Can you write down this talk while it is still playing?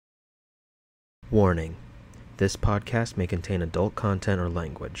Warning: this podcast may contain adult content or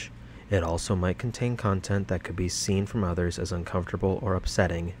language. It also might contain content that could be seen from others as uncomfortable or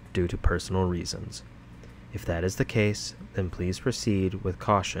upsetting due to personal reasons. If that is the case, then please proceed with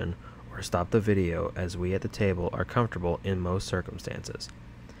caution or stop the video, as we at the table are comfortable in most circumstances.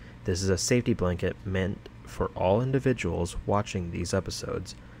 This is a safety blanket meant for all individuals watching these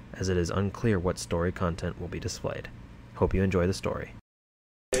episodes, as it is unclear what story content will be displayed. Hope you enjoy the story.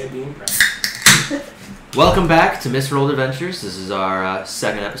 Welcome back to Misrolled Adventures. This is our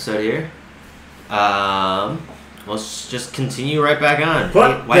second episode here. Let's just continue right back on.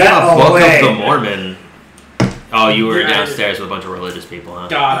 Why do you have a Book of the Mormon? Oh, you were downstairs with a bunch of religious people, huh?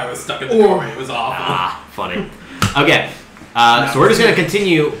 God, I was stuck in the doorway. It was awful. Funny. Okay, so we're just going to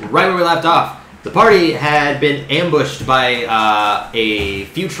continue right where we left off. The party had been ambushed by a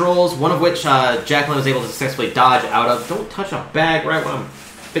few trolls, one of which Jacqueline was able to successfully dodge out of. Don't touch a bag right when I'm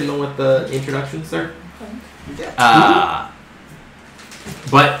fiddling with the introduction, sir.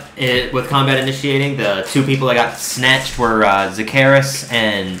 But with combat initiating, the two people that got snatched were Zacchaeus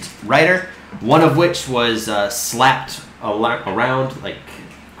and Ryder, one of which was slapped around like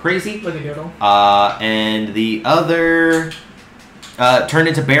crazy, Like a doodle. and the other turned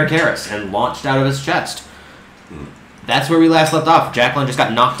into Bear Karras and launched out of his chest. That's where we last left off. Jacqueline just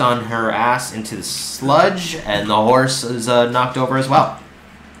got knocked on her ass into the sludge, and the horse is knocked over as well.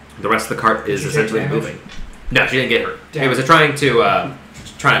 The rest of the cart is essentially moving. No, she didn't get hurt. Damn. It was trying to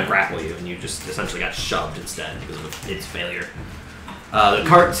grapple you, and you just essentially got shoved instead because of its failure. The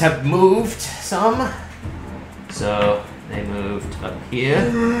carts have moved some, so they moved up here.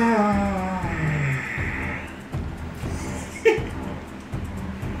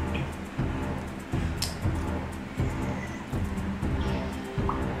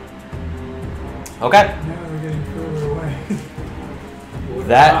 Okay. Now we're getting further away.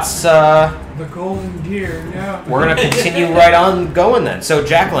 That's The golden deer, yeah. we're gonna continue right on going then. So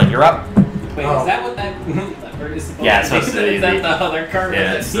Jacqueline, you're up. Wait, is that what that bird is supposed Yeah, it's to be? supposed to be Is that the- the other card?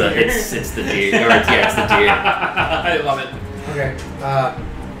 Yeah, it's the deer. It's the deer. I love it. Okay,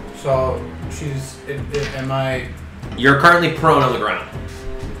 so she's. Am I. You're currently prone on the ground.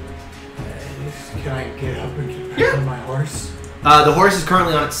 Can I get up and get back on my horse? The horse is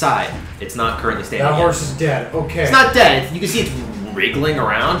currently on its side. It's not currently standing. That yet. horse is dead. Okay. It's not dead. You can see it's wriggling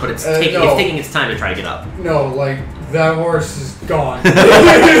around, but it's No. taking its time to try to get up. No, like, that horse is gone. Well,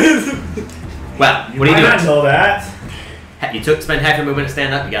 what are you I doing? not know that. You spent half your movement to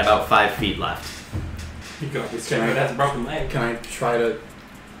stand up. You got about 5 feet left. You go. This guy has a broken leg. Can I try to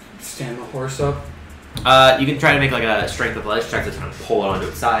stand the horse up? You can try to make like a strength of ledge check to kind of pull it onto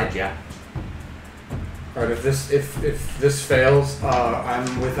its side. Yeah. Alright, if this fails,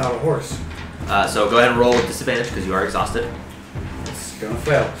 I'm without a horse. So go ahead and roll with disadvantage because you are exhausted. It's gonna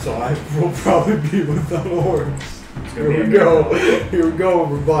fail, so I will probably be without a horse. gonna be Here a we go. miracle. Here we go,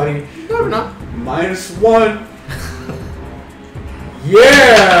 everybody. No, no. -1.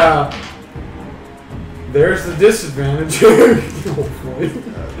 Yeah! There's the disadvantage. Hopefully.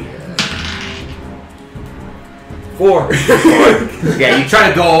 4. Yeah, you try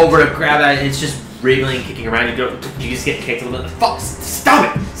to go over to grab it. It's just wriggling, kicking around. You just get kicked a little bit. Fuck!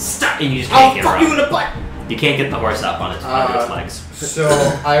 Stop it! Stop! And you just can't get her up. in the butt. You can't get the horse up on its legs. So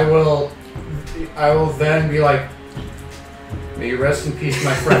I will then be like, may you rest in peace,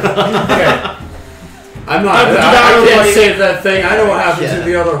 my friend. Okay. I'm not. I can't save that thing. I know what happened to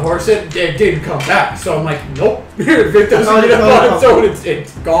the other horse. It didn't come back. So I'm like, nope. If it doesn't get up on its own,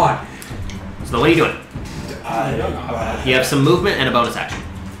 it's gone. So what are you doing? You have some movement and a bonus action.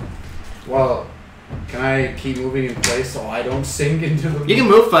 Well, can I keep moving in place so I don't sink into the? You can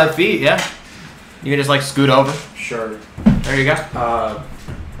move 5 feet. Yeah. You can just like scoot over. Sure. There you go.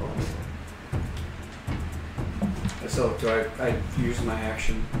 So do I use my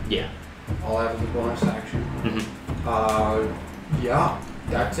action? Yeah. I'll have the bonus action. Mm-hmm. Yeah,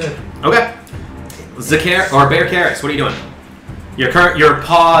 that's it. Okay. Bear Karras, what are you doing? Your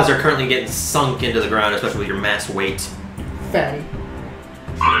paws are currently getting sunk into the ground, especially with your mass weight. Fatty.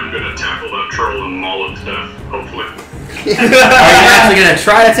 I'm gonna tackle that troll and maul it to death, hopefully. Are you actually gonna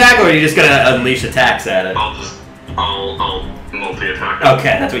try to attack, or are you just gonna unleash attacks at it? I'll multi-attack it.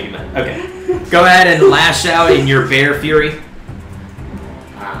 Okay, that's what you meant. Okay. Go ahead and lash out in your bear fury.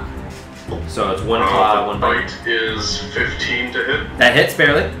 So it's one claw, one bite. Bite is 15 to hit. That hits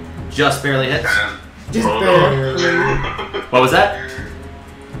barely. Just barely hits. And Just hold barely. on. What was that?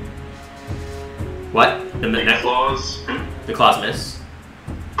 What? Claws. The claws miss.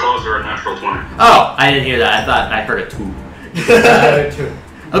 Claws are a natural 20. Oh, I didn't hear that. I thought I heard a 2. Too.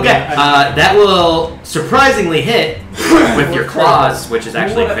 Okay, that will surprisingly hit with your claws, which is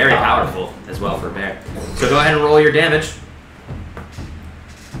actually very powerful as well for a bear. So go ahead and roll your damage.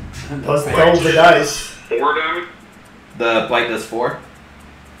 Plus double the dice. 4 damage? The bite does 4.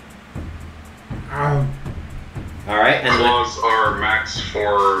 All right, and then Claws are max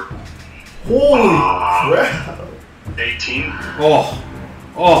for Holy crap. 18. oh,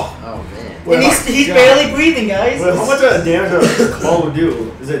 Oh man. Wait, And he's barely breathing, guys. Wait, how much damage does a claw would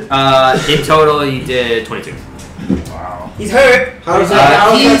do? Is it? in total you did 22. Wow. He's hurt. How's Uh, that?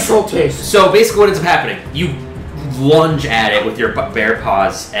 How's that he's- troll taste? So basically, what ends up happening, you lunge at it with your bare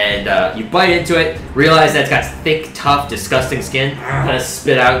paws, and you bite into it. Realize that it's got thick, tough, disgusting skin. Kind of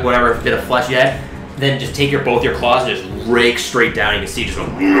spit out whatever bit of flesh you had. Then just take both your claws and just rake straight down. You can see just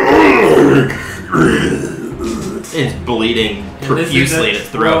going. It's bleeding profusely in its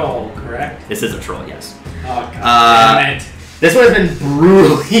throat. Troll, correct? This is a troll, yes. Oh god damn it. This one has been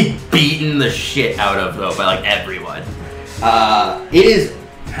brutally beaten the shit out of, though, by like everyone. It is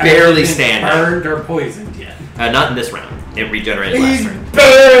barely standing. Burned or poisoned yet? Not in this round. It regenerated last He's turn.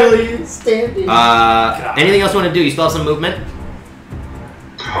 barely standing. Anything else you want to do? You still have some movement?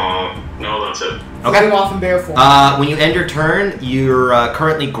 No, that's it. Cut him off in bear form. When you end your turn, you're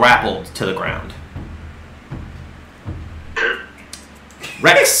currently grappled to the ground. Okay.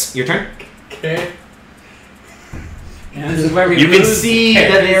 Rex, your turn. Okay. And this is where we You can lose see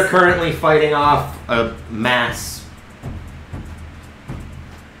Harris. that they are currently fighting off a mass.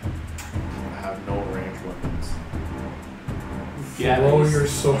 I have no ranged weapons. Do you have Blow any- your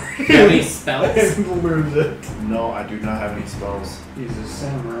sword. do you have any spells? Lose it. No, I do not have any spells. He's a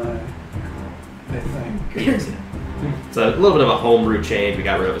samurai. I think. It's a little bit of a homebrew change. We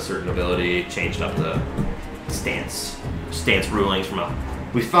got rid of a certain ability, changed up the stance rulings from a.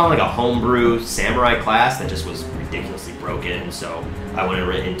 We found like a homebrew samurai class that just was ridiculously broken. So I went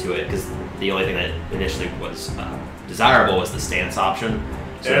into it because the only thing that initially was desirable was the stance option.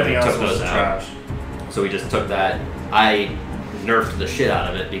 So Everything we else took was those out. trash. So we just took that. I nerfed the shit out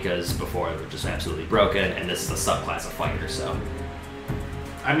of it because before it was just absolutely broken, and this is a subclass of fighter, so.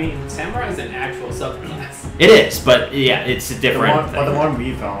 I mean, samurai is an actual subclass. It is, but yeah, it's a different. But the one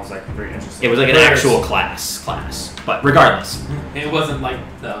we found was like very interesting. It was like an actual class, but regardless. It wasn't like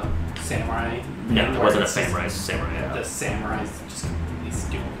the samurai. No, it where wasn't a it's just- samurai. The samurai's just completely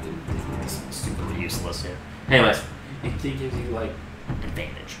stupid. It's super useless. Yeah. Anyways, It gives you like,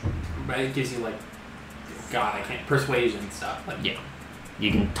 advantage. but it gives you like, God, I can't persuasion stuff. Like, Yeah, you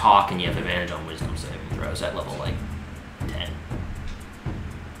can talk and you have advantage on wisdom saving throws at level like 10.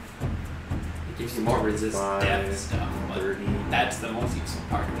 it gives you more resist 5, death stuff. But 30. that's the most useful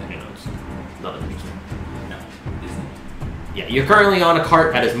part of You it. know, it's nothing you can. No, isn't it? Yeah, you're currently on a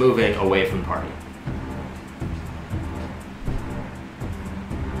cart that is moving away from the party.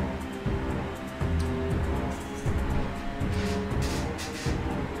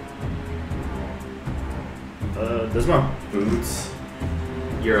 There's my boots.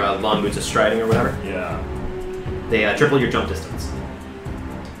 Your long boots of striding or whatever. Yeah. They triple your jump distance.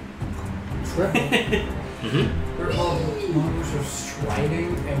 Triple. Mm-hmm. They're all moves of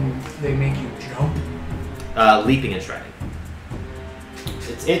striding and they make you jump. Leaping and striding.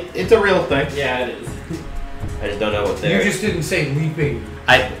 It's a real thing. Yeah, it is. I just don't know what You they're. just didn't say leaping.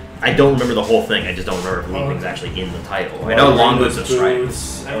 I don't remember the whole thing. I just don't remember if leaping's actually in the title. I know long boots of striding.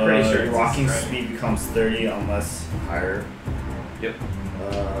 Boots, I'm pretty sure it's your walking striding. speed becomes 30 unless higher. Yep.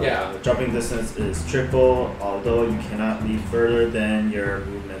 Yeah. Jumping distance is triple, although you cannot leap further than your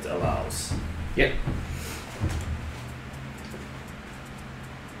movement allows. Yep.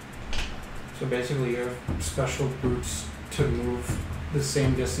 So basically, you have special boots to move the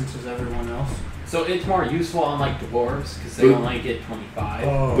same distance as everyone else. So it's more useful on like dwarves because they Boot. only get 25.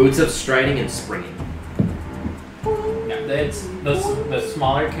 Oh. Boots of striding and springing. Yeah, that's the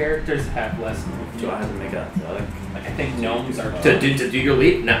smaller characters have less movement. Do I have to make an athletic? Like I think gnomes are. To do your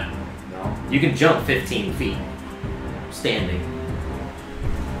leap? No. No. You can jump 15 feet. Standing.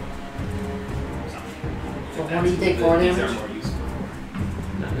 So what do you take for These damage? are more useful.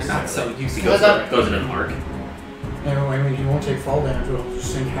 Not They're not so useful. Goes up. Goes in an arc. No, I mean, you won't take fall damage, it'll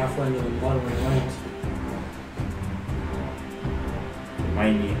just sink halfway into the mud when it lands. You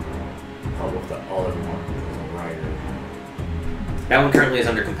might need help with the other one. Rider. That one currently is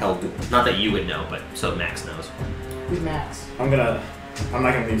under compelled duel. Not that you would know, but so Max knows. Who's Max? I'm not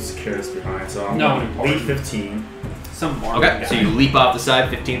gonna leave Securus behind, so I'm No, gonna important. lead 15. Some more. Okay, so you leap off the side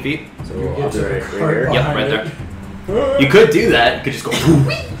 15 feet. So You I'll get do to the it right cart here. Yep, behind right it. there. You could do that. You could just go.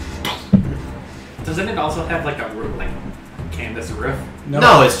 Doesn't it also have like a roof, like canvas roof?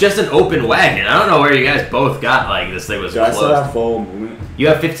 No, it's just an open wagon. I don't know where you guys both got like this thing was Do I still closed. have full movement? You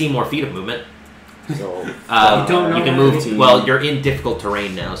have 15 more feet of movement. So You don't know you can how move. to- Well, you're in difficult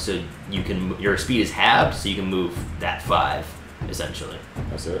terrain now, so you can. Your speed is halved, so you can move that 5, essentially.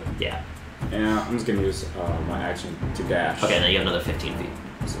 that's it. Yeah. Yeah, I'm just gonna use my action to dash. Okay, now you have another 15 feet.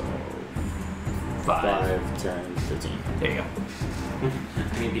 So 5. 5, 10, 15. There you go.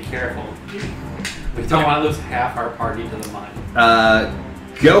 I mean, be careful. We don't want to lose half our party to the mine.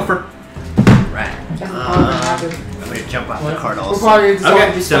 Go for. Right. That's not gonna happen. I'm gonna jump off the What? cart We're also. probably just Okay,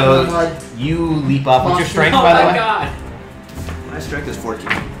 gonna be stuck in the mud. so you leap up. What's your strength, Oh by the my way? god! My strength is 14.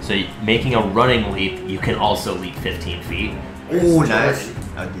 So making a running leap, you can also leap 15 feet. Oh, nice.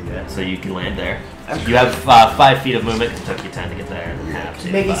 I'll do that. So you can land there. You have 5 feet of movement. It took you 10 to get there. And half, so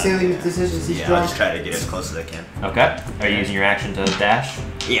you have Making 5. silly decisions. He's Yeah, I'll drunk. just try to get as close as I can. Okay. Are you using your action to dash?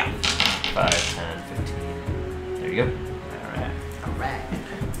 Yeah. 5, 10, 15. There you go. Alright. Alright.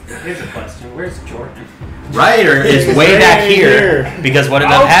 Here's a question. Where's Jordan? Ryder is He's way right back here here. because what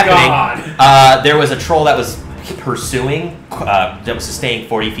ended Oh, up happening, there was a troll that was pursuing, that was staying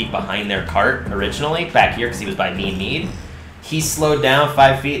 40 feet behind their cart originally, back here because he was by Mean Mead. He slowed down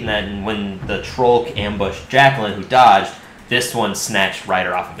 5 feet, and then when the troll ambushed Jacqueline, who dodged, this one snatched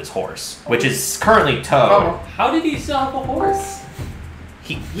Ryder off of his horse, which is currently towed. Oh. How did he still have a horse?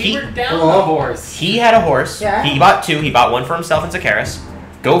 We He were down Oh. the horse. he had a horse. Yeah. He bought 2. He bought one for himself and Zakaris.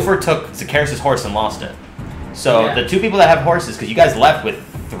 Gopher took Zakaris' horse and lost it. So Yeah. the 2 people that have horses, because you guys left with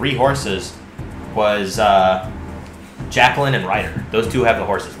 3 horses, was Jacqueline and Ryder. Those 2 have the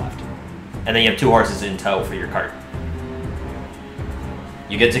horses left. And then you have 2 horses in tow for your cart.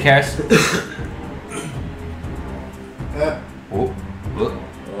 You good, Zakaris? Ooh. Ooh.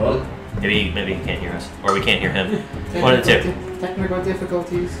 Oh. Maybe he can't hear us. Or we can't hear him. One of the 2. Technical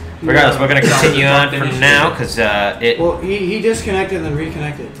difficulties. Regardless, we're going to continue on for now, because it... Well, he disconnected and then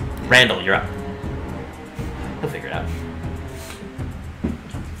reconnected. Randall, you're up. He'll figure it out.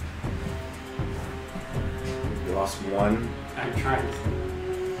 You lost 1. I'm trying to...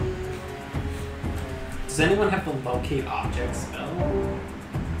 Does anyone have the locate object spell?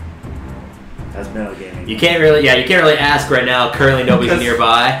 That's metagaming. You can't really ask right now. Currently, nobody's Because-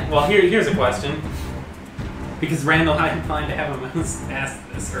 nearby. Well, here's a question. Because Randall, I inclined to have him ask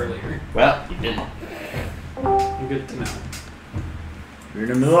this earlier. Well, you didn't. Good to know. You're in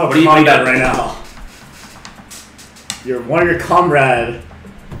the middle of What do you think combat of- right now. One of your comrade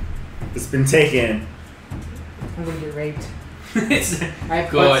has been taken. I'm gonna get raped. It's My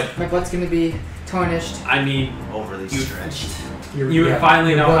good. my butt's gonna be tarnished. I mean, Overly You- stretched. you would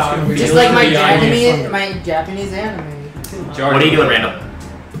finally know butt's how gonna to be Just feel like my to be on Japanese, your- my Japanese anime. Jordan. What are you doing, Randall?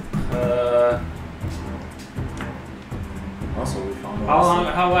 Also, we found How long?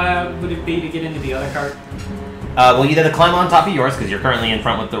 How would it be to get into the other cart? Well, you have to climb on top of yours because you're currently in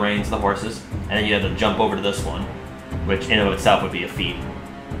front with the reins of the horses, and then you have to jump over to this one, which in and of itself would be a feat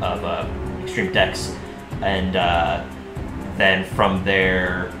of extreme dex, and then from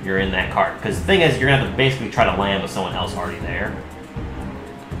there you're in that cart. Because the thing is, you're gonna have to basically try to land with someone else already there.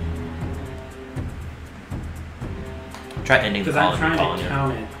 Try ending the Because call I'm and trying calling to you.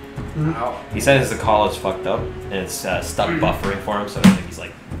 count it. Out. He says the call is fucked up and it's stuck buffering for him, so I think he's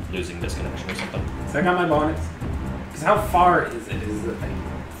like losing disconnection or something. So I got my bonus. Because how far is it? Is the thing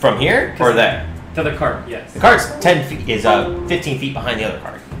From here or there? to the cart? Yes. The cart's 10 feet, is 15 feet behind the other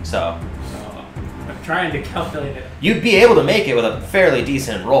cart, so So I'm trying to calculate it. you'd be able to make it with a fairly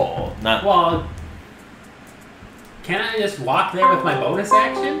decent roll. Not Well, can I just walk there with my bonus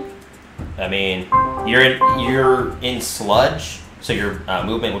action? I mean, you're in sludge, so your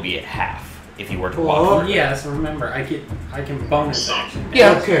movement would be at half if you were to walk. Well, through it. Yes. Remember, I can bonus action.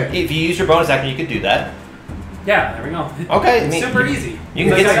 Yeah. Okay. If you use your bonus action, you could do that. Yeah. There we go. Okay. I It's mean, super easy. you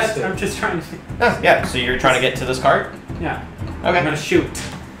can Like get- I said, I'm just trying to. Oh, yeah. So you're trying to get to this cart. Yeah. I'm Okay. gonna shoot.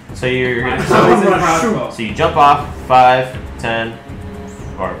 So you're My gonna. poison gonna crossbow. So you jump off 5, 10,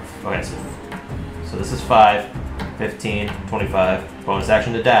 or okay. So this is 5, 15, 25. Bonus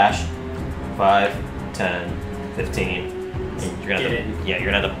action to dash. 5, 10, 15. And you're gonna have Get to, in. yeah,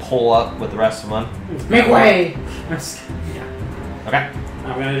 you're gonna have to pull up with the rest of them. Make way! Yeah. Okay.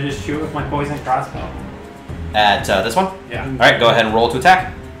 I'm gonna just shoot with my poison crossbow. At this one. Yeah. All right. Go ahead and roll to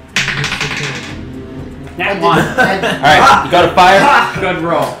attack. Nat one. All right. You go to fire. Good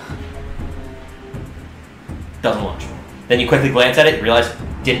roll. Doesn't launch. Then you quickly glance at it. You realize it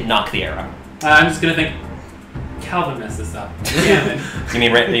didn't knock the arrow. I'm just gonna think. Calvin messed this up. Damn it.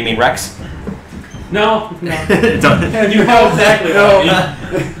 You mean Rex? No. Don't- You know exactly. No. What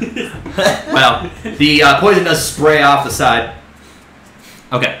I mean. Well, the poison does spray off the side.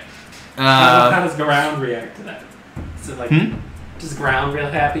 Okay. How does ground react to that? Is it like Hmm? just ground real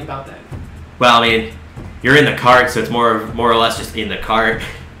happy about that? Well, I mean, you're in the cart, so it's more or less just in the cart.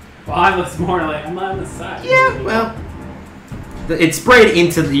 Well, I was more like I'm on the side. Yeah, well, it's sprayed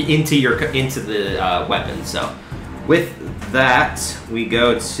into the weapon. So, with that, we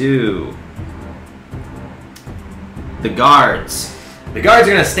go to the guards. The guards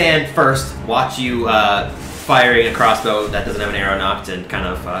are gonna stand first, watch you firing a crossbow that doesn't have an arrow knocked, and kind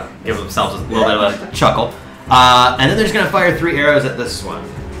of give themselves a little bit of a chuckle. And then they're just gonna fire 3 arrows at this one.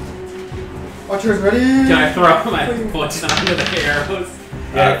 Watchers ready? Can I throw my foot onto the arrows?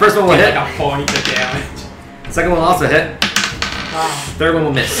 First one will hit. Like a point of damage. Second one will also hit. Wow. Third one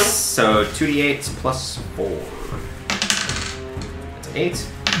will miss. So 2d8 plus 4. That's an 8.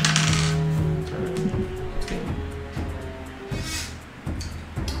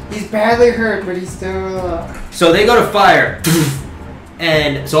 He's badly hurt, but he's still. So they go to fire,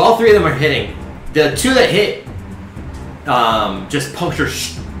 and so all 3 of them are hitting. The 2 that hit just puncture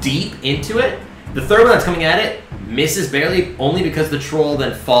deep into it. The third one that's coming at it misses barely, only because the troll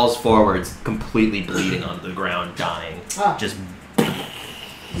then falls forwards, completely bleeding onto the ground, dying. Ah. Just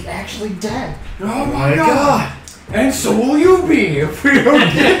He's actually dead. Oh my god! And so will you be if we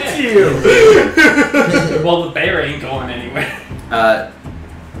don't get to you! Well, the bear ain't going anywhere.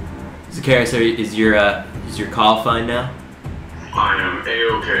 Zacharias, is your call fine now? I am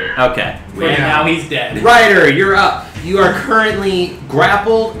A-okay. Okay. And now he's dead. Ryder, you're up. You are currently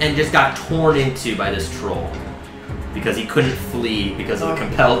grappled and just got torn into by this troll. Because he couldn't flee because of the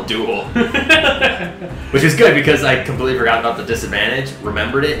compelled duel. Which is good because I completely forgot about the disadvantage,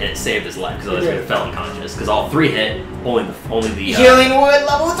 remembered it, and it saved his life because otherwise he would have fell unconscious. Because all 3 hit, only the Healing wood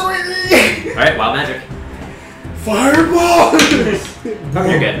level 3! Alright, wild magic. Fireball!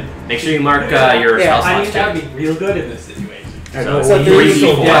 You're good. Make sure you mark your spell I slots mean, that would be real good in this situation. So so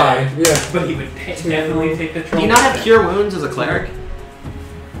 3d4. Yeah. But he would definitely take the troll. Do you not have cure wounds as a cleric?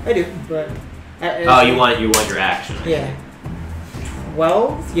 I do, but. Oh, you want your action. Yeah.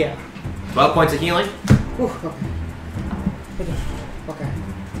 12? Yeah. 12 points of healing. Ooh, okay. Okay.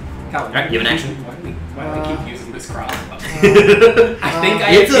 Alright, you have an action. Why do we keep using this crossbow? I think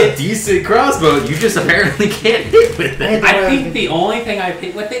it's a decent crossbow. You just apparently can't hit with it. I think the only thing I've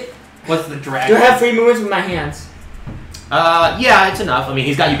hit with it was the dragon. Do I have free movements with my hands? Yeah, it's enough. I mean,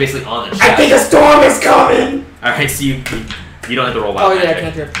 he's got you basically on the chest. I think a storm is coming! Alright, so you don't have to roll Oh, wild yeah, I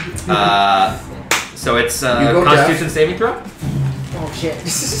magic. can't trip. So it's go Constitution saving throw? Oh, shit.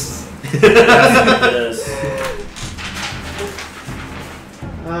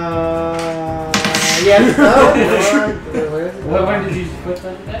 Yeah. When did you put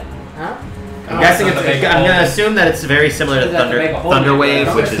that? Huh? I'm guessing I'm gonna assume that it's very similar to Thunder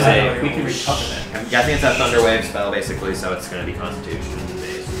Wave, which is We can recover that. I'm guessing it's a Thunder Wave spell basically, so it's gonna be Constitution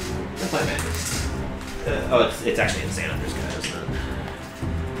based. That's my magic. It's actually insane if there's guys, isn't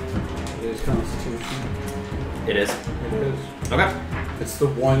It is Constitution. it? It is. It is. Okay. It's the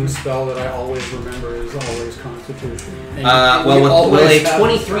one spell that I always remember is always Constitution. Will a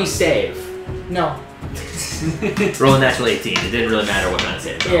 23 save? No. Roll a natural 18. It didn't really matter what kind of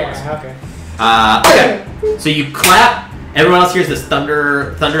save it was. Yeah, okay. Okay. So you clap. Everyone else hears this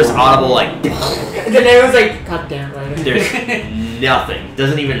thunderous audible like. And then everyone's like, God damn, right? There's nothing.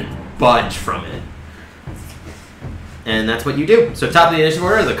 Doesn't even budge from it. And that's what you do. So top of the initiative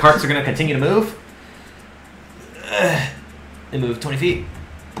order, the carts are going to continue to move. They move 20 feet.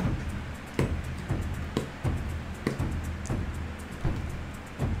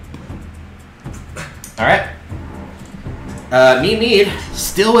 Alright. Mead,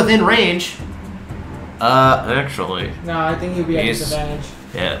 still within range. Actually. No, I think he'll be at He's- disadvantage.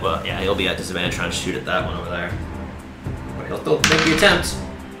 Yeah, well, yeah, he'll be at disadvantage trying to shoot at that one over there. But he'll still make the attempt.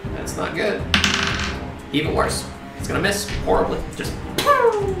 That's not good. Even worse. It's gonna miss horribly. Just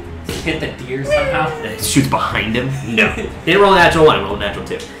Hit the deer somehow. it shoots behind him. No. He didn't roll a natural 1, roll a natural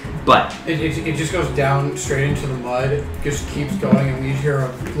 2. But It just goes down straight into the mud. It just keeps going, and we hear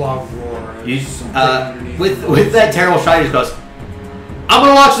a loud roar. and you, something underneath with the with that terrible shot, he just goes, I'm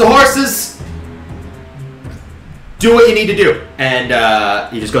gonna watch the horses. Do what you need to do. And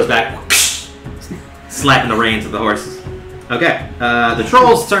he just goes back, slapping the reins of the horses. Okay, the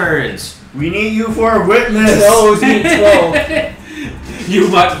trolls' turns. We need you for a witness. No, he needs 12. You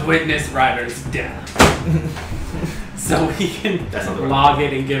must witness Ryder's death. So we can That's not the right log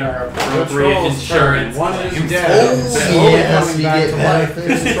it and get our appropriate Trolls insurance. turn. One claims. is dead. Oh, The yes, coming we back get to that.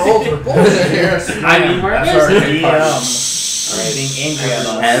 life. These trolls are bullshit here. I mean, we're That's our missing DM. parts. Alright, being angry at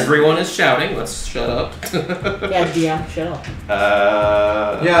us. Everyone is shouting. Let's shut up. Yeah, DM, shut up.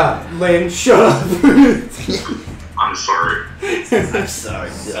 Yeah, Lane, shut up. I'm sorry. I'm sorry.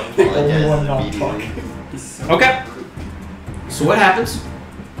 I only one apologize not immediately. Okay. So what happens?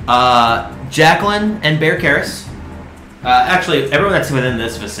 Jacqueline and Bear Karis, Actually, everyone that's within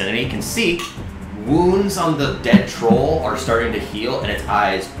this vicinity can see wounds on the dead troll are starting to heal, and its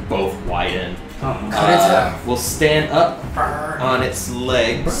eyes both widen. Will stand up on its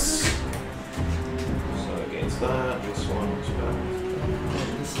legs. So against that, this one's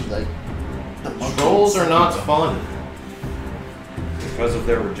back. This is like the Trolls are not fun because of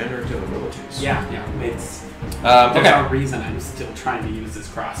their regenerative abilities. Yeah. It's there's Okay. a reason I'm still trying to use this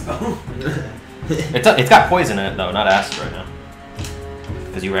crossbow. It's got poison in it though, not acid right now.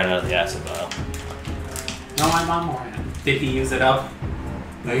 Because you ran out of the acid vial. No, I'm on more. Did he use it up?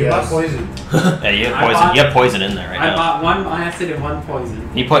 No, you got poison. Yeah, you have poison. You have poison in there right I now. bought one acid and one poison.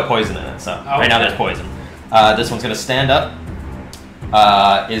 You put poison in it, so right now there's poison. This one's gonna stand up.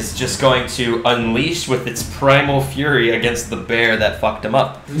 Is just going to unleash with its primal fury against the bear that fucked him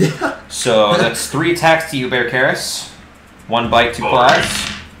up. So that's 3 attacks to you, Bear Karis. 1 bite, 2 claws.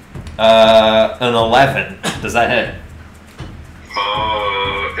 An 11. Does that hit?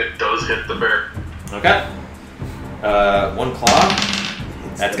 It does hit the bear. Okay. 1 claw.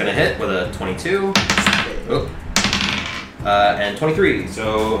 That's gonna hit with a 22. Oh. And 23.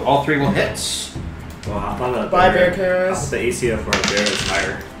 So all 3 will hit. Well, how about the Bye, Bear How Karis. about the AC for a bear is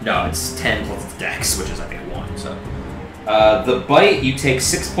higher? No, it's 10 plus its dex, which is I think 1. So the bite, you take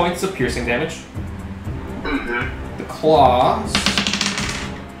 6 points of piercing damage. Mm-hmm. The claws.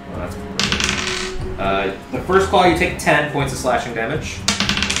 Well, that's the first claw, you take 10 points of slashing damage.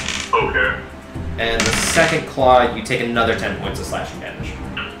 Okay. And the second claw, you take another 10 points of slashing damage.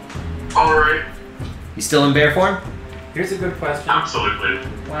 Alright. You still in bear form? Here's a good question. Absolutely.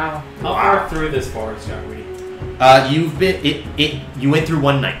 Wow. How far through this forest are we? You've been you went through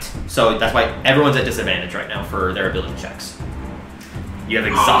one night, so that's why everyone's at disadvantage right now for their ability checks. You have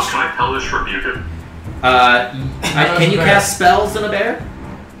Can exhaustion. I hellish rebuke it? Can you cast spells in a bear?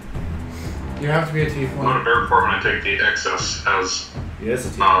 You have to be a I'm tiefling. on a bear form and I take the excess as Yes,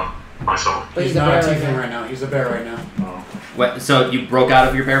 it's myself. But He's he's a not a bear right tiefling now. right now. He's a bear right now. Oh. What? So you broke out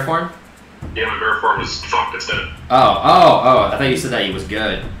of your bear form? Yeah, my bear form is fucked. It's dead. Oh! I thought you said that he was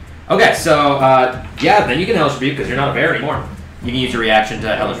good. Okay, so yeah, then you can hellish rebuke because you're not a bear anymore. You can use your reaction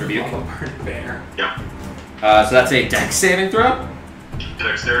to hellish rebuke. Bear. Yeah. So that's a dex saving throw.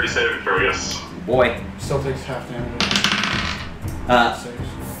 Dexterity saving throw, yes. Boy. Still takes half damage.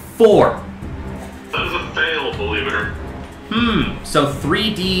 4. That is a fail, believe it or So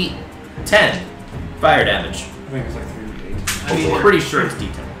 3d10 fire damage. I think it's like 3d8. I mean, I'm pretty sure it's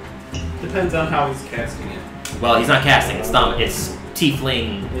d10. depends on how he's casting it. Well, he's not casting. It's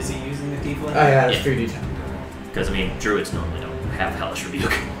tiefling. Is he using the tiefling? Oh yeah, it's Yeah. 3d10. Because I mean, druids normally don't have hellish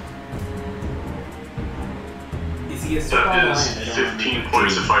rebuke. Is he a super That lion? is I don't 15 remember.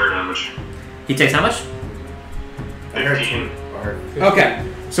 points of fire damage. He takes how much? 15. Okay.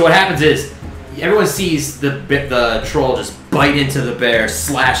 So what happens is everyone sees the troll just bite into the bear,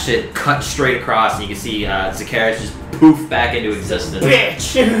 slash it, cut straight across, and you can see Zacchaeus just poof back into existence.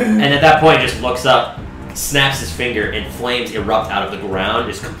 Bitch! And at that point, he just looks up, snaps his finger, and flames erupt out of the ground,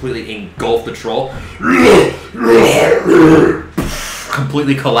 just completely engulf the troll.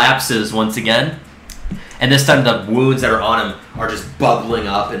 Completely collapses once again. And this time, the wounds that are on him are just bubbling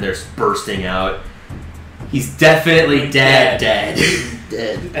up and they're just bursting out. He's definitely dead. Dead.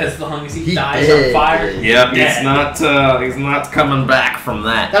 As long as he He dies dead. on fire. Yep, Dead. he's not coming back from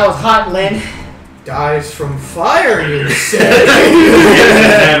that. That was hot, Lynn. Dies from fire, you said.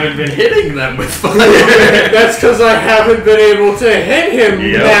 haven't been hitting them with fire. That's because I haven't been able to hit him,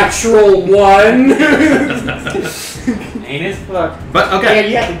 Yep. natural one. Ain't his fuck. But Yeah, okay,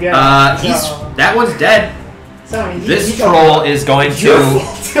 you have to go. that one's dead. This troll is going Your to.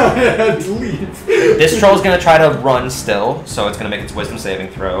 fault. I had to leave. This troll is going to try to run still, so it's going to make its wisdom saving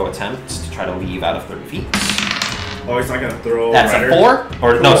throw attempt to try to leave out of 30 feet. Oh, he's not gonna throw. That's Rider? a 4,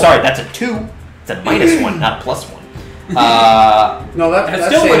 or no, sorry, that's a 2. It's a -1, not a +1. No, That that's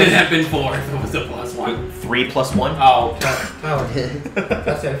still wouldn't saves. have been 4 if it was a +1. 3 + 1. Oh,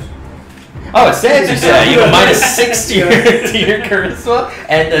 That's it. Oh, it says you said you have a -6 to your charisma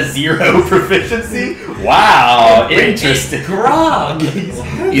and a 0 proficiency. Wow, interesting. Grog!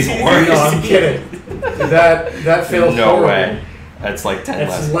 He's No, I'm worse. kidding. That fails. No horribly. way. That's like 10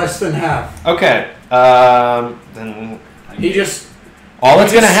 It's less. less than half. Okay. Then He just all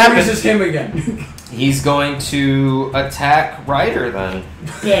that's he gonna just happen. squeezes him again. He's going to attack Ryder then.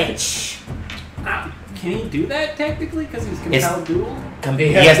 Bitch. Can he do that technically? Because he's It's- compelled duel? He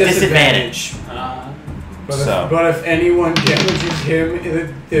He has has disadvantage. But if anyone damages him,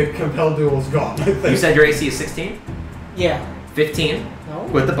 the compelled duel is gone. I think. You said your AC is 16? Yeah. 15 No?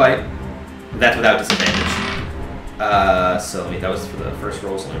 with the bite. That's without disadvantage. So that was for the first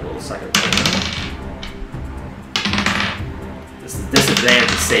roll, so let me roll the second roll.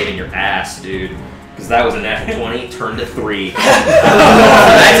 disadvantage is saving your ass, dude. Because that was a natural 20, turned to 3.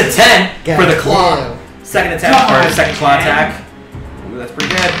 That's a 10 for the claw. Damn. Second attack, or second claw attack. Ooh, that's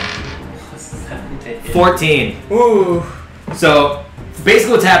pretty good. 14. Ooh. So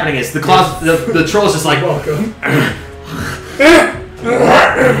basically, what's happening is the claws, the troll is just like, Welcome.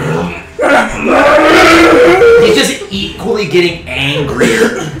 he's just equally getting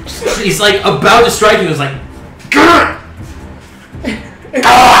angrier. He's like about to strike you. He's like,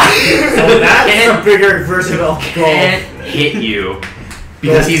 So that's a bigger version of can't hit you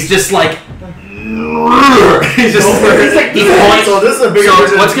because he's just like. He's just he points. So this is a bigger So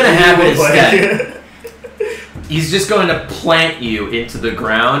version what's of gonna happen Google Play. instead? He's just going to plant you into the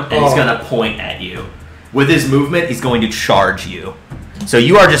ground and he's going to point at you. With his movement, he's going to charge you. So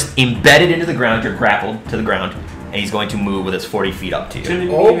you are just embedded into the ground, you're grappled to the ground, and he's going to move with his 40 feet up to you. Shouldn't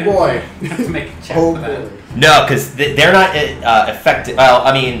Oh even boy. have to make a check Oh for that. boy. No, because they're not effective. Well,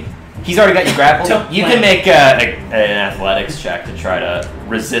 I mean, he's already got you grappled. Don't You plant. can make an athletics check to try to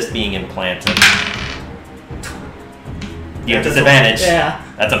resist being implanted. You have disadvantage. Yeah.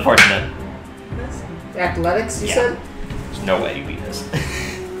 That's unfortunate. Athletics, you Yeah. said? There's no way you beat this.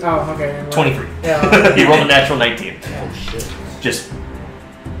 Oh, okay. 23. Yeah. He rolled a natural 19. Oh, shit. Just.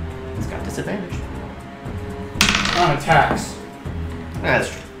 He's got disadvantage. On attacks. That's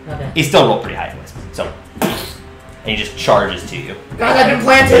true. Okay. He still rolled pretty high anyways. So. And he just charges to you. God, I've been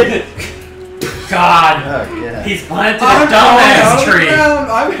planted! God, Oh, yeah. he's planted I'm a dumbass out of the tree. ground.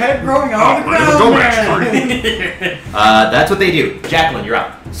 I'm head growing out of the ground. That's what they do. Jacqueline, you're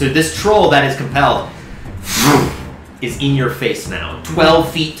up. So this troll that is compelled is in your face now. 12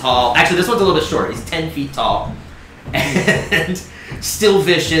 feet tall. Actually, this one's a little bit short. He's 10 feet tall. And still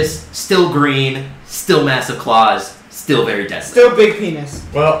vicious, still green, still massive claws, still very deadly. Still big penis.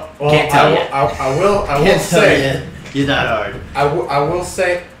 Well, Can't tell I will, yet. I will Can't tell say, you. You're not hard. I will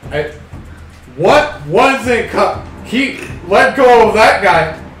say, one thing, he let go of that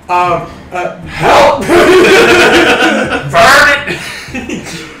guy. Help! Burn it!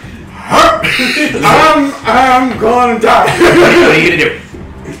 I'm gonna die. What are you gonna do?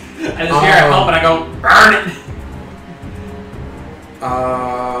 I just hear it help and I go, burn it!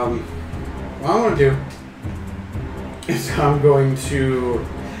 What I'm gonna do is I'm going to.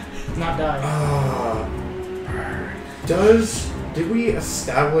 Not die. Did we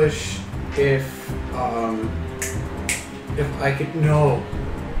establish if I could no?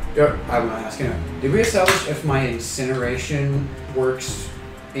 I'm not asking. Did we establish if my incineration works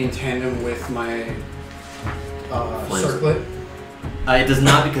in tandem with my Flames. circlet? It does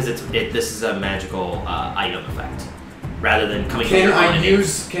not because this is a magical item effect. Rather than coming from Can your own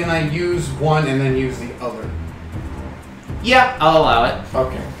I use one and then use the other? Yeah, I'll allow it.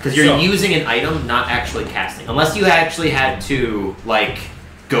 Okay. Because you're using an item, not actually casting. Unless you actually had to, like,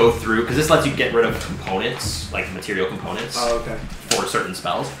 go through, because this lets you get rid of components, like material components, Oh, okay. for certain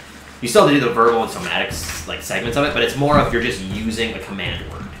spells. You still have to do the verbal and somatic, like, segments of it, but it's more of you're just using a command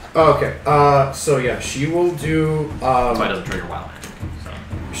word. Oh, okay. So yeah, she will do. That's why it doesn't trigger wild magic. So.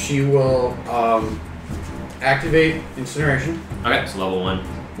 She will activate incineration. Okay, so level 1,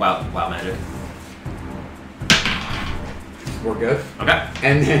 wild magic. We're good. Okay.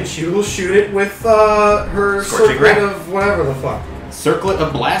 And then she will shoot it with her Scorching circlet ray. of whatever the fuck. Circlet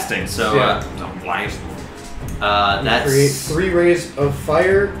of blasting, so, Yeah. blast. Create That's 3 rays of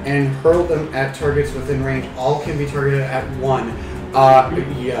fire and hurl them at targets within range. All can be targeted at 1.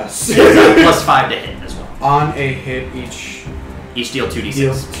 Yes. plus 5 to hit as well. On a hit, each Each deal 2d6.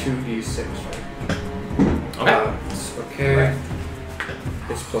 deals 2d6. Right? Okay. Okay.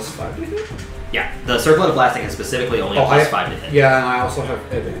 It's plus 5 to hit? Yeah, the circlet of blasting is specifically only a plus 5 to hit. Yeah, and I also have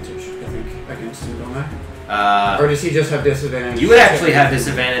advantage, I think, against him, don't I? Or does he just have disadvantage? You would actually have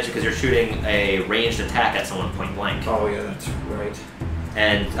disadvantage because you're shooting a ranged attack at someone point blank. Oh, yeah, that's right.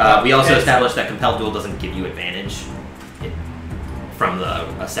 And we also established that compelled duel doesn't give you advantage from the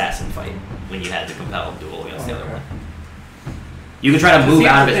assassin fight when you had the compelled duel against the other one. You can try to move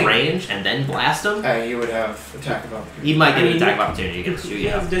out of his range and then blast him. You would have attack of opportunity. He might get I an mean, attack of opportunity against you, He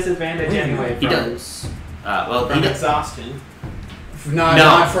yeah. has disadvantage anyway. He from- does. Well, From he does. exhaustion.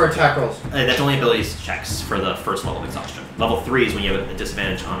 Not for attack rolls. That's only abilities checks for the first level of exhaustion. Level 3 is when you have a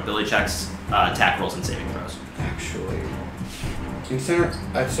disadvantage on ability checks, attack rolls, and saving throws. Actually.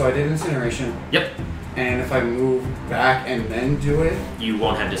 So I did incineration. Yep. And if I move back and then do it, You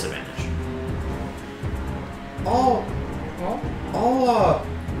won't have disadvantage. I'll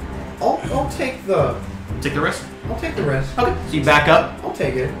take the Take the risk. I'll take the risk. Okay. So you back up. I'll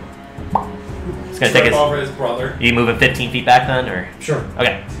take it. It's gonna take his. over his brother. You moving 15 feet back then, or Sure.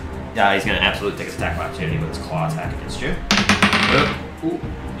 okay? Yeah, he's gonna absolutely take his attack of opportunity with his claw attack against you.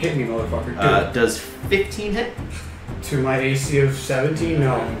 Hit me, motherfucker. Does 15 hit? To my AC of 17?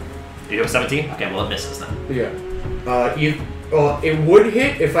 No. You have 17? Okay, well it misses then. Yeah. It would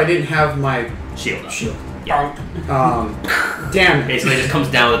hit if I didn't have my Shield up. shield. Yeah. Damn it. Basically, it just comes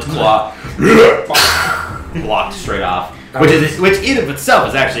down with its claw, blocked straight off. Which in of itself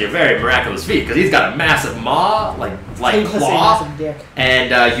is actually a very miraculous feat because he's got a massive maw, like claw,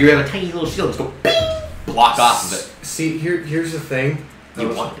 and you have a tiny little shield. Just go block off of it. See, here's the thing. You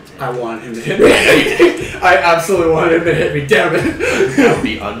wanted it to. I wanted him to hit me. I absolutely wanted him to hit me. Damn it. That would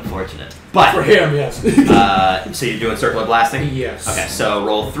be unfortunate. But for him, yes. So you're doing circular blasting? Yes. Okay, so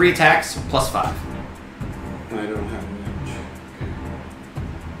roll 3 attacks plus 5. I don't have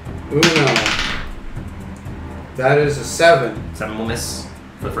damage. Uno. That is a 7. 7 will miss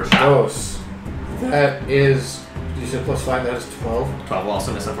for the first shot. Close. That is. You said plus 5. That is 12. 12 will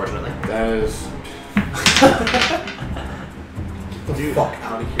also miss, unfortunately. That is. Get the fuck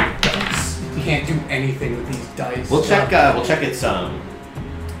out of here, dice. You can't do anything with these dice. We'll check. We'll check its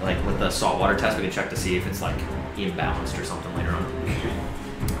like with the saltwater test. We can check to see if it's like imbalanced or something later on.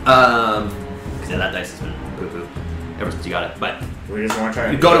 Because yeah, that dice has been poo-poo ever since you got it. But We just want to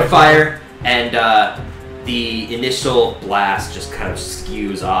try. you go to fire, and the initial blast just kind of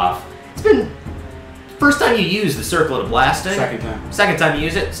skews off. It's been first time you use the circlet of blasting. Second time. Second time you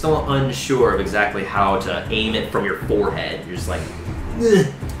use it, still unsure of exactly how to aim it from your forehead. You're just like,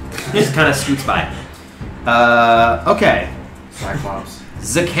 it just kind of scoots by. Okay. Cyclops.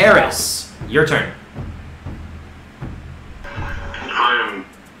 Zacharias, your turn. I am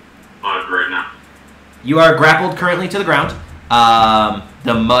right now. You are grappled currently to the ground.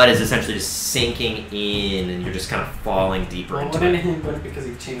 The mud is essentially just sinking in, and you're just kind of falling deeper Well, into wouldn't it. him, but because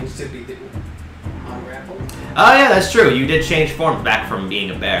he changed to be ungrappled? Oh yeah, that's true. You did change form back from being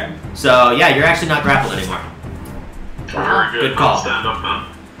a bear. So yeah, you're actually not grappled anymore. Very good. Good call. I'll stand up then.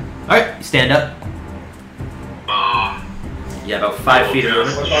 Alright, you stand up. Yeah, about 5 feet of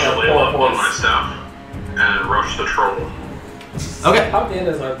Just movement. shillelagh on my staff and rush the troll. Okay. How dead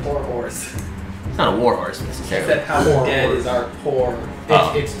is our poor horse? It's not a war horse I necessarily. said, how Poor dead horse. is our poor?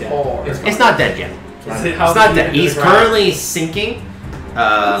 It's dead. Poor. It's not dead yet. Is it how It's not deep dead. into the He's ground? currently sinking.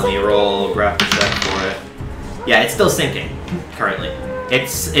 Let me roll grapple check for it. Yeah, it's still sinking currently.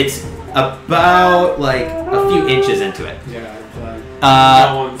 It's about like a few inches into it. Yeah.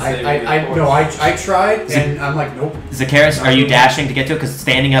 No one's saving the horse. I tried and I'm like, nope. Zacharias, are you dashing to get to it? Because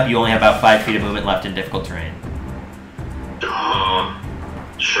standing up, you only have about 5 feet of movement left in difficult terrain.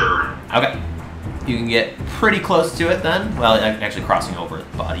 Sure. Okay. You can get pretty close to it then. Well, actually crossing over the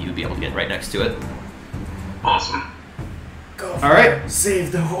body, you'd be able to get right next to it. Awesome. Go. All right.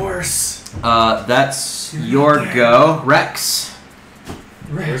 Save the horse. That's your go, Rex.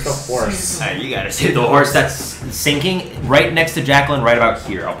 Where's the horse? You gotta see the horse that's sinking right next to Jacqueline, right about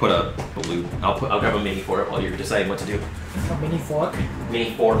here. I'll put a blue. I'll grab a mini for it while you're deciding what to do. A mini fork.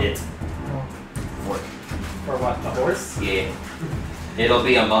 Mini for it. For what, the horse? Yeah. It'll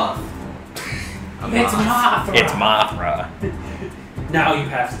be a moth. It's Mothra! It's Mothra. Now you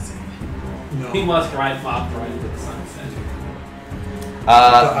have to say it. No. He must ride Mothra right into the sunset.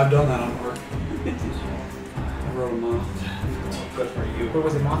 I've done that on work. I wrote them off. Good for you. Where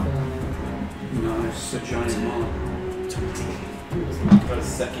was the moth? No, it's just a giant moth. He was Mothra's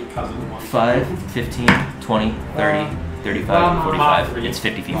second cousin. 5, 15, 20, 30, 35, 45. It's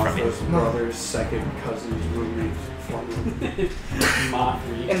 50 feet from you. Mothra's brother's second cousin's roommate.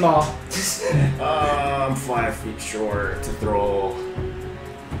 Mothra. In law. I'm 5 feet short to throw.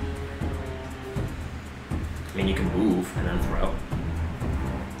 I mean, you can move and then throw.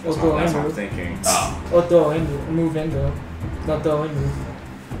 Or throw That's and what I'm move. thinking. Or throw and move. Move and throw. Not throw and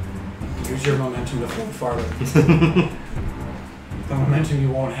move. Use your momentum to fall farther. The momentum you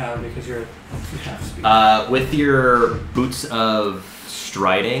won't have because you're at half speed. With your boots of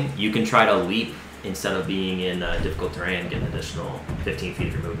striding, you can try to leap instead of being in difficult terrain, get an additional 15 feet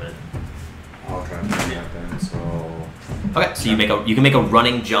of your movement. I'll try to do that then. So Okay, so you can make a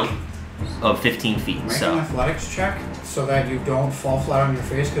running jump of 15 feet. Make an So athletics check so that you don't fall flat on your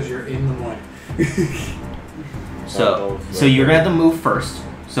face because you're in the mud. so you're gonna have to move first.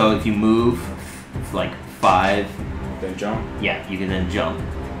 So if you move like 5, then jump. yeah, you can then jump.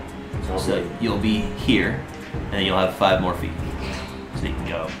 So, So you'll be here, and then you'll have 5 more feet. So you can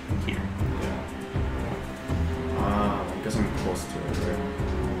go here. I guess I'm close to it, right?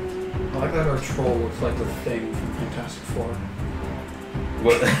 I like that our troll looks like the Thing from Fantastic Four.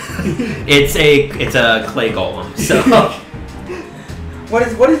 It's a clay golem. So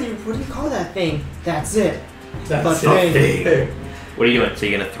What do you call that thing? That's it. That's The it. Thing. What are you doing? So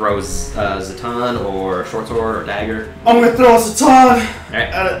you're gonna throw Zatan or short sword or dagger? I'm gonna throw a Zatan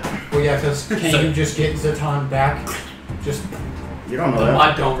Alright. at it. Well, yeah, because can you just get Zatan back? Just, You don't know The that.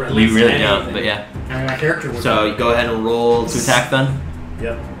 mod don't We release really anything. don't, but yeah. I mean, my character would. So you go ahead and roll to attack then.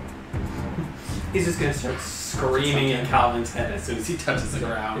 Yep. He's just gonna start screaming in Calvin's head as soon as he touches the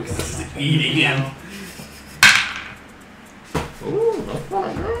ground. Because it's just eating him. What do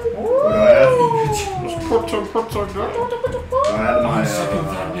I add? Do I add my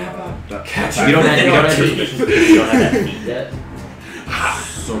You don't have your suspicion. You don't have that feat yet.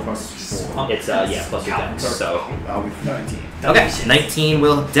 So plus 4. It's plus your dex. So I'll be 19. okay, 19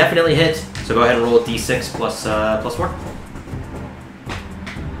 will definitely hit. So go ahead and roll a d6 plus 4.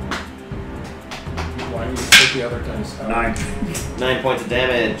 Why do you take the other dice out? 9. 9 points of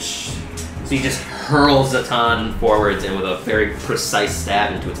damage. So you just hurl Zatan forwards, and with a very precise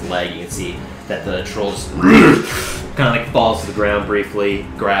stab into its leg, you can see that the troll just kind of like falls to the ground briefly,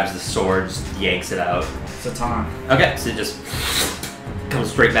 grabs the sword, just yanks it out. Zatan. Okay, so it just comes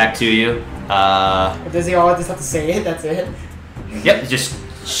straight back to you. Does he all just have to say it? That's it? Yep, it just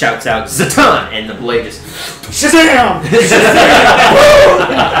shouts out Zatan, and the blade just Shazam! And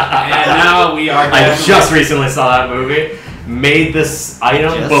now we are. I just recently saw that movie. Made this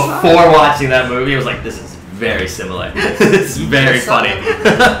item Just before watching that movie. I was like, this is very similar. It's very funny.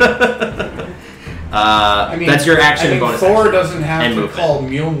 I mean, that's your action I mean, bonus. Thor action. doesn't have And to movement. call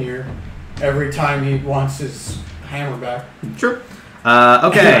Mjolnir every time he wants his hammer back. True.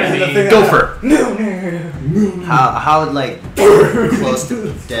 Okay, Gopher. How like close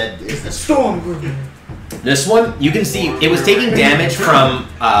to dead is this? Storm. This one, you can see it was taking damage from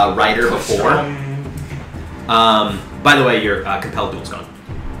Ryder before. By the way, your compelled duel's gone.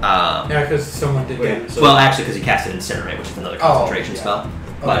 Yeah, because someone did damage. Well, actually, because you casted Incinerate, which is another concentration yeah. spell.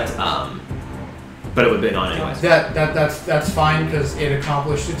 Okay. But it would have been on anyways. That's fine because it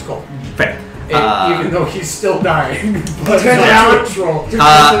accomplished its goal. Fair. Even though he's still dying. But now troll.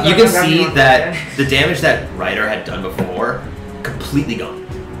 You can see that the damage that Ryder had done before, completely gone.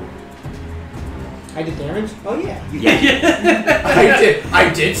 I did damage? Oh yeah. Yeah. I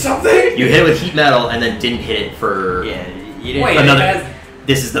did something? You hit it with heat metal and then didn't hit it for Yeah, you didn't. Wait, another.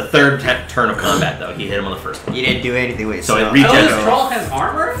 This is the third turn of combat though. He hit him on the first one. You didn't do anything with So it Oh, regenerated. this troll has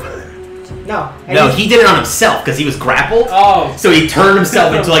armor? No. No, he did it on himself because he was grappled. Oh, So he turned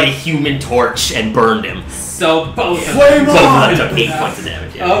himself into like a human torch and burned him. so both of Flame them. Both of on! them took 8 points of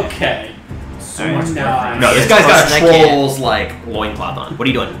damage. Yeah. Okay. So much more. No. No, this As guy's close got as a I can. troll's like loincloth on. What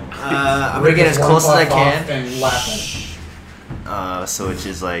are you doing? I'm gonna get as close as I can. And laugh at it. So which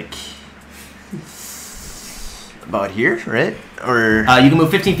is like about here, right? Or You can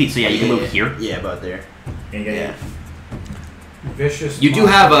move 15 feet, so yeah, you can move here. Yeah, about there. Yeah. Vicious. You do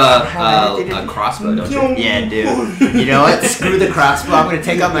have a didn't- crossbow, don't you? Yeah, dude. You know what? Screw the crossbow. I'm gonna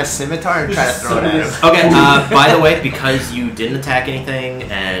take out my scimitar and try to throw it at him. Okay, by the way, because you didn't attack anything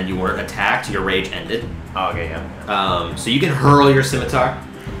and you weren't attacked, your rage ended. Oh, okay, yeah. So you can hurl your scimitar.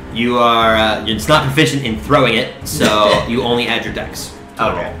 You are, it's not proficient in throwing it, so you only add your dex to the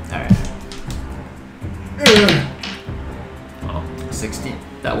Okay, roll. alright. Oh, 16.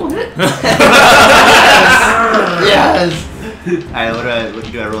 that will hit. Yes! Alright, what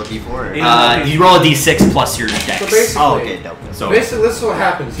do I roll a d4? Or? You roll a d6 plus your dex. So basically, Oh, okay, dope. So basically, this is what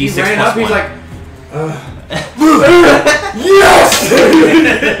happens. He D6 ran plus up, he's 1. like, yes!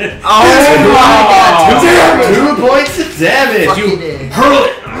 Oh my god! 2 points of damage. Fucking You did. hurl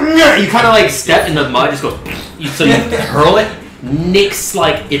it. You kind of like step in the mud, just goes. So you hurl it, nicks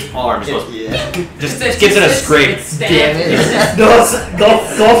like its arm, just goes. Yeah. Just gives it a scrape. Damn it. Go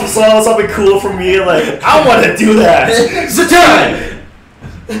for something cool for me. Like I want to do that. Zatan!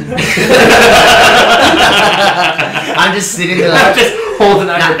 I'm just sitting there I'm like, just holding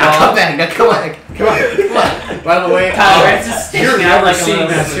out your now come palm. back, now come on. by the way, It's just sticking you're out never like a seeing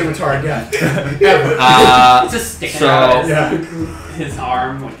little- that scimitar again. Ever. It's just sticking so- out of Yeah. his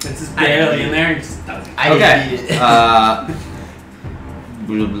arm. Like, it's just barely in there. He just does it. I didn't Okay. beat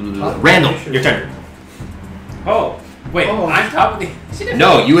it. Randall, your turn. Oh, wait. Oh. I'm top of the. She didn't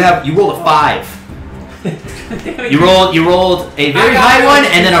No, you rolled a 5. You rolled a very high one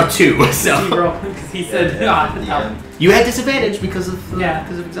and then a 2. So Because he said, "Ah, the top." you had disadvantage because of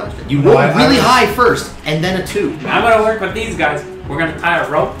exhaustion. You rolled really high first and then a 2. I'm gonna work with these guys. We're gonna tie a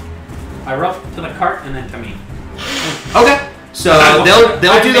rope to the cart, and then to me. Okay. So I they'll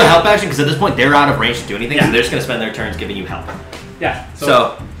do made- the help action because at this point they're out of range to do anything. Yeah. So they're just gonna spend their turns giving you help. Yeah.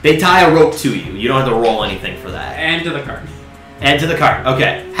 So they tie a rope to you. You don't have to roll anything for that. and to the cart. And to the cart.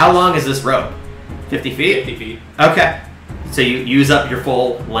 Okay. How long is this rope? 50 feet? 50 feet. Okay. So you use up your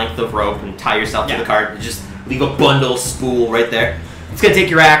full length of rope and tie yourself to Yeah. the cart and just leave a bundle spool right there. It's gonna take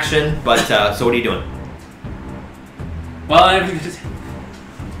your action, but so what are you doing? Well, I'm just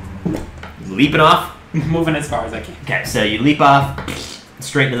Leaping off. moving as far as I can. Okay, so you leap off,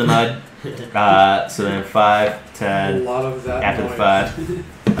 straight into the mud. So then 5, A 10, lot of that. after noise.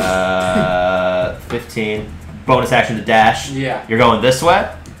 the 5, 15. Bonus action to dash. Yeah. You're going this way,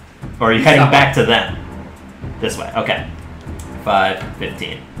 or are you heading Somewhere. back to them? This way. Okay. 5,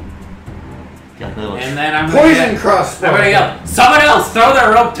 15. Feel like a little And then I'm gonna Poison get- crossbow. I'm gonna yell, someone else, throw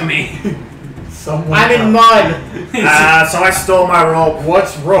their rope to me. Someone. I'm in mud. So I stole my rope.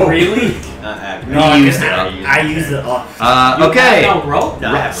 What's rope? Really? No, You used it. I used it up. Okay. You have no rope?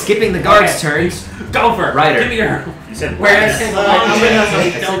 No, I have Skipping the guard's Okay. turns. Go for it. Ryder. Give me your rope. You said Where what? is it?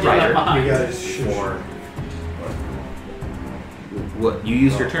 I'm Don't Ryder. do that. You guys should. What? You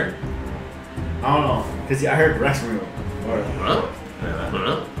used your turn. I don't know. Because I heard Rex move.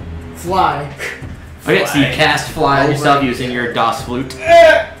 Fly. Okay, so you cast fly on yourself using your DOS flute.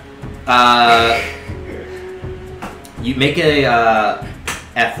 You make a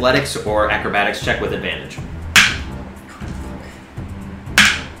athletics or acrobatics check with advantage.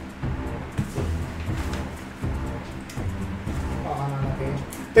 Oh, I'm on that page.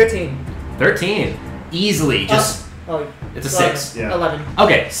 13. 13. Easily, just Oh, it's a 11. 6. Yeah. 11.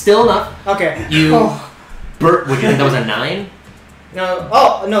 Okay, still enough. Okay. You Oh, Would you think that was a 9? no.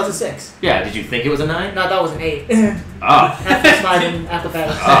 Oh, no, it's a 6. Yeah, did you think it was a 9? No, that was an 8. Oh. After smiling, after that.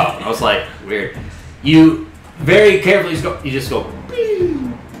 Oh, I was like, weird. You very carefully you just go.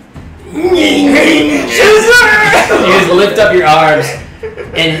 You just lift up your arms,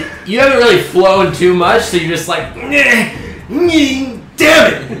 and you haven't really flown too much, so you're just like, damn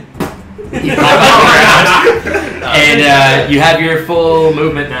it! You pop out the ground, and you have your full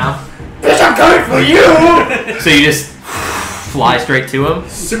movement now. Bitch, I'm coming for you! So you just fly straight to him.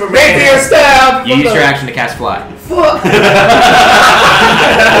 Make me a stab! You use your action to cast fly. Fuck!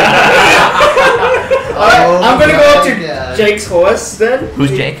 Alright, I'm gonna go up to Jake's horse then.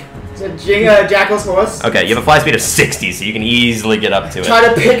 Who's Jake? Jackal's horse. Okay, you have a fly speed of 60, so you can easily get up to it. Try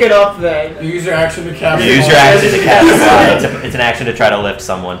to pick it up then. You use your action to cast. You use your action to cast fly. It's an action to try to lift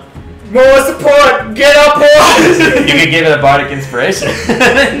someone. More support! Get up, horse! You could give it a bardic inspiration.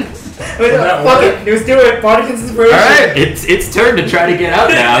 Wait, fuck it, let's do it. Bardic inspiration. Alright, it's turn to try to get out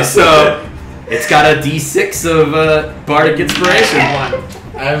now, so it's got a d6 of bardic inspiration.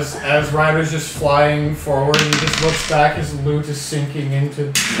 As Ryder's just flying forward, he just looks back as loot is sinking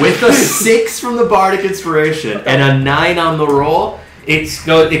into. With a 6 from the bardic inspiration and a 9 on the roll, it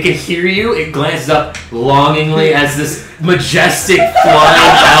can hear you. It glances up longingly as this majestic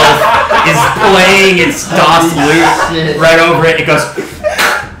flying elf is playing its DOS lute right over it. It goes.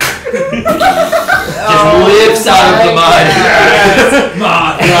 Just lifts out of the mud.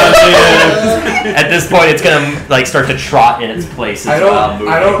 At this point, it's gonna like start to trot in its place as well.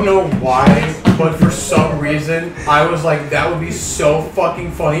 I don't know why, but for some reason, I was like, that would be so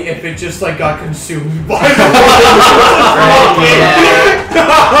fucking funny if it just like got consumed by the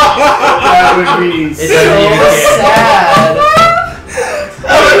That would be So sad.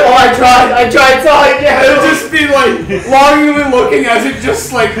 Oh, I tried so hard. Yeah. It'll just be like longingly looking as it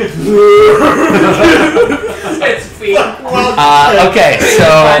just like. It's feet. Okay, so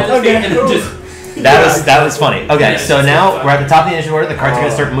Okay. that was funny. Okay, so now we're at the top of the initiative order. The cards are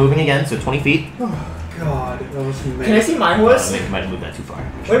gonna start moving again, so 20 feet. God, that was amazing. Can I see my I horse? think you might have moved that too far.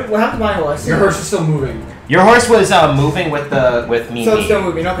 What happened to my horse? Your horse is still moving. Your horse was moving with Mean So it's Meat. still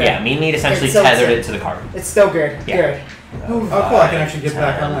moving, okay. Yeah, Mean Meat essentially It's so tethered sick. it to the cart. It's still good. Yeah. Good. Oh, cool! I can actually get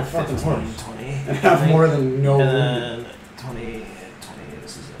back on my fucking horse and have more than no. 20,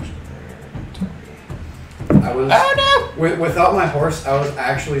 this is actually I was. Oh Without my horse, I was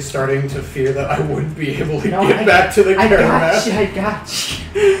actually starting to fear that I wouldn't be able to No, get back to the I caravan. got you. I got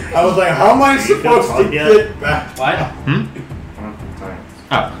you. I was like, how am I supposed to Yeah. get back? What?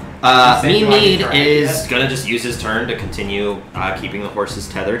 Oh. Say Mean you want to Mead correct is it. gonna just use his turn to continue keeping the horses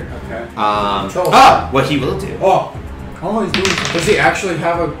tethered. Okay. What he will do. Oh, he's doing. Does he actually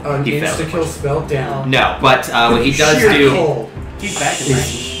have an He failed, insta-kill spell down? No, but what he does Sheer do, cold. Keep back in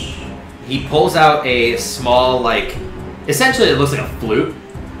range. he pulls out a small, like, essentially it looks like a flute,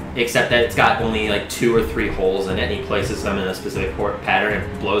 except that it's got only like 2 or 3 holes in it, and he places them in a specific pattern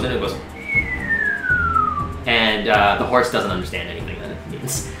and blows in it, goes, and the horse doesn't understand anything that it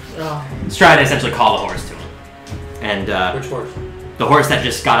means. Oh. He's trying to essentially call the horse to him. And Which horse? the horse that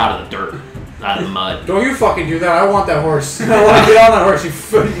just got out of the dirt, out of the mud. Don't you fucking do that! I want that horse. I want to get on that horse, you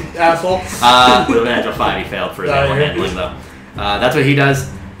fucking asshole. With a natural 5, he failed for his animal handling, though. That's what he does.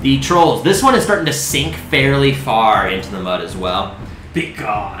 The trolls. This one is starting to sink fairly far into the mud as well. Be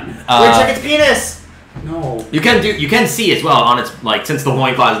gone. Wait, check its penis. No. You can see as well on its since the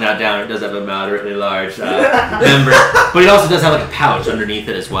loincloth is now down, it does have a moderately large member, but it also does have like a pouch underneath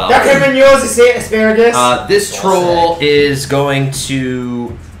it as well. That could have been yours, asparagus. This troll is going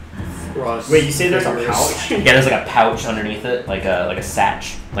to. Wait, you say there's a pouch? Yeah, there's like a pouch underneath it, like a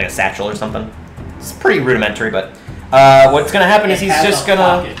satchel or something. It's pretty rudimentary, but what's gonna happen is he's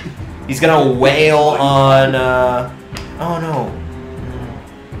gonna wail on. Oh no.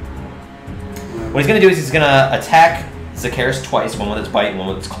 What he's gonna do is he's gonna attack Zacchaeus twice, one with its bite and one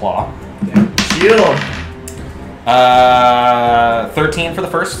with its claw. Shield. 13 for the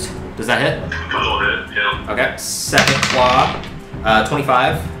first. Does that hit? That'll hit, yeah. Okay. Second claw.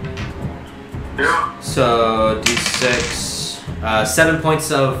 25. Yeah. So d6. 7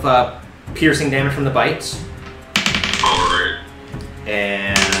 points of piercing damage from the bite. Alright.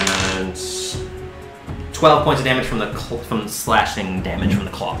 And 12 points of damage from the slashing damage from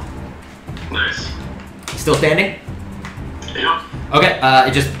the claw. Nice. Still standing? Yeah. Okay,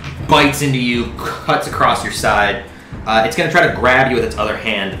 it just bites into you, cuts across your side. It's going to try to grab you with its other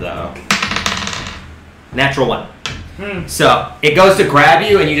hand, though. Natural 1. So, it goes to grab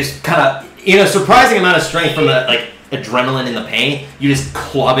you, and you just kind of, surprising amount of strength from the, adrenaline in the pain. You just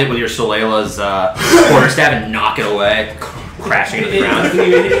club it with your Shalala's quarterstaff and knock it away, crashing to the ground.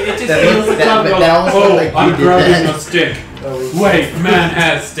 It just feels like I'm grabbing a stick. Wait, man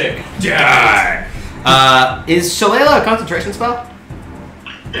has stick. Die! Is Shalala a concentration spell?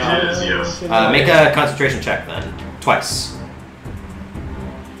 It is, yes. Make a concentration check then. Twice.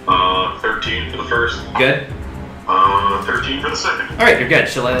 13 for the first. Good? 13 for the second. Alright, you're good.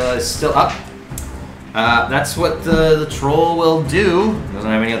 Shalala is still up. That's what the troll will do. Doesn't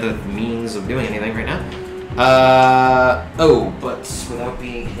have any other means of doing anything right now. But without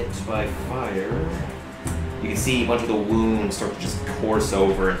being hit by fire, you can see a bunch of the wounds start to just course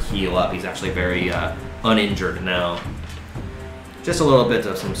over and heal up. He's actually very uninjured now. Just a little bit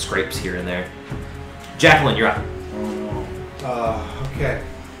of some scrapes here and there. Jacqueline, you're up. Oh no. Okay.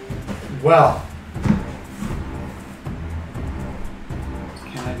 Well.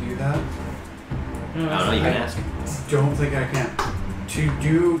 Can I do that? I don't know, you can ask. Don't think I can. To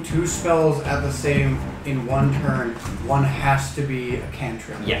do 2 spells at the same in one turn, one has to be a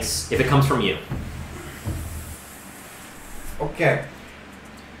cantrip. Yes, if it comes from you. Okay.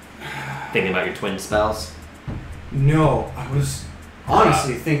 Thinking about your twin spells? No, I was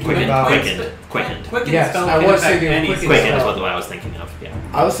honestly thinking about Quickened. Yes, I was thinking of Quickened is what I was thinking of. Yeah.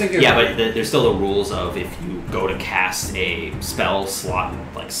 I was thinking. Yeah, but there's still the rules of if you go to cast a spell slot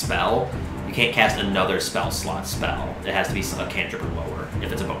spell, you can't cast another spell slot spell. It has to be a cantrip or lower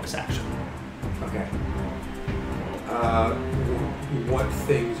if it's a bonus action. Okay. What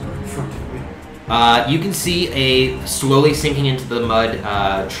things are in front of me? You can see a slowly sinking into the mud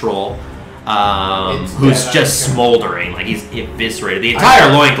troll. Who's just smoldering, like he's eviscerated. The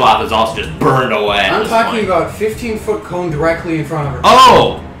entire loincloth is also just burned away. I'm talking about 15-foot cone directly in front of her.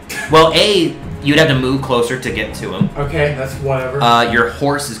 Oh! Well, you'd have to move closer to get to him. Okay, that's whatever. Your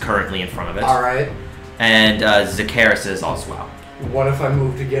horse is currently in front of it. Alright. And Zacchaeus is as well. What if I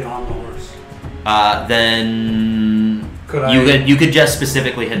move to get on the horse? Then... You could just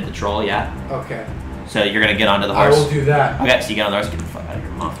specifically hit the troll, yeah? Okay. So you're gonna get onto the horse? I will do that. Okay, so you get on the horse, get the fuck out of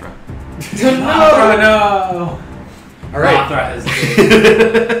your Mothra. No! Alright. Mothra has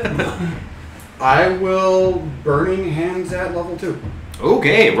I will Burning Hands at level 2.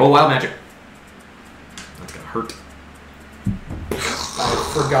 Okay, roll wild magic. That's gonna hurt.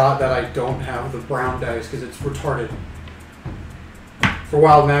 I forgot that I don't have the brown dice because it's retarded. For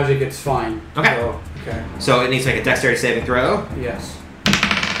wild magic, it's fine. Okay. So it needs to make a dexterity saving throw. Yes.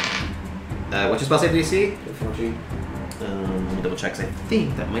 What's your spell save DC? 14. Let me double check, 'cause I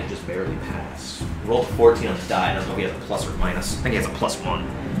think that might just barely pass. Roll 14 on the die. I don't know if he has a plus or minus. I think he has a +1.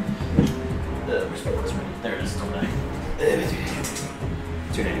 Where's my plus? There it is. Don't die.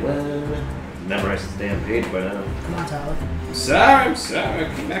 291. Memorize this damn page by now. Come on, Tyler. I'm sorry.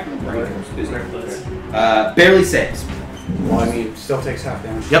 Come back from the break. Barely saves. Well, I mean, still takes half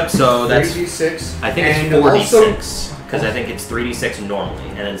damage. Yep, so that's... 3d6. I think it's 4d6, because I think it's 3d6 normally,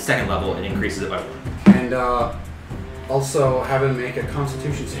 and then second level, it increases it by 1. And, also have him make a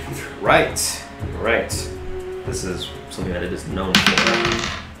constitution saving throw. Right. This is something that it is known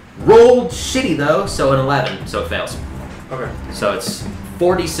for. Rolled shitty, though, so an 11, so it fails. Okay. So it's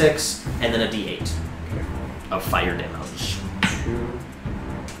 4d6, and then a d8 of fire damage. 2.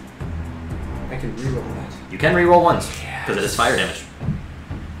 I can reroll that. You can reroll once, because it is fire damage.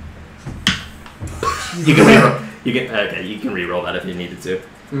 You can reroll. You can reroll that if you needed to.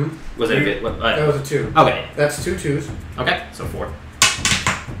 Mm-hmm. Was it a good? That was a 2. Okay. That's 2 2s. Okay, so 4.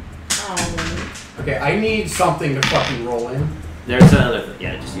 Okay, I need something to fucking roll in. There's another thing.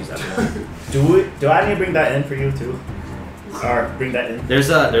 Yeah, just use that one. Do I need to bring that in for you too? Or bring that in? There's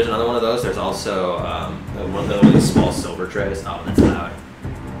another one of those. There's also one of the really small silver trays. Oh, that's loud.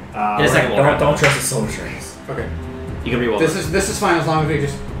 In a second, we'll don't trust the silver trays. Okay. You can re-roll. This is fine as long as we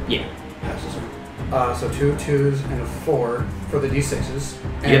just Yeah. pass this around. So 2 2s and a 4 for the d6s.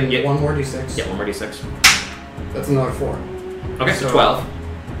 And Yep. one more d6. Yeah, one more d6. That's another 4. Okay, so So- 12.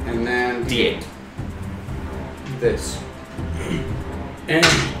 And then D8. this. And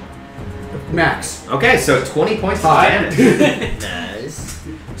max. Okay, so 20 points of Five. damage. Nice.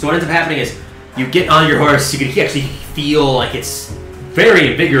 So what ends up happening is you get on your horse, you can actually feel like it's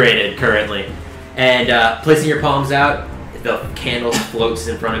very invigorated currently. And placing your palms out, the candle floats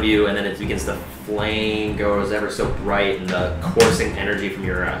in front of you, and then it begins to flame, goes ever so bright, and the coursing energy from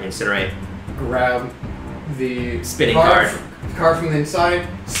your incinerate. Grab the Spinning card from the inside,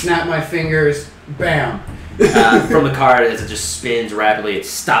 snap my fingers, bam. From the card as it just spins rapidly, it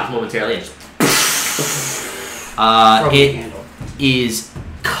stops momentarily, and From the it candle. is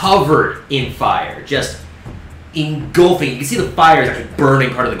covered in fire, just engulfing. You can see the fire is actually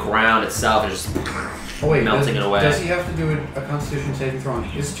burning part of the ground itself, and just Oh wait, melting it away. Does he have to do a Constitution saving throw on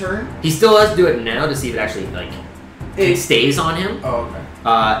his turn? He still has to do it now to see if it actually it stays on him. Oh,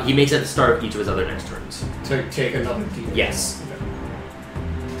 okay. He makes it at the start of each of his other next turns. To take another D. Yes.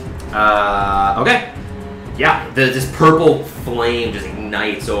 Okay. Yeah, this purple flame just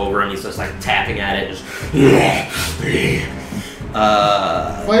ignites over him. He's just like tapping at it. Just.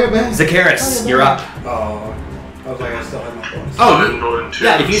 Fire back. Zacharias, you're up. Oh, I was like, I still have my bonus. Oh, I'm going to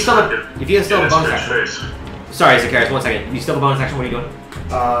yeah. If you still have a bonus bitch action. face. Sorry, Zacharias. 1 second. You still have a bonus action. What are you doing?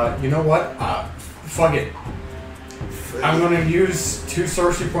 You know what? Fuck it. I'm gonna use 2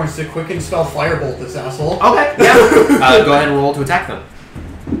 sorcery points to quicken spell firebolt this asshole. Okay. Yeah. Go ahead and roll to attack them.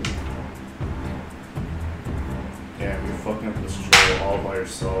 Yeah, you're fucking up this troll all by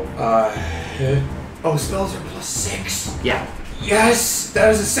yourself. Oh, spells are +6. Yeah. Yes, that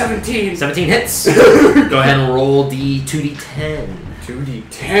is a 17. 17 hits. Go ahead and roll D2d10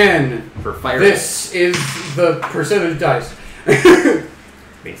 2d10. for fire. This is the percentage dice. It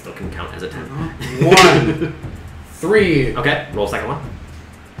still can count as a 10. 1, 3, Okay. Roll second one.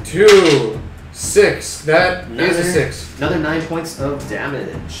 2, 6. That is a 6. Another 9 points of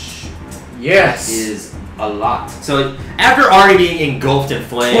damage. Yes. Is a lot. So after already being engulfed in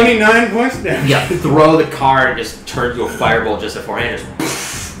flame, 29 points damage. yeah, throw the card, just turn to a firebolt just beforehand,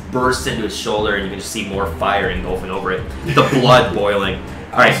 just bursts into his shoulder, and you can just see more fire engulfing over it. The blood boiling.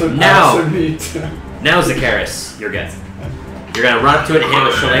 All right, I now also need to... now Zacharias, you're good. You're gonna run up to it and hit it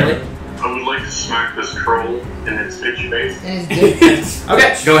with Shillelagh. I would like to smack this troll in its bitch face.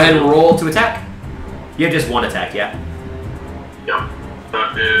 Okay, go ahead and roll to attack. You have just one attack, yeah. Yeah.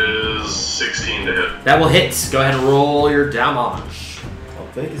 That is 16 to hit. That will hit. Go ahead and roll your damage. How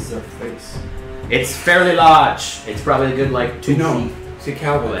big is their face? It's fairly large. It's probably a good 2 No. feet. See,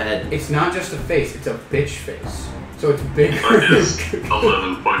 Calvin, Go ahead. it's not just a face, it's a bitch face. So it's bigger. That is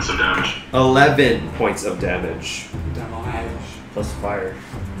 11 points of damage. 11 points of damage. Damage. Plus fire.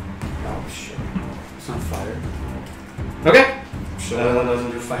 Oh shit. It's not fire. Okay. That one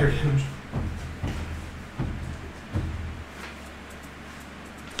doesn't do fire damage.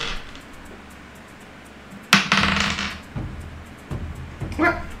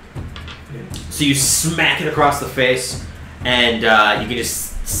 So you smack it across the face, and you can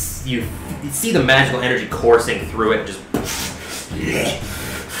just you see the magical energy coursing through it. Just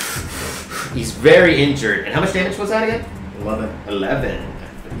he's very injured. And how much damage was that again? 11. 11.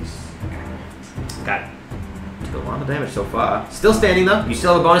 Got took a lot of damage so far. Still standing though. You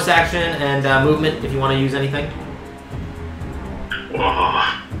still have a bonus action and movement if you want to use anything.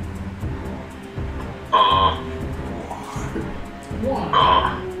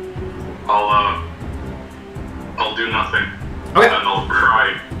 I'll do nothing. Okay. And I'll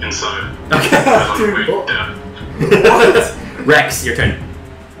cry inside. Okay. As I'm weak dead. What? Rex, your turn.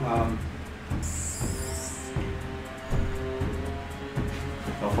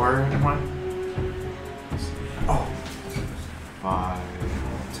 How far am I? Oh. 5,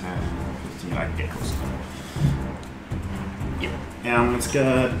 10, 15. I can get close enough. Yep. And I'm just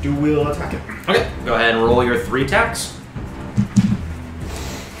gonna dual attack it. Okay. Go ahead and roll your 3 attacks.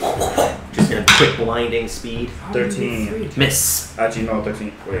 Just in a quick blinding speed. 13. Miss. Actually, no,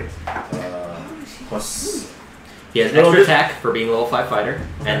 13. Wait. Plus. He has an extra attack for being a level 5 fighter,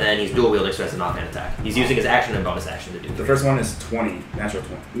 and then he's dual wielding, so that's an offhand attack. He's using his action and bonus action to do The this. first one is 20. Natural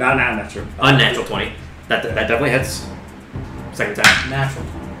 20. Not natural. Unnatural 20. That definitely hits. Second attack. Natural.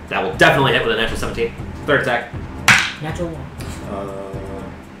 That will definitely hit with a natural 17. Third attack. Natural 1.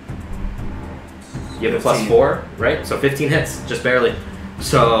 You have a plus 4, right? So 15 hits, just barely.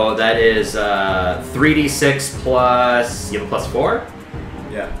 So that is 3d6 plus. You have a plus 4.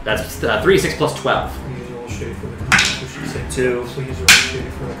 Yeah. That's 3d6 plus 12. Please roll shitty for the Constitution save. 2. Please roll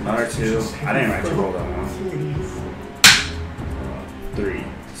shitty for the Another 2. Constitution save. I didn't actually roll that one. 3.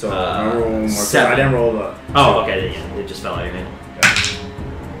 So I'm gonna roll one more. 7. I didn't roll the. Oh, okay. Yeah, it just fell out of your hand.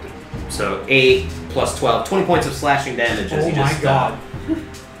 So 8 plus 12, 20 points of slashing damage. As Oh you my just, god.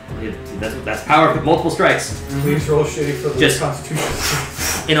 That's power of multiple strikes. Please roll shitty for the Just- Constitution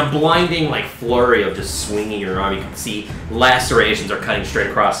save. In a blinding flurry of just swinging your arm, you can see lacerations are cutting straight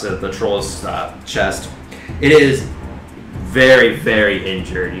across the troll's chest. It is very, very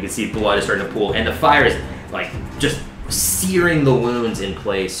injured. You can see blood is starting to pool, and the fire is just searing the wounds in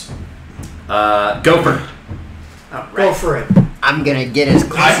place. Gopher. Go for it. I'm gonna get as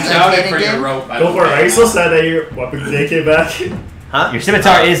close I as I shouted can for your again. rope. Go for it. Are you so sad that your weapon came back? Your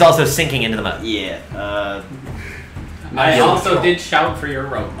scimitar is also sinking into the mud. Yeah. I also did shout for your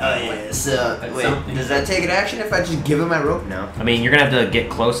rope. Oh yeah. So That's wait, something. does that take an action if I just give him my rope? No. I mean, you're gonna have to get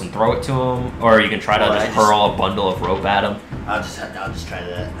close and throw it to him, or you can try to Well, just I just- hurl a bundle of rope at him. I'll just try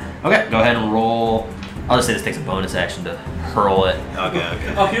that. Okay, go ahead and roll. I'll just say this takes a bonus action to hurl it.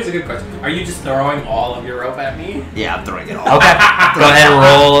 Okay. Oh, here's a good question. Are you just throwing all of your rope at me? Yeah, I'm throwing it all. Okay, go ahead and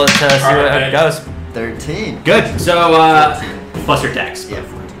roll to see what Alright. it goes. 13. Good. So, plus your dex. Yeah,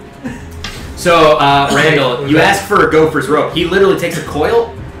 14. So, Randall, you ask for a Gopher's rope. He literally takes a coil.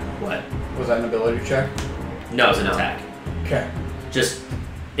 What? Was that an ability check? No, it's an attack. Okay.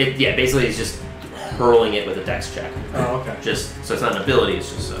 Basically, he's just hurling it with a dex check. Oh, okay. So it's not an ability,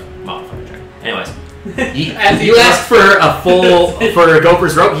 it's just a modifier check. Anyways, As you ask for a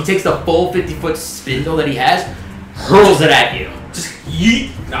Gopher's rope. He takes the full 50-foot spindle that he has, hurls it at you. Just yeet.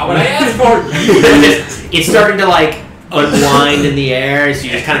 Not what I asked for. It's starting to unwind in the air, so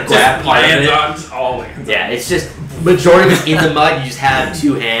you just kind of grab part of hands it. on, just all hands Yeah, it's just majority of it's in the mud. You just have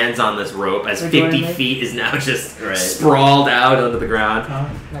 2 hands on this rope as 50 feet is now just sprawled out onto the ground.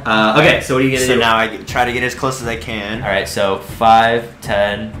 Okay, so what are you gonna So do? now I try to get as close as I can. All right, so 5,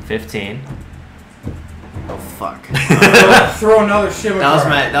 10, 15. Oh fuck. Throw another scimitar.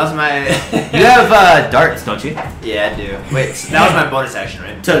 That was my. You have darts, don't you? Yeah, I do. Wait, so that was my bonus action,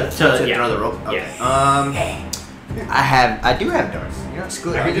 right? To yeah. throw the rope. Okay. Yeah. I do have darts. You know,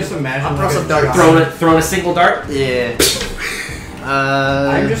 screw it. I can just imagine. I'll throw like some a darts. Throwing a single dart. Yeah.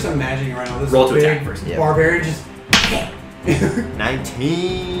 I'm just imagining right now this Roll to big attack first. Yeah. barbarian just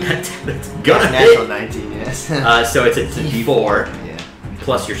 19. That's gonna Natural hit. 19, yes. So it's a D4 yeah.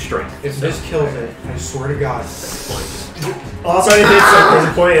 plus your strength. if this kills it, I swear to God. Also, it hits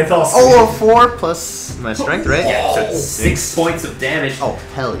a point and fell asleep. Oh, a 4 plus my strength, right? Yeah, so it's 6 points of damage. Oh,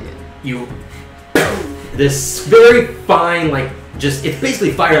 hell yeah. You this very fine it's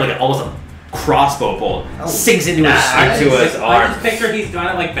basically fire almost a crossbow bolt sinks into his I arm. just picture he's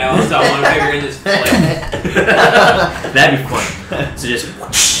got it balanced on one finger and just flip. That'd be fun. So just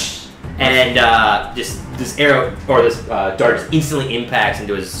whoosh, and just this arrow or this dart just instantly impacts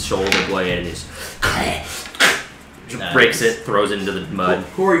into his shoulder blade and just breaks it, throws it into the mud.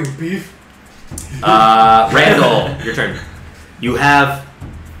 Who are you, beef? Randall, your turn. You have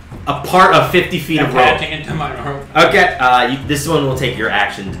a part of 50 feet of rope. Attaching into my rope. Okay, this one will take your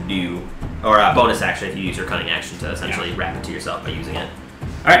action to do, or a bonus action if you use your cunning action to essentially wrap it to yourself by using it.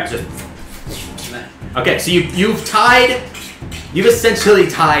 All right, just okay. So you've essentially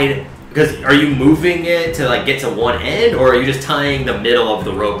tied. Because are you moving it to get to one end, or are you just tying the middle of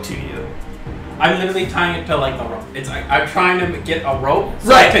the rope to you? I'm literally tying it to the rope. It's I'm trying to get a rope so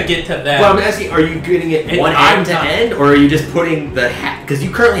Right. I could get to them. Well, I'm asking, are you getting it one end to end, or are you just putting the half? Because you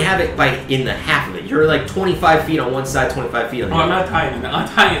currently have it in the half of it. You're 25 feet on one side, 25 feet on the I'm other. not tying it. I'm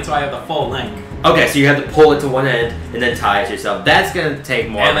tying it so I have the full length. Okay, so you have to pull it to one end and then tie it to yourself. That's gonna take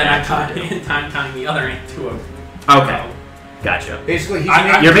more. And then I'm action to do. tying the other end to a Okay, gotcha. Basically,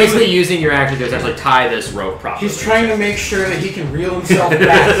 You're basically using your action to essentially tie this rope properly. he's trying to make sure that he can reel himself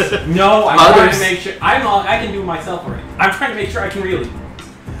back. No, I'm trying Others- to make sure. I can do it myself already. I'm trying to make sure I can really.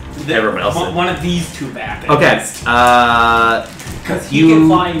 Everyone else did. One of these two back. Okay. Because he can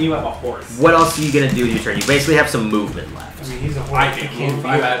fly and you have a horse. What else are you gonna do with your turn? You basically have some movement left. I mean, he's a horse. I He can can't move. be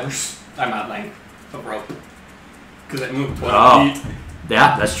I'm a at horse. length of rope. Because it moved 12 Oh. feet.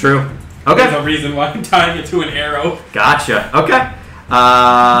 Yeah, that's true. There's Okay, a reason why I'm tying it to an arrow. gotcha. Okay.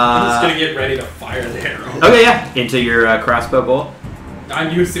 I'm just gonna get ready to fire the arrow. Okay, yeah. Into your crossbow bolt.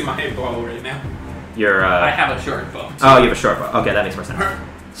 I'm using my bow right now. Your I have a short bow. oh, you have a short bow. Okay, that makes more sense.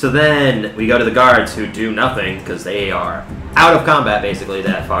 So then we go to the guards who do nothing because they are out of combat, basically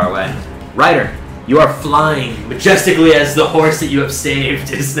that far away. Ryder, you are flying majestically as the horse that you have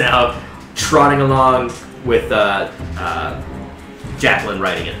saved is now trotting along with Jacqueline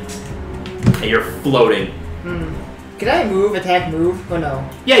riding it. And you're floating. Can I move, attack, move, or no?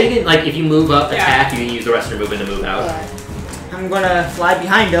 Yeah, you can, like, if you move up, attack, you can use the rest of your movement to move out. I'm gonna fly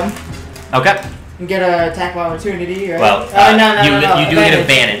behind him Okay. and get an attack of opportunity, right? Well, no, you do get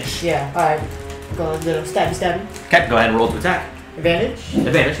advantage. Yeah, alright. Go a little stabby. Okay, go ahead and roll to attack. Advantage?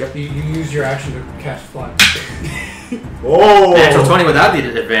 Advantage, yep. You use your action to cast fly. Whoa! Natural 20 without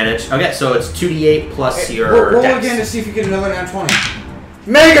the advantage. Okay, so it's 2d8 plus your Roll dex. again to see if you get another nat 20.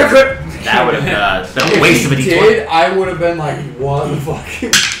 Mega crit! That would have been a If waste of a he d20. did, I would have been like, what the fuck?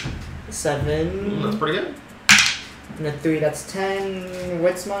 7. That's pretty good. And a 3, that's 10.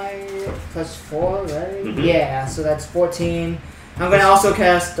 What's my plus 4, right? Mhm. Yeah, so that's 14. I'm gonna also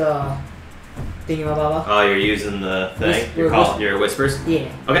cast Thingamababa. Oh, you're using the thing? Your whispers? Yeah.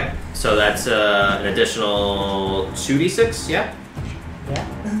 Okay, so that's an additional 2d6, yeah? Yeah.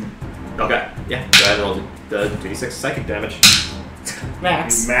 Okay, yeah. Go ahead and roll the 2d6 psychic damage.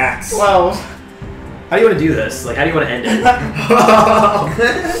 Max. 12. How do you want to do this? Like, how do you want to end it?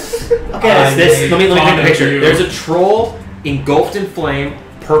 Okay. Let me paint the picture. There's a troll engulfed in flame,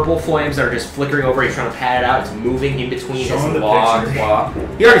 purple flames that are just flickering over. He's trying to pat it out. It's moving in between Show him his the log. picture.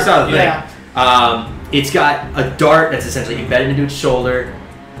 You already saw the thing. Yeah. It's got a dart that's essentially embedded into its shoulder.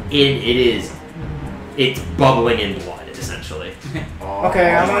 It's bubbling in blood, essentially.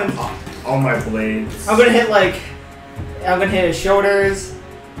 Okay, All my blades. I'm gonna hit his shoulders,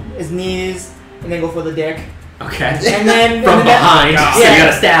 his knees, and then go for the dick. Okay. And then From behind, so you Yeah.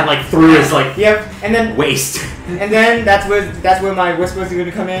 gotta stab like through his like Yep. And then waist. that's where my whispers are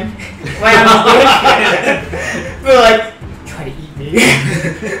gonna come in. Like I'm but like try to eat me.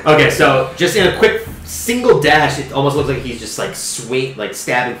 Okay, so just in a quick single dash, it almost looks like he's just like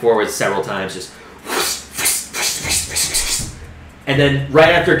stabbing forward several times, just. And then right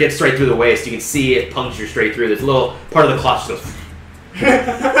after it gets straight through the waist, you can see it puncture straight through. There's a little part of the cloth just goes.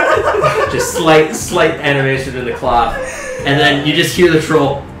 Just slight animation in the cloth, and then you just hear the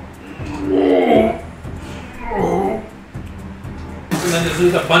troll. And then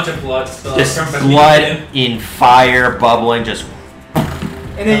there's a bunch of blood spills. Just from blood in fire, bubbling, just.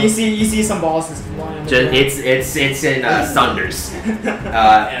 And then you see some balls just lying on the ground. It's in thunders. And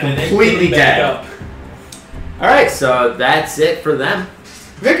then they Completely get back dead. up. All right, so that's it for them.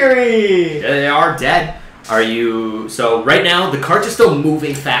 Victory! They are dead. So right now the carts are still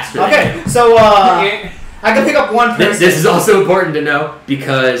moving faster than Okay, you. so I can pick up one person. This is also important to know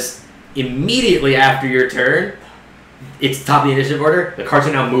because immediately after your turn, it's top of the initiative order. The carts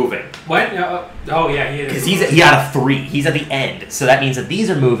are now moving What? Oh yeah, he is. because he got a 3. He's at the end, so that means that these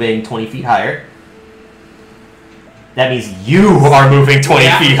are moving 20 feet higher. That means you are moving 20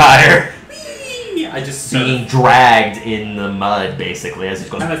 feet higher, I just being dragged in the mud basically as it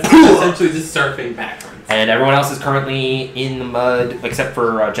goes. I'm essentially just surfing backwards. And everyone else is currently in the mud except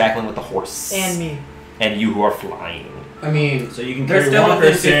for Jacqueline with the horse. And me. And you who are flying. I mean, So you can They're carry still one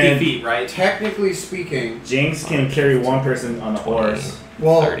within 50 person. feet, right? technically speaking, Jinx can carry one person on the horse.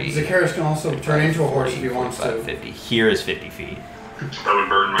 well, 30. Zacchaeus can also turn into a horse if he wants to. 50. Here is 50 feet. That would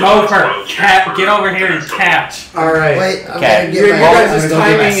burn my Go for last it. Get over here and so- catch. All right. Wait, I'm Okay. gonna Your get my. guys' I'm gonna go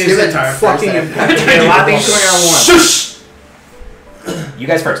get my timing is scimitar first. fucking I have impeccable. a lot of things going on at once. Shush! You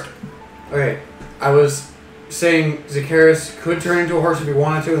guys first. Okay, I was saying Zacchaeus could turn into a horse if he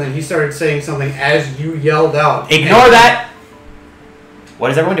wanted to, and then he started saying something as you yelled out. Ignore that! What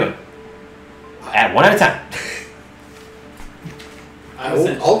is everyone doing? One at a time.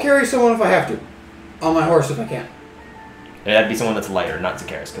 I'll carry someone if I have to. On my horse if I can. That'd be someone that's lighter, not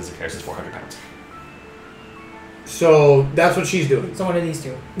Zacchaeus, because Zacchaeus is 400 pounds. So that's what she's doing. Someone of these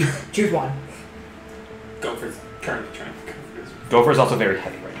two. Choose one. Go for turn. Gopher is also very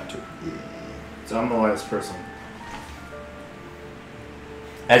heavy right now, too. So I'm the lightest person.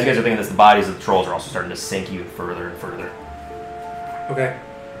 As you guys are thinking this, the bodies of the trolls are also starting to sink even further and further. Okay.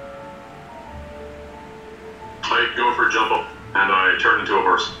 I go for a jump up, and I turn into a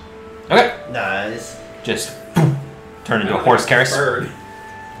horse. Okay. Nice. Just turn into a horse Karis. Bird.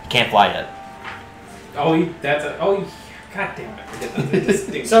 You can't fly yet. God damn it! I forget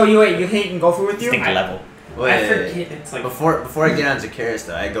that. So you hate and go for with you? Distinct level. I Wait, forget it's like before I get on Zacchaeus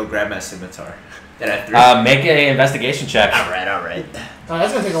though, I go grab my scimitar. Then I threw. Make an investigation check. all right. Oh,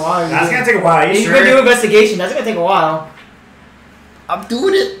 that's gonna take a while. That's gonna take a while. You You sure? can do investigation. That's gonna take a while. I'm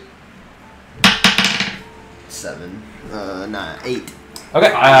doing it. 7, 9, 8.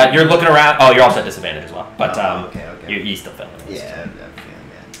 Okay, you're looking around. Oh, you're also at disadvantage as well. But okay. you still failing. Yeah, I'm feeling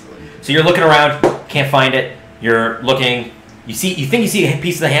that. So you're looking around, can't find it. You're looking. You think you see a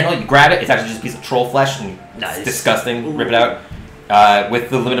piece of the handle. You grab it. It's actually just a piece of troll flesh, and Nice. it's disgusting. Rip it out. With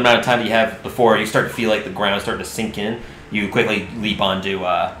the limited amount of time that you have before you start to feel like the ground is starting to sink in, you quickly leap onto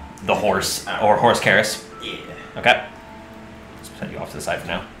the horse or horse Karis. Yeah. Okay. Let's send you off to the side for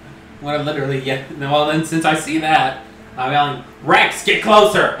now. What I literally, yeah. Well, then since I see that, I'm yelling, Rex, get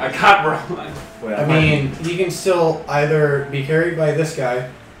closer! I got Wait, I mean, he can still either be carried by this guy,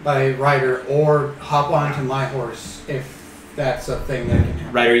 by Ryder, or hop onto my horse if that's a thing that can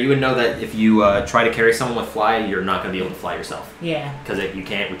happen. Ryder, you would know that if you try to carry someone with fly, you're not going to be able to fly yourself. Yeah. Because you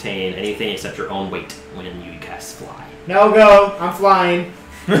can't retain anything except your own weight when you cast fly. No go. I'm flying.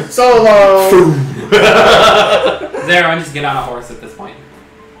 Solo. There, I just get on a horse at this point.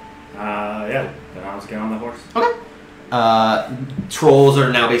 Yeah. Then I'll just get on the horse. Okay. Trolls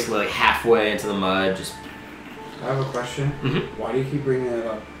are now basically like halfway into the mud, just I have a question. Mm-hmm. Why do you keep bringing that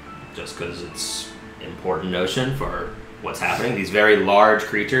up? just because it's an important notion for what's happening. These very large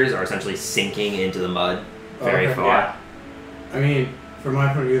creatures are essentially sinking into the mud very Okay. far. Yeah. I mean, from my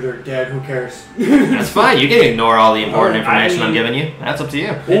point of view, they're dead. Who cares? That's fine. You can ignore all the important Alright, I information I'm mean- giving you. That's up to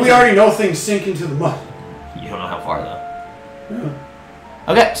you. Well, we already know things sink into the mud. You don't know how far though. Yeah.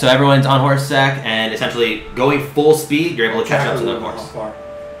 Okay, so everyone's on horseback and essentially going full speed. You're able to catch up to the horse.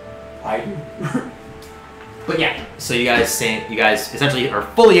 I do. But yeah, so you guys essentially are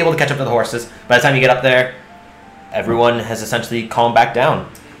fully able to catch up to the horses. By the time you get up there, everyone has essentially calmed back down.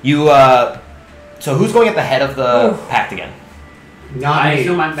 You so who's going at the head of the pact again? Not I me.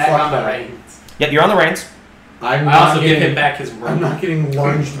 assume I'm back Fuck on the that. reins. Yep, you're on the reins. I'm I not also give getting- him back his rope. I'm not getting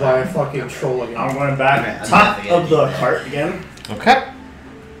lunged by a fucking troll again. I'm going back top of the cart again. Okay.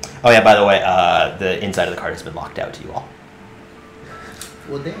 Oh yeah, by the way, the inside of the cart has been locked out to you all.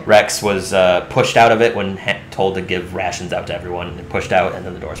 Well, damn. Rex was pushed out of it when told to give rations out to everyone, and pushed out, and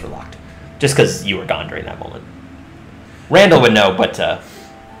then the doors were locked. Just because you were gone during that moment. Randall would know, but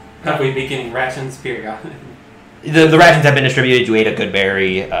Have we been getting rations period? the rations have been distributed. You ate a good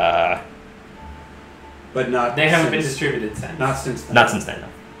berry. But not. They haven't been since- distributed since. Not since then. Not since then, no.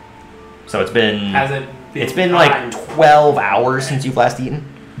 So it's been Has it been it's been time? like 12 hours since you've last eaten.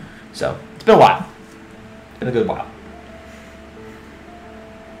 So it's been a while. It's been a good while.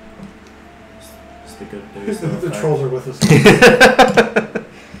 Just the good news. the trolls are with us.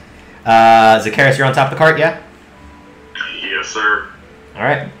 Zacharias, you're on top of the cart, yeah? Yes, sir. All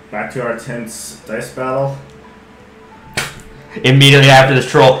right. Back to our tense dice battle. Immediately after this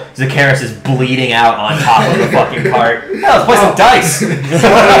troll, Zacharias is bleeding out on top of the fucking cart. Let's play some dice.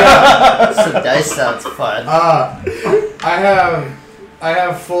 Some dice sounds fun. I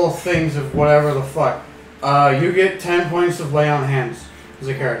have full things of whatever the fuck. You get 10 points of lay on hands,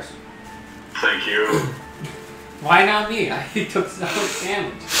 Zacharias. Thank you. Why not me? I took so much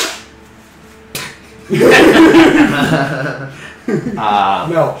damage.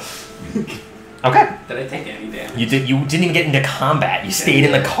 No. Okay. Did I take any damage? You didn't even get into combat. You stayed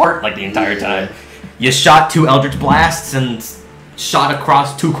in the cart like the entire time. You shot 2 Eldritch Blasts and shot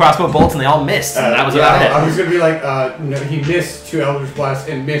across 2 crossbow bolts, and they all missed. And that was I about was gonna be like, no, he missed 2 Eldritch Blasts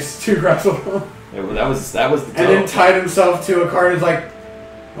and missed 2 crossbow. it. That was the And then total. tied himself to a cart. Is like,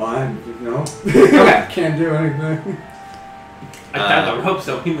 well, no, Okay. can't do anything. I tied the rope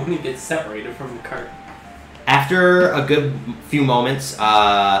so he wouldn't get separated from the cart. After a good few moments,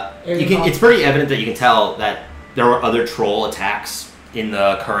 it's pretty evident that you can tell that there were other troll attacks in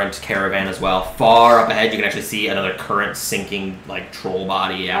the current caravan as well. Far up ahead, you can actually see another current sinking like troll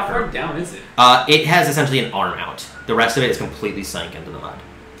body. How far After down is it? it has essentially an arm out. The rest of it is completely sunk into the mud.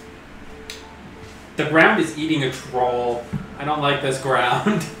 The ground is eating a troll. I don't like this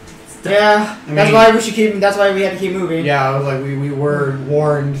ground. Yeah, I that's mean- why we should keep. That's why we had to keep moving. Yeah, I was like, we were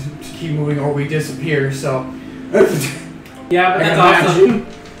warned to keep moving or we disappear. So. Yeah, but I that's can also. imagine.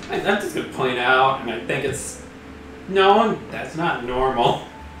 I'm just gonna point out, and I think it's. No, that's not normal.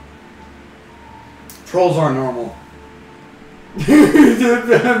 Trolls aren't normal. You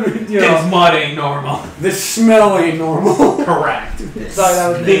know, This mud ain't normal. the smell ain't normal. Correct. Sorry, that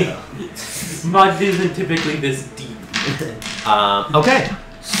was me. Mud isn't typically this deep. Okay,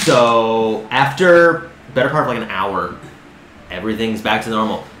 so after better part of like an hour, everything's back to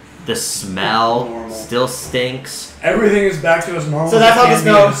normal. The smell Normal. still stinks. Everything is back to its normal. So that's how It the can't be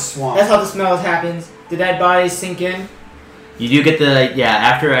in a smell. swamp. That's how the smell happens. The dead bodies sink in. You do get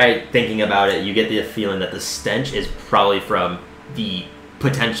after thinking about it, you get the feeling that the stench is probably from the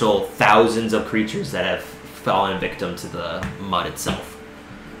potential thousands of creatures that have fallen victim to the mud itself.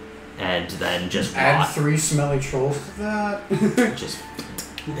 And then just Add rot. 3 smelly trolls to that. Just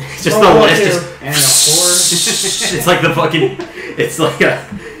Oh, the list two. just And a horse. it's like the fucking it's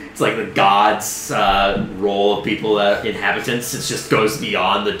like the gods roll of people inhabitants. It just goes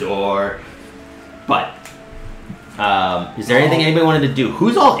beyond the door. But Is there anything anybody wanted to do?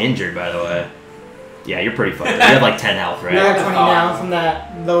 Who's all injured, by the way? Yeah, you're pretty fucked up. You have like 10 health, right? I have 20 now from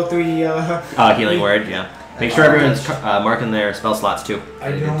that low 3. Healing word, yeah. Make sure everyone's marking their spell slots too.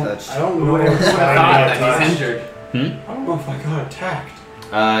 I don't know if that he's injured. I don't know if I got attacked.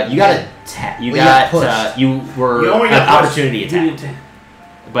 You got attack. You were You only an got opportunity attack,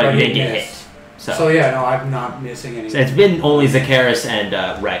 but you didn't get hit. So yeah, no, I'm not missing anything. So it's been only Zacchaeus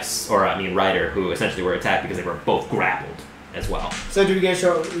and Rex, or Ryder, who essentially were attacked because they were both grappled as well. So do we get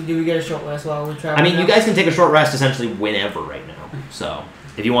a short rest while we travel? I mean, you guys can take a short rest essentially whenever right now. So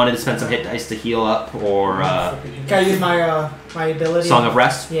if you wanted to spend some hit dice to heal up, or can I use my my ability? Song of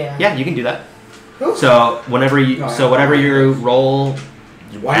Rest. Yeah. Yeah, you can do that. Cool. So whatever you roll,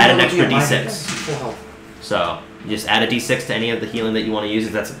 Why add am an I extra looking at my d6. full health? So you just add a d6 to any of the healing that you want to use.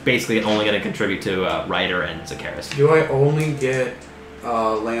 That's basically only going to contribute to Ryder and Zacchaeus. Do I only get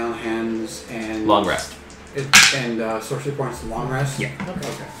lay on hands and Long rest. and sorcery points and long rest? Yeah.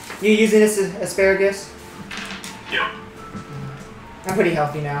 Okay. You using this as asparagus? Yep. I'm pretty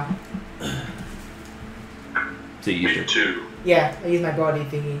healthy now. So you use Me your, too. Yeah, I use my body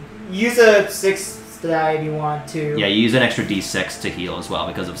thingy. Use a 6 die if you want to. yeah, you use an extra d6 to heal as well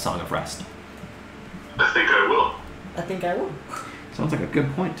because of Song of Rest. I think I will. I think I will. Sounds like a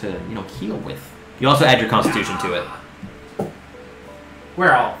good point to heal with. You also add your Constitution to it. We're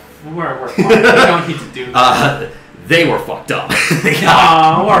fine. We don't need to do that. They were fucked up. They No,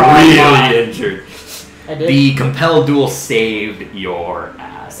 got we're all really fine. injured. I did. The compelled duel saved your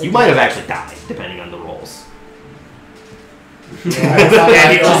ass. You might have actually died, depending on the rolls. Yeah, I thought Yeah,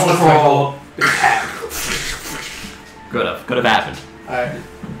 I he just almost rolled. Could have happened.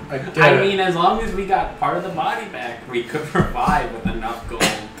 I did. I mean, as long as we got part of the body back, we could provide with enough gold.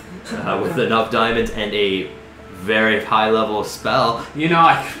 With enough diamonds and a very high level spell.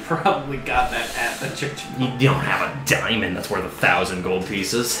 I could probably got that at the church. You don't have a diamond that's worth 1,000 gold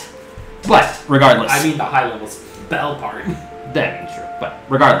pieces. But regardless, I mean, the high level spell part. that's true. But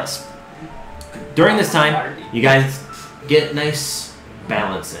regardless, during this time, you guys get nice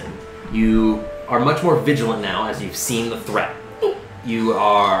balance in. You are much more vigilant now as you've seen the threat. You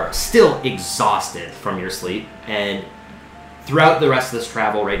are still exhausted from your sleep, and throughout the rest of this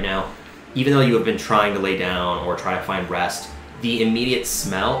travel right now, even though you have been trying to lay down or try to find rest, the immediate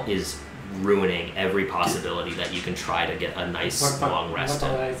smell is ruining every possibility that you can try to get a nice long rest in.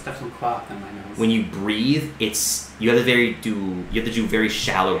 I stuff some cloth in my nose. When you breathe, you have to do very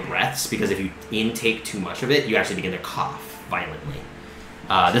shallow breaths, because if you intake too much of it, you actually begin to cough violently.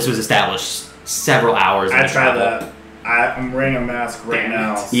 This was established several hours in I the tried travel. that. I'm wearing a mask right Damn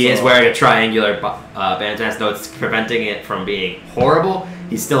now. it. He is so- wearing a triangular bandage mask, though it's preventing it from being horrible.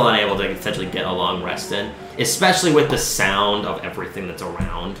 He's still unable to essentially get a long rest in, especially with the sound of everything that's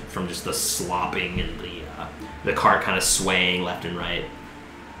around, from just the slopping and the cart kind of swaying left and right.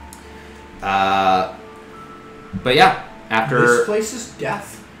 But yeah, after This place is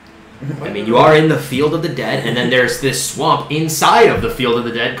death. I mean, you are in the Field of the Dead, and then there's this swamp inside of the Field of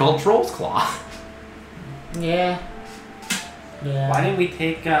the Dead called Troll's Claw. Yeah. Yeah. Why didn't we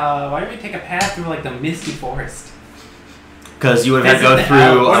take a path through like the misty forest? Because you would have had to go What is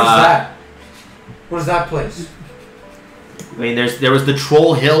through. What is that? What is that place? I mean, there was the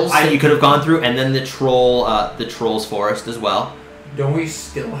Troll Hills that you could have gone through, and then the Troll's Forest as well. Don't we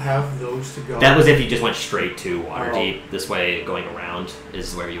still have those to go? That was if you just went straight to Waterdeep. Oh. This way, going around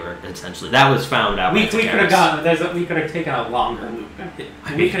is where you were essentially. That was found out. We by could Takaris. have gone. We could have taken a longer loop.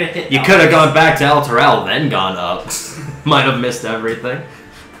 We could have hit. You could have gone back to El Terrell, then gone up. Might have missed everything.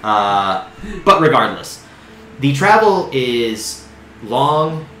 But regardless, the travel is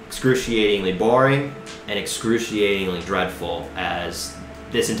long, excruciatingly boring, and excruciatingly dreadful, as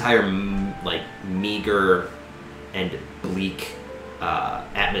this entire meager and bleak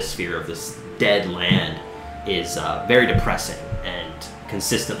atmosphere of this dead land is very depressing and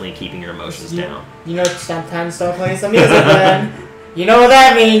consistently keeping your emotions down. You know, sometimes start playing some music then. You know what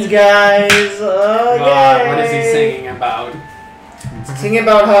that means, guys. Oh, What is he yay. singing about? Singing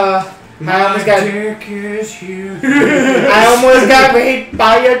about her. I almost got. dick is huge. I almost got raped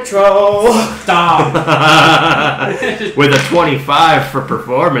by a troll. Stop. With a 25 for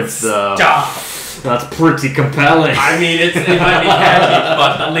performance, though. Stop. That's pretty compelling. I mean, it might be catchy,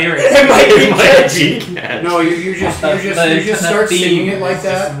 but the lyrics. It might be It might catchy. be catchy. No, you just start singing it like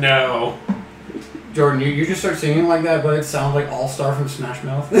that. No. Jordan, you just start singing it like that, but it sounds like All Star from Smash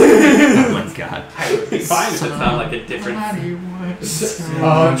Mouth. Oh my god. I would be fine if it sounded like a different.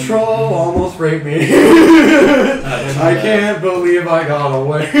 Troll almost raped me. I can't believe I got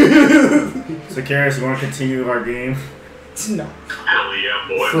away. So, Karis, you want to continue with our game? No. Hell yeah,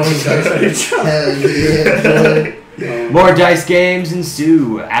 boy. Throwing dice at each other. Hell yeah, boy. More dice games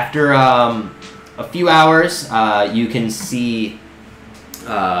ensue. After a few hours, you can see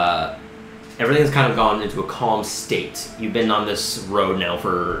everything's kind of gone into a calm state. You've been on this road now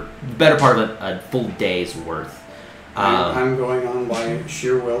for the better part of a full day's worth. I'm going on by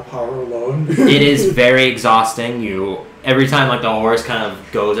sheer willpower alone. It is very exhausting. Every time like the horse kind of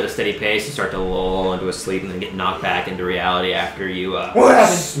goes at a steady pace, you start to lull into a sleep and then get knocked back into reality after you. What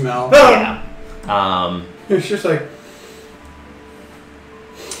happened? Smell. Yeah. It's just like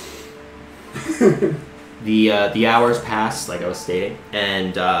the hours pass, like I was stating,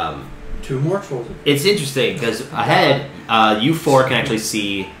 and 2 more children. it's interesting because ahead, you four can actually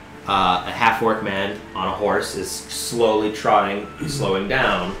see a half-orc man on a horse is slowly slowing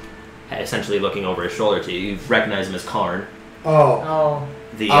down, essentially looking over his shoulder to you. You recognize him as Karn. Oh.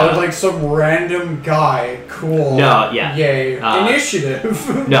 The I was like some random guy. Cool. No, yeah. Yay.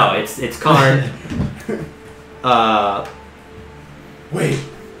 Initiative. No, it's Karn. Wait.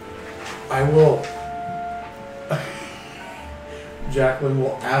 I will. Jacqueline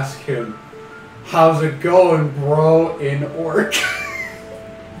will ask him, "How's it going, bro?" In orc.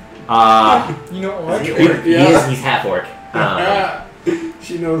 You know orc? He's half orc.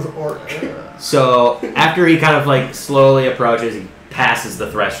 She knows orc. So after he kind of like slowly approaches, he passes the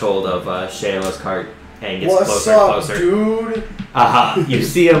threshold of Shayla's cart and gets What's closer up, and closer. dude? You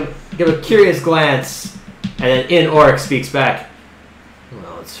see him give a curious glance, and then in orc speaks back.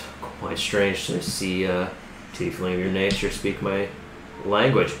 Well, it's quite strange to see tiefling of your nature speak my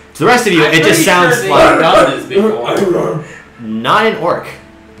language. To the rest of you, it just sounds like done this before. not an orc.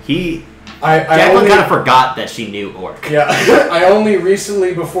 I Jacqueline only, kind of forgot that she knew orc. Yeah, I only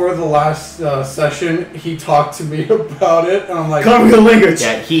recently, before the last session, he talked to me about it, and I'm like, Come with the language.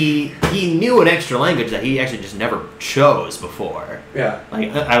 Yeah, he knew an extra language that he actually just never chose before. yeah.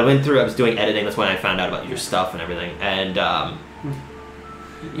 Like I went through, I was doing editing. That's when I found out about your stuff and everything. And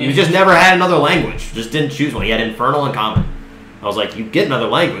you just never had another language. Just didn't choose one. He had Infernal and Common. I was like, you get another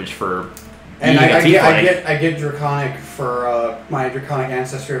language for. And being a tiefling. I get Draconic for my Draconic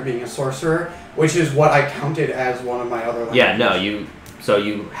ancestor being a sorcerer, which is what I counted as one of my other languages. Yeah, no,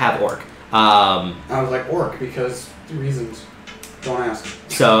 you have orc. I was like, orc, because reasons. Don't ask.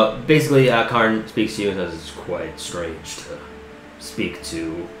 So basically, Karn speaks to you and says it's quite strange to speak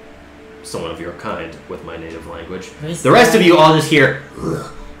to someone of your kind with my native language. The rest of you all just hear.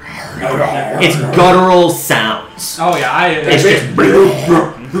 It's guttural sounds. Oh yeah, It's just.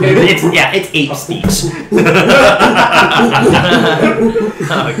 It's ape speech.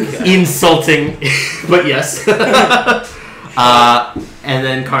 Insulting, but yes. And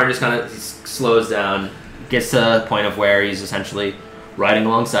then Karn just kind of slows down, gets to a point of where he's essentially riding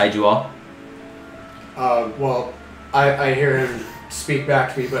alongside you all. Well, I hear him speak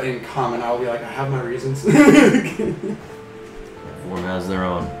back to me, but in common, I'll be like, I have my reasons. Everyone has their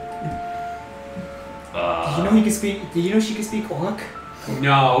own. Did you know he could speak? Did you know she could speak orc?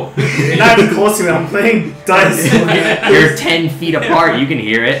 no. You're not even close to me. I'm playing dice. You're 10 feet apart. You can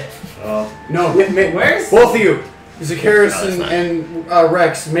hear it. No, Where's- both of you, Zacchaeus No, that's not. and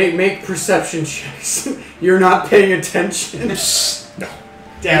Rex, make perception checks. You're not paying attention.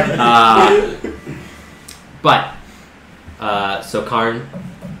 Damn it. But so Karn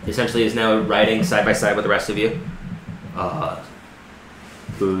essentially is now riding side by side with the rest of you.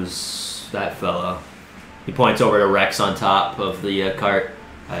 Who's that fellow? He points over to Rex on top of the cart.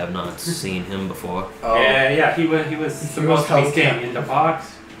 I have not seen him before. Oh. Yeah, he was supposed to be held staying in the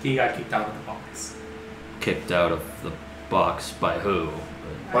box. He got kicked out of the box. Kicked out of the box by who?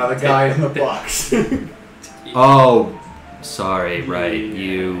 By the guy in the box. Oh, sorry. Right,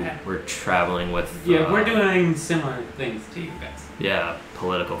 you were traveling with. Yeah, we're doing similar things to you guys. Yeah,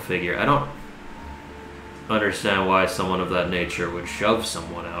 political figure. I don't understand why someone of that nature would shove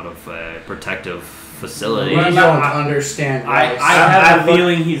someone out of a protective facility. We Well, don't I- understand. I Rex. have a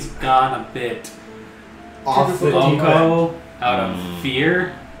feeling he's gone a bit off the deep end. loco out of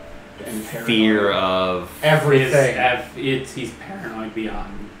fear. And paranoid. Fear of. Everything. He's paranoid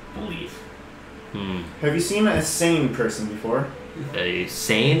beyond belief. Have you seen a sane person before? A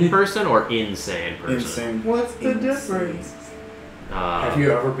sane person or insane person? Insane. What's the difference? Have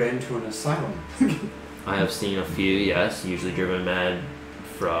you ever been to an asylum? I have seen a few, yes, usually driven mad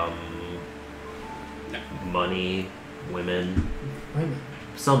from money, women,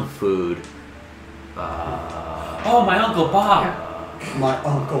 some food. Oh, my Uncle Bob! My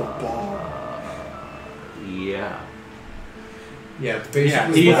Uncle Bob. Yeah. Yeah, Yeah,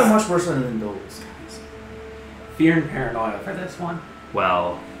 basically. he's- They're much worse than those guys. Fear and paranoia for this one.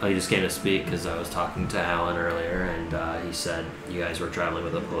 Well, I just came to speak because I was talking to Alan earlier, and he said you guys were traveling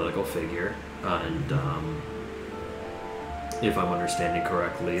with a political figure, and if I'm understanding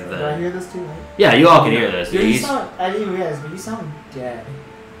correctly. Do I Then hear this too, right? yeah, you all can hear this. Yeah, you He's- sound, I didn't realize, but you sound dead.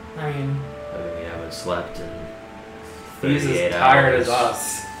 I mean, we haven't slept in He's 38 as tired hours. as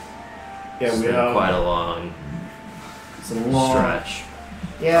us. Yeah, It's we been have quite a long it's a long. stretch.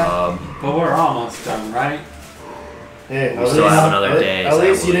 yeah. But we're almost done, right? Hey, We still have another day, At so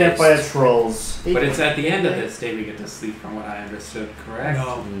least at you didn't fight least. trolls. But it's at the end of this day we get to sleep, from what I understood, correct?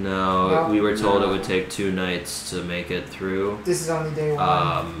 No. No, No. we were told it would take 2 nights to make it through. This is only day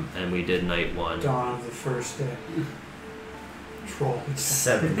one. And we did night 1. Dawn of the first day. Troll.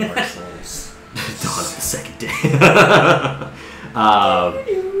 7 more souls. Dawn of the second day.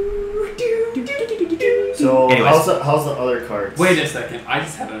 So Anyways. how's the other cards? Wait a second, I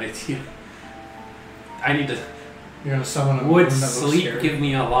just had an idea. I need to. You're gonna summon a Would woman that looks sleep scary. give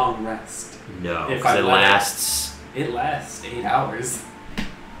me a long rest? No, If because I it let it- lasts. It lasts 8 hours.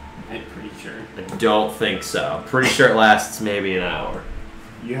 I'm pretty sure. I don't think so. Pretty sure it lasts maybe an hour.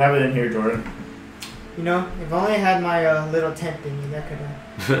 You have it in here, Jordan. You know, if only I had my little tent thingy, that could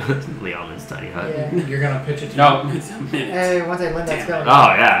have. Leon's tiny hut. Yeah. You're gonna pitch it to No, it's a minute. Hey, once I learn that spell.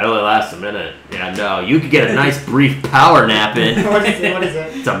 Oh yeah, it only lasts a minute. Yeah, no, you could get a nice brief power nap in. What is it? What is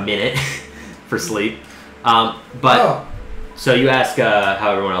it? It's a minute for sleep. But Oh, so you ask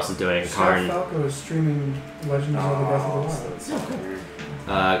how everyone else is doing. Star Karn, Falco is streaming Legends of the Breath of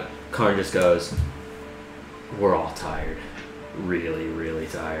the Wild. Karn just goes, "We're all tired, really, really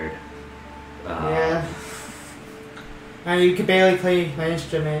tired." yeah. You can barely play my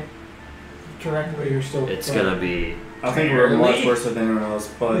instrument But correctly. you're still. It's gonna be I think we're much Really? worse than anyone else,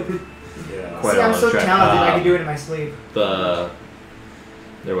 but yeah. Quite See, I'm on so track. talented, I can do it in my sleep.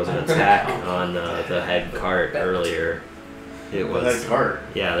 There was an I'm gonna attack count. on the head cart earlier. It Well, was that card.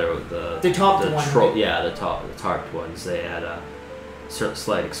 yeah, there was The top one, troll. right? Yeah, the tarped ones. They had a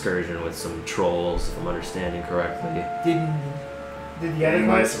slight excursion with some trolls, if I'm understanding correctly. Did the other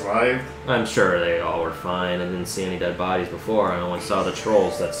Anybody ones? survive? I'm sure they all were fine. I didn't see any dead bodies before. I only saw the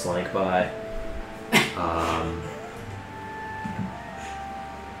trolls that slank by.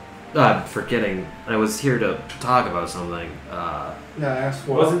 I'm forgetting. I was here to talk about something. Yeah, ask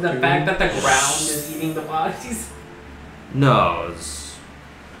what. Was it the dude. fact that the ground is eating the bodies? No,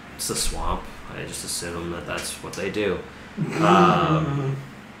 it's a swamp. I just assume that that's what they do.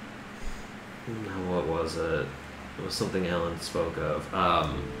 What was it? It was something Ellen spoke of.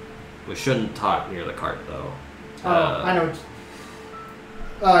 We shouldn't talk near the cart, though. I know.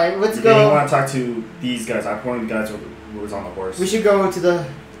 Alright, let's You didn't go. want to talk to these guys. I pointed the guys who was on the horse. We should go to the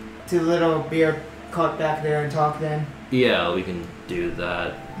little beer cart back there and talk then. Yeah, we can do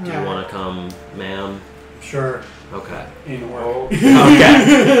that. Do you Yeah. want to come, ma'am? Sure. Okay. In work.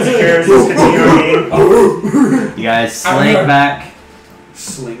 Okay. Secures, just continue our game. You guys slink back.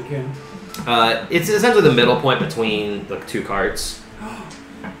 Slinking. It's essentially the middle point between the 2 carts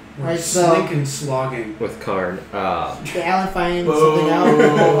Right, so- Slinking, slogging. with Karn. Did Alan find something out?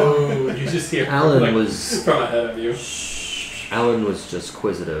 Oh, you just hear Alan like, was from ahead of you. Alan was just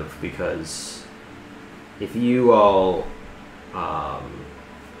quizzitive because if you all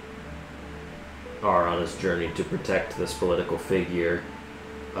are on this journey to protect this political figure,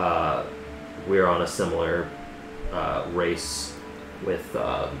 we're on a similar race with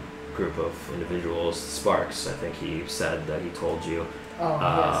a group of individuals. Sparks, I think he said that he told you.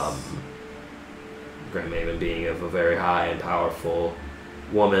 Oh, Grand Maven being of a very high and powerful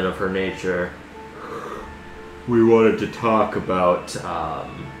woman of her nature. We wanted to talk about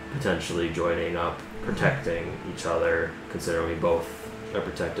potentially joining up, protecting each other, considering we both are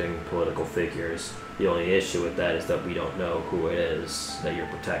protecting political figures. The only issue with that is that we don't know who it is that you're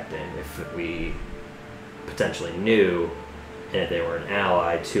protecting. If we potentially knew, and if they were an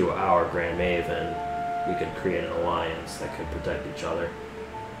ally to our Grand Maven, we could create an alliance that could protect each other.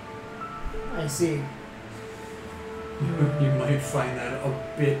 yes. I see. You might find that a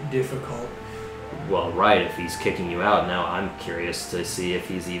bit difficult. Well, right, if he's kicking you out now, I'm curious to see if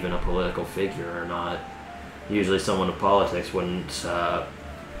he's even a political figure or not. Usually someone in politics wouldn't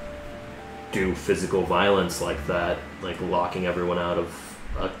do physical violence like that, like locking everyone out of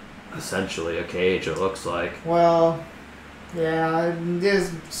essentially a cage, it looks like. Well, yeah,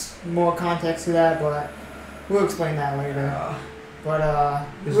 there's more context to that, but we'll explain that later. But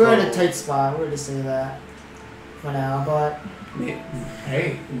This we're in a level- tight spot. We'll just say that for now. But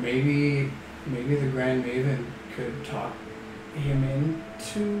Hey, maybe the Grand Maven could talk him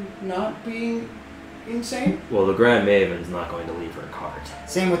into not being insane. Well, the Grand Maven's not going to leave her cart.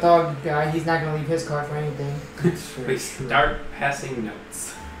 same with our guy. He's not gonna leave his card for anything. We start passing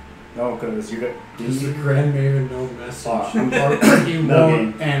notes. No, because you got. Does the Grand Maven know message? Fuck. Or he No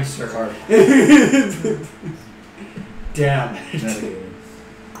won't game. answer. Card. damn it. Metagaming.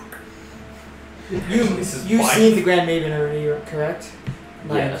 You've seen the Grand Maven already, correct?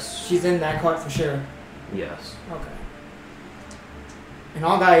 Yes. She's in that cart for sure. Yes. Okay. And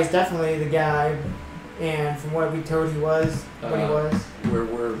all guy is definitely the guy, and from what we told he was, what he was.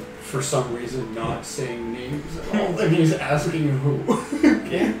 We're for some reason not saying names at all, and he's asking who.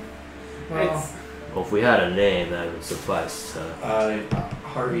 Yeah. Well, Well, if we had a name, that would suffice to...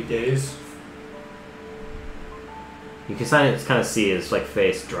 Harvey Days. You can kind of see his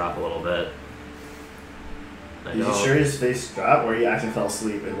face drop a little bit. I Did you know. sure his face dropped, or he actually fell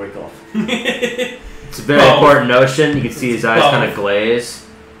asleep and wake up? It's a very important notion. You can see his eyes kind of glaze.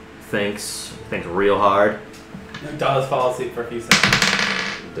 Thinks real hard. Does fall asleep for a few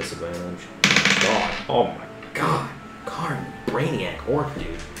seconds. Disadvantage. God. Oh my God. Karn, brainiac orc dude.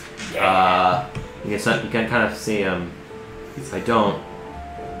 You can kind of see him. I don't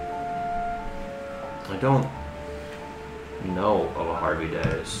know of a Harvey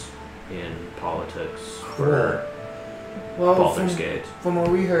Days in politics. Sure. well, Baldur's Gate. from what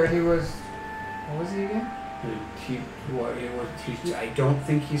we heard, he was. What was he again? I don't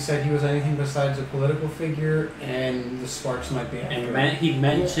think he said he was anything besides a political figure, and the Sparks might be after him. And he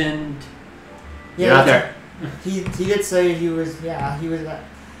mentioned. You're not there. He did say he was. Yeah, he was.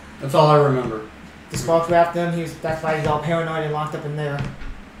 That's all I remember. The Sparks were after him. That's why he's all paranoid and locked up in there.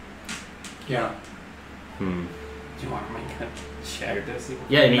 Yeah. Do you want to make a check to see?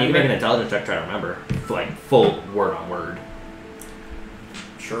 Yeah, I mean, you can make an intelligence check try to remember. Full word on word.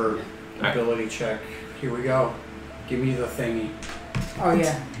 Sure. Alright. Ability check. Here we go. Give me the thingy. Oh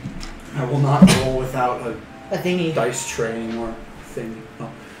yeah, I will not roll without a a thingy. dice tray anymore. Thingy.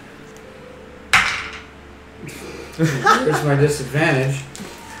 Oh. Here's my disadvantage.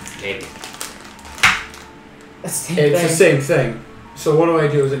 Maybe. It's It's the same thing. So what do I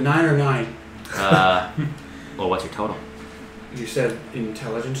do? Is it 9 or 9? Well, what's your total? You said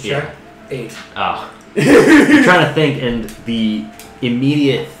intelligence Yeah. check? 8. Oh. You're trying to think, and the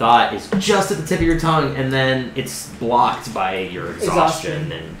immediate thought is just at the tip of your tongue, and then it's blocked by your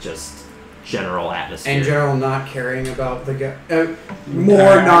exhaustion and just general atmosphere. And general not caring about the guy.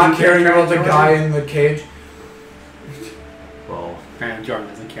 More not caring about the guy in the cage. Well, Apparently Jordan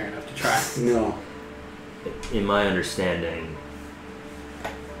doesn't care enough to try. No. in my understanding,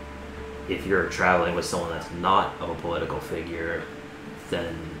 if you're traveling with someone that's not of a political figure,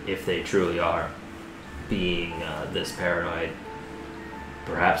 then if they truly are being this paranoid,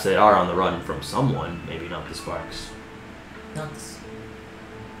 perhaps they are on the run from someone, maybe not the Sparks. Nuts.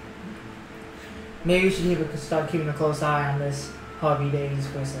 Maybe we should start keeping a close eye on this Harvey Days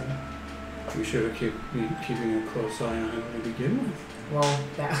person. We should have been keeping a close eye on him to begin with. Well,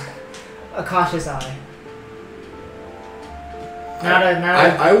 a cautious eye.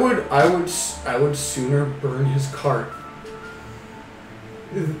 I would sooner burn his cart.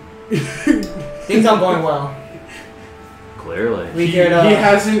 Things aren't going well. Clearly. We could. He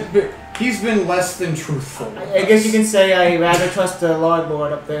hasn't been. He's been less than truthful. I guess you can say I rather trust the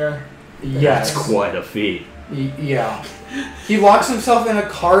Lord up there. Yes. That's quite a feat. Yeah. He locks himself in a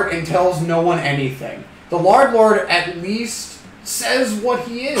cart and tells no one anything. The Lord at least says what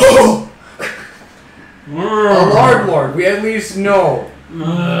he is. A Lord. We at least know.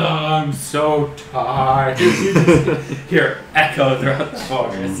 I'm so tired. Here, echo throughout the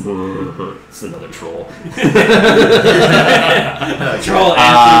forest. It's another troll. Troll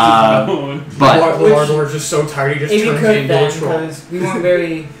answers his own. But The Lord's just so tired he just If you turns could into then, a troll. because we weren't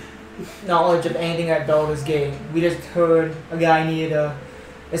very knowledge of anything at Baldur's Gate. We just heard a guy needed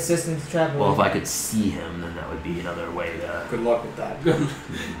assistance to travel. well, if I could see him, then that would be another way to. Good luck with that.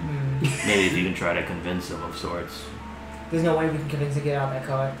 Maybe if you can try to convince him of sorts. There's no way we can convince him to get out of that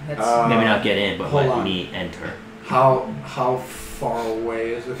cart. That's, Maybe not get in, but hold let on. me enter. How far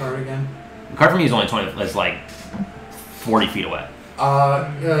away is the cart again? The card from me is only 20. It's like 40 feet away.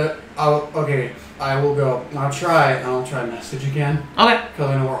 Okay. I will go. I'll try message again. Okay. Because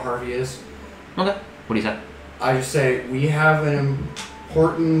I know where Harvey is. Okay. What do you say? I just say, we have an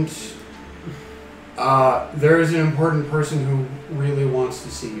important... there is an important person who really wants to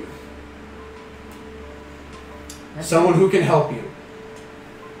see you. Someone who can help you.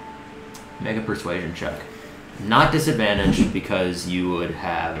 Make a persuasion check. Not disadvantage because you would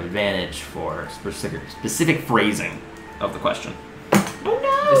have advantage for specific phrasing of the question.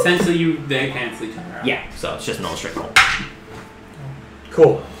 Essentially, they cancel each other out. Yeah, so it's just an illustrate roll.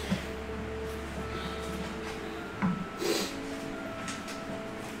 Cool.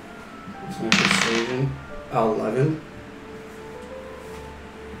 It's my persuasion. 11.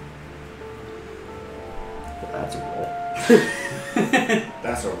 Well, that's a roll.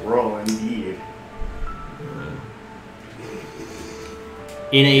 That's a roll indeed.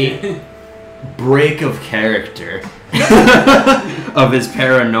 in a break of character of his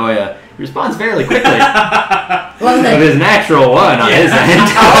paranoia, he responds fairly quickly of his natural one on his end.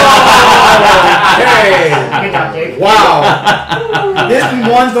 Good job, Jake. Wow. This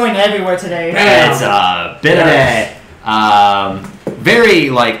one's going everywhere today. It's been a day. Very,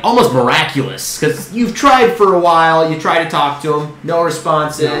 almost miraculous. Because you've tried for a while, you try to talk to him, no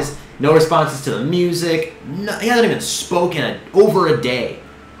responses. No responses to the music. No, he hasn't even spoken in over a day.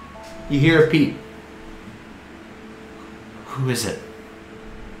 You hear a peep. Who is it?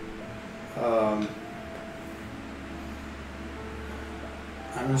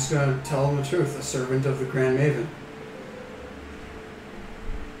 I'm just gonna tell him the truth. A servant of the Grand Maven.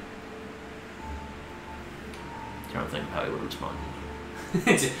 I don't think how he would respond.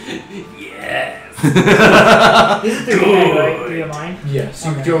 Yes. This is through your mind, right? Through your mind? Yes,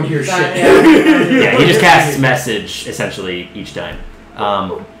 you Okay. don't hear shit. Yeah, he just casts message essentially each time.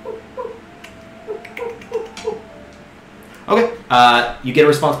 Okay, you get a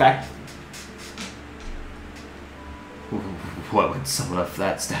response back. What would someone of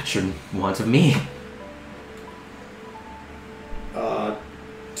that stature want of me?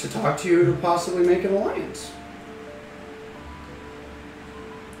 To talk to you to possibly make an alliance.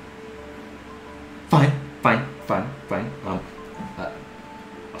 Fine. I'll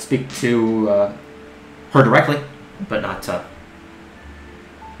speak to her directly, but not.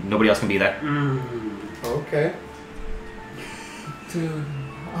 Nobody else can be there. Okay. To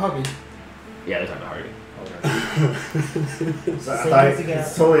Harvey. Yeah, they're talking to Harvey. So I Say thought it together.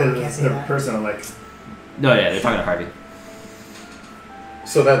 it's totally Can't say the that. person No, yeah, they're talking to Harvey.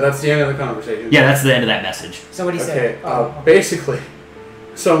 So that's the end of the conversation. Yeah, that's the end of that message. So what do you Okay. say? Basically,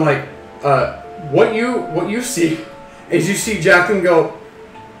 so I'm like, what you see is you see Jacqueline go,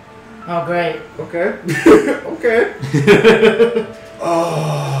 Oh, great. okay, okay.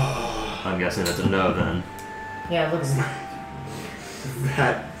 Oh, I'm guessing that's a no then. Yeah, it looks.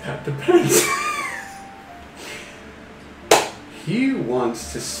 that depends. He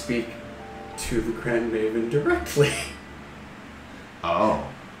wants to speak to the Grand Maven directly. Oh.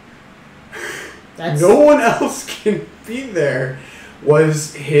 That's. No one else can be there,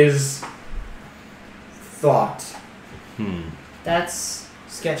 was his thought. That's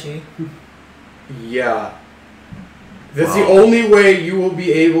sketchy. Yeah. That's the Wow. only way you will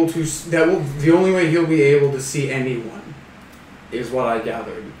be able to. The only way he'll be able to see anyone, is what I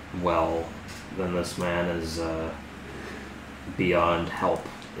gathered. Well, then this man is beyond help,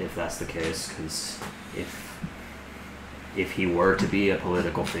 if that's the case. Because if he were to be a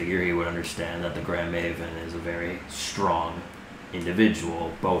political figure, he would understand that the Grand Maven is a very strong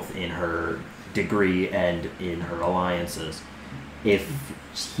individual, both in her degree and in her alliances. If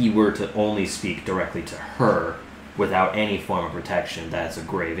he were to only speak directly to her without any form of protection, that's a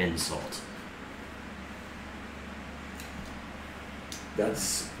grave insult.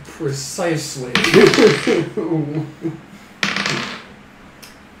 That's precisely.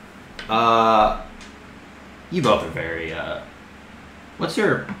 You both are very. What's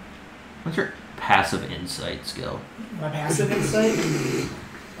your passive insight skill? My passive insight?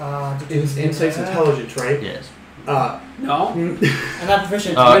 Insight's intelligence, right? Yes. No? I'm not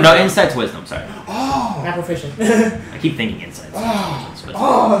proficient. No, insight's wisdom. Sorry, Oh! Not proficient. I keep thinking insight's intelligence, but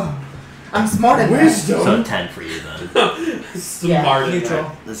I'm smart at Wisdom! so 10 for you then. Yeah, Smart in neutral.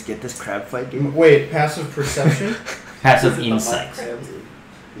 that. Let's get this crab fight game. Wait, passive perception? Passive insight.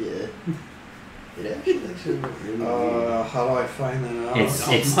 Yeah. It actually really How do I find that out?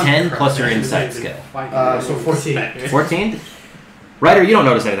 It's 10 plus your insight skill. So 14. 14. Ryder, you don't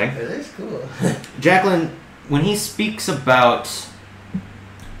notice anything. It is cool. Jacqueline, when he speaks about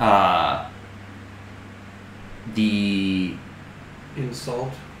the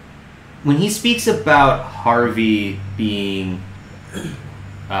Insult. when he speaks about Harvey being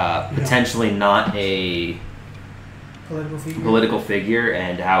potentially not a political figure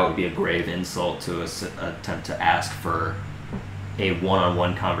and how it would be a grave insult to attempt to ask for a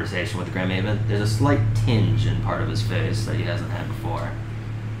one-on-one conversation with the Grand Maven, there's a slight tinge in part of his face that he hasn't had before.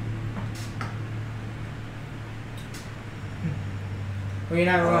 Well, you're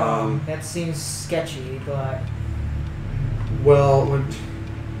not wrong. That seems sketchy, but Well,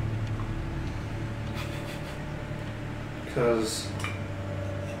 because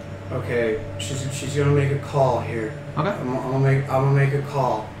okay, she's gonna make a call here. Okay. I'm gonna make a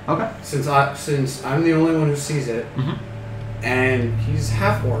call Okay. since I'm the only one who sees it, Mhm. and he's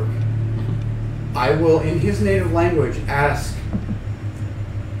half orc. I will, in his native language, ask,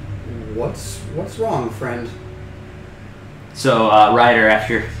 "What's wrong, friend?" So Ryder,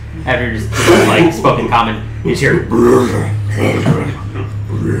 after just like spoken common, you hear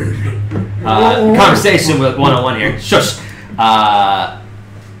Conversation with one-on-one here. Shush. I'm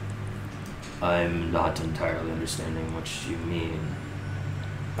not entirely understanding what you mean.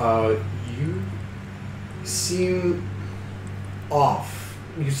 You seem off.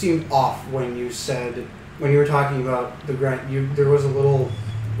 You seemed off when you were talking about the grant. There was a little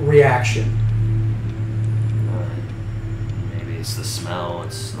reaction. Maybe it's the smell.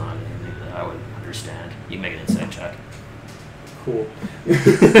 It's not anything that I would understand. You can make an insight check. Cool.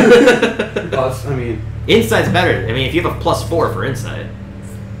 I mean, Insight's better. I mean, if you have a +4 for insight.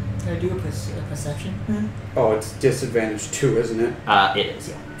 Can I do a perception? oh, it's disadvantage 2, isn't it? It is,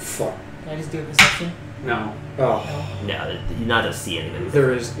 yeah. Fuck. Can I just do a perception? No. Oh, No, you're not to see anything.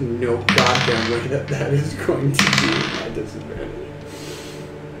 there is no goddamn way that is going to be my disadvantage.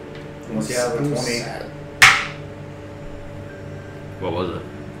 Unless you have a I'm 20. sad. What was it?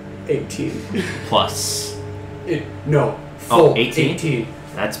 18. Plus. No. Oh, Full 18?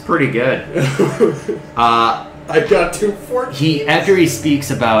 That's pretty good. I got 214. After he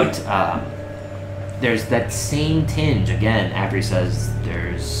speaks about, there's that same tinge again after he says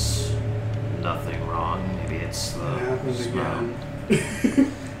there's nothing wrong. Maybe it's the It happens smell.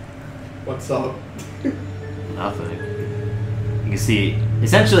 again. What's up? Nothing. You can see,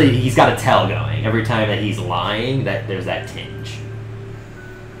 essentially, he's got a tell going. Every time that he's lying, that there's that tinge.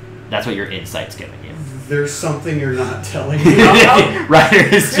 That's what your insight's giving you. There's something you're not telling me. Ryder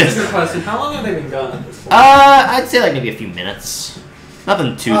is Here's just. a question. How long have they been gone at this point? I'd say like maybe a few minutes.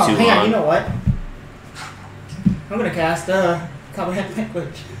 Nothing too hang long. on, you know what? I'm gonna cast comprehend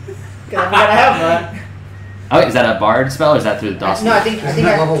language. Cause I forgot I have that. Oh, is that a bard spell or is that through the DOS? No, I think Isn't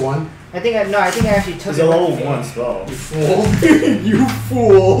that level 1? I think I actually took It's it. a level with me. 1 spell. You fool. You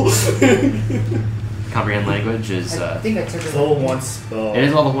fool. Comprehend language is. I think I took it. It's a level with me. 1 spell. It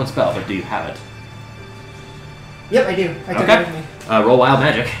is a level 1 spell, but do you have it? Yep, I do. I took Okay. it with me. Roll wild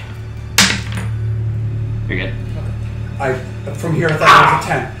magic. You're good. From here I thought it was a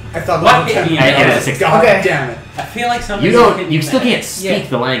 10. I thought What it was a hit 10. me? It is a 16. God Okay. damn it. I feel like something. You still can't speak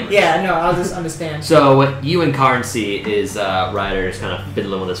the language. Yeah, no, I'll just understand. So what you and Karn see is Ryder just kind of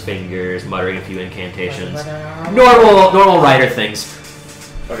fiddling with his fingers, muttering a few incantations. Normal Ryder things.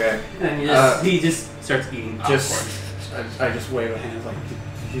 Okay. And he just starts eating popcorn. I just wave a hand like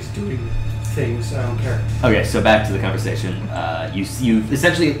he's doing things. I don't care. Okay, so back to the conversation. You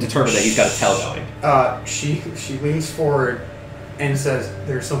essentially determined that he's got a tell going. She leans forward and says,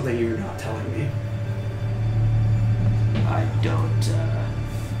 "There's something you're not telling me." I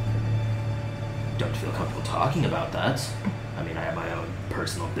don't feel comfortable talking about that. I mean, I have my own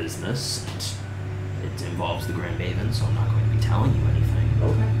personal business, and it involves the Grand Maven, so I'm not going to be telling you anything.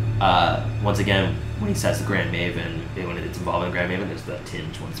 Okay. Once again, when he says the Grand Maven, when it's involving the Grand Maven, there's that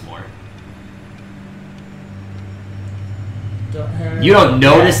tinge once more. You don't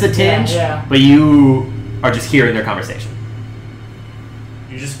notice the tinge, Yeah. but you are just hearing their conversation.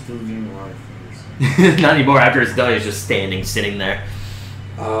 You're just moving around fingers. Not anymore. After it's done, he's just sitting there.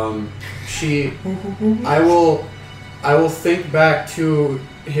 I will think back to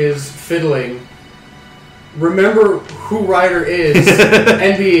his fiddling. Remember who Ryder is,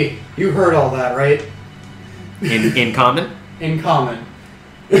 and you heard all that, right? In common, In common.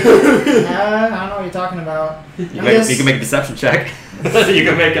 I don't know what you're talking about. you can make a deception check. You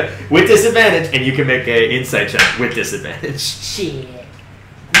can make a with disadvantage, and you can make an insight check with disadvantage. Shit.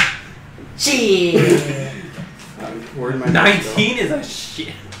 Where did my 19 is a shit.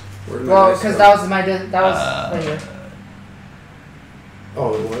 Where did my Well, dice because go? that was my that was right here.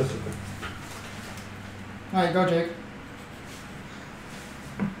 Oh, it was. Okay. All right, go, Jake.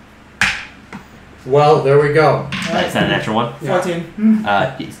 Well, there we go. All Is right, that a natural one?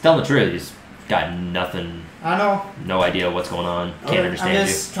 14. He's telling the truth. He's got nothing, I know. no idea what's going on. Can't Okay, I'm understand you.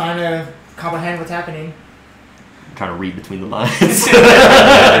 just trying to comprehend what's happening. Trying to read between the lines.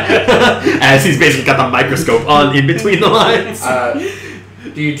 As he's basically got the microscope on in between the lines.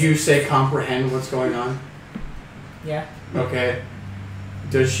 Do you say comprehend what's going on? Yeah. Okay.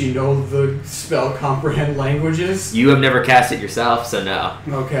 Does she know the spell comprehend languages? You have never cast it yourself, so no.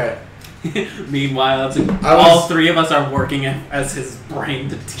 Okay. Meanwhile, I was- all three of us are working as his brain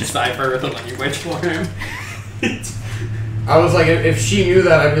to decipher the language for him. I was like, if she knew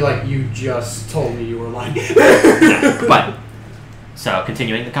that, I'd be like, you just told me you were lying. But, so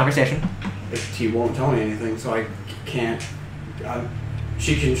continuing the conversation. If he won't tell me anything, so I can't.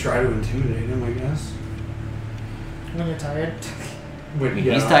 She can try to intimidate him, I guess. When you're tired. But,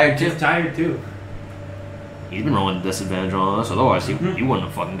 He's tired too. He's tired too. He's been rolling disadvantage on us, otherwise he wouldn't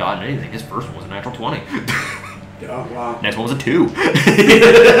have fucking gotten anything. His first one was a natural 20. Oh, wow. Next one was a 2.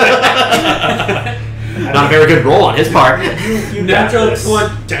 Not a very good roll on his part. You natural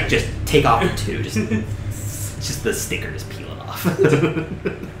one. Just take off in two. Just the sticker just peeling off.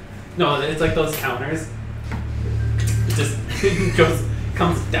 No, it's like those counters. It just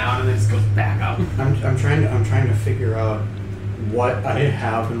comes down and then just goes back up. I'm trying to figure out what I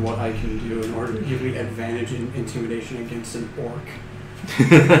have and what I can do in order to give me advantage in intimidation against an orc.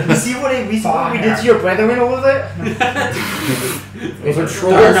 You see what we did to your brethren over there? Those are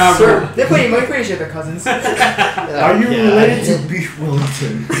trolls. They're pretty sure they're cousins. Are you related to Beef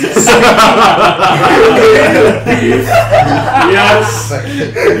Wellington? Yes.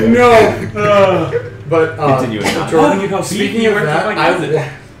 No. But Continuing on. Jordan, speaking of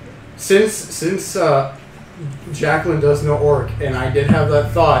that, since Jacqueline does know orc, and I did have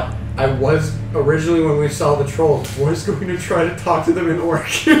that thought. I was originally, when we saw the trolls, was going to try to talk to them in orc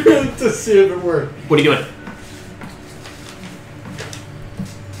to see if it worked. What are you doing?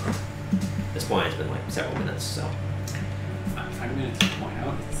 At this point, it's been like several minutes, so. 5 minutes to point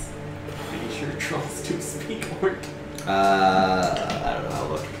out. Pretty sure trolls do speak orc. I don't know. I'll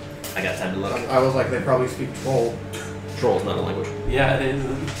look. I got time to look. I was like, they probably speak troll. Troll's not a language. Yeah, it is.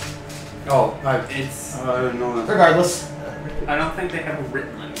 Oh, I didn't know that. Regardless. I don't think they have a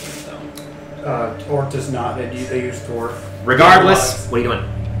written language though. Orc does not. They use dwarf. Regardless, what are you doing?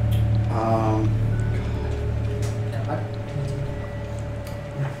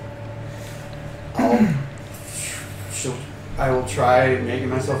 I will try making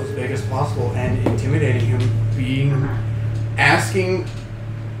myself as big as possible and intimidating him, asking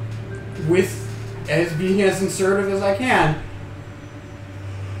being as assertive as I can.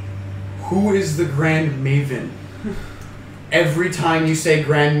 Who is the Grand Maven? Every time you say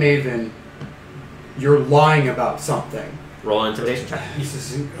Grand Maven, you're lying about something. Roll an intimidation check.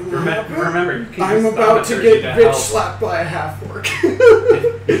 Remember, you can I'm use about to thaumaturgy get bitch help. slapped by a half orc.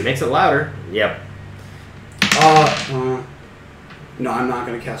 Makes it louder. Yep. No, I'm not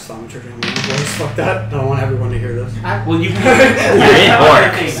gonna cast thaumaturgy on my voice. Fuck that. I don't want everyone to hear this. Well, you can. You're in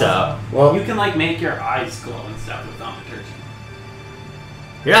orc, so. Well, You can like make your eyes glow and stuff with thaumaturgy.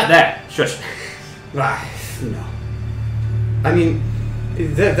 You're not there. Shush. no. I mean,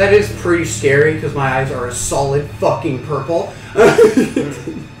 that is pretty scary because my eyes are a solid fucking purple.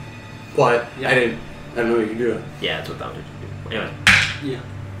 But Yeah. I didn't know you could do it. Yeah, that's what thaumaturgy do. Anyway. Yeah.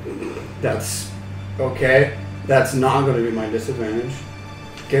 That's okay. That's not going to be my disadvantage,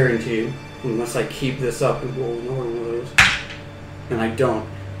 guaranteed. Unless I keep this up and roll another one of those, and I don't.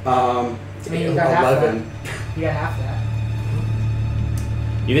 I mean, you got half 11. You got half that.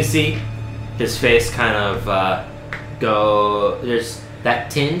 You can see his face kind of go. There's that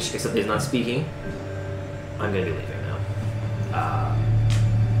tinge, except he's not speaking. I'm going to be leaving now.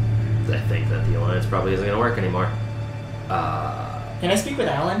 I think that the alliance probably isn't going to work anymore. Can I speak with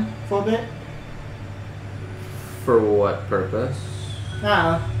Alan for a bit? For what purpose? I don't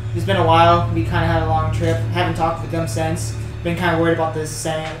know. It's been a while. We kind of had a long trip. Haven't talked with them since. Been kind of worried about this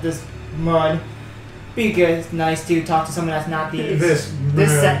sand, this mud. Be good, nice to talk to someone that's not this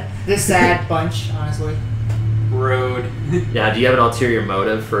sad bunch, honestly. Rude. Yeah, do you have an ulterior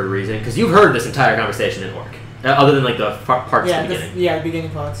motive for a reason? Because you've heard this entire conversation in orc. Other than like the parts at the beginning. The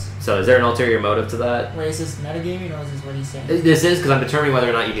beginning parts. So is there an ulterior motive to that? Wait, is this metagaming or is this what he's saying? This is because I'm determining whether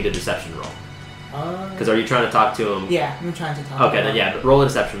or not you need a deception roll. Because are you trying to talk to him? Yeah, I'm trying to talk Okay, to then him. yeah, roll a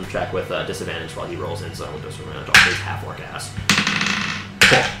deception check with disadvantage while he rolls in, so with disadvantage on his half orc ass.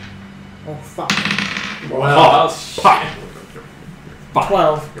 Oh, fuck. Well, fine. Fine.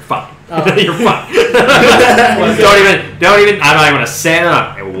 12. You're fine. Oh. You're fine. don't even. I'm not even gonna say it.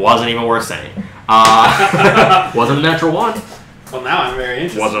 It wasn't even worth saying. Wasn't a natural one. Well, now I'm very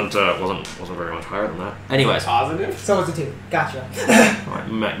interested. Wasn't very much higher than that. Anyways, Positive? So it's a 2. Gotcha.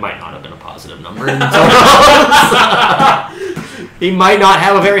 might not have been a positive number. He might not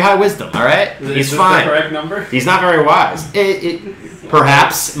have a very high wisdom. All right, Is he's this fine. the correct number? He's not very wise. It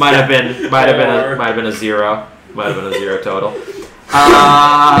perhaps might have been a 0. Might have been a 0 total.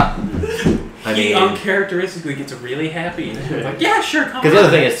 He uncharacteristically gets really happy. Like, yeah, sure, come on. Because the other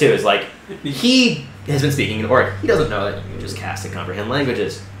thing is too is like he has been speaking in orc. He doesn't know that you can just cast and comprehend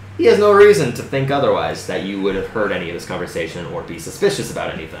languages. He has no reason to think otherwise that you would have heard any of this conversation or be suspicious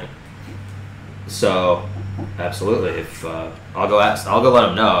about anything. So, absolutely, if I'll go let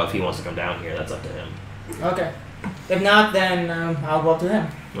him know if he wants to come down here. That's up to him. Okay. If not, then I'll go up to him.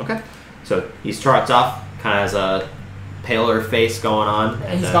 Okay. So he trots off, kind of has a paler face going on.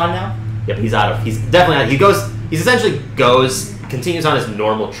 And he's gone now? Yep, he's definitely out. He essentially continues on his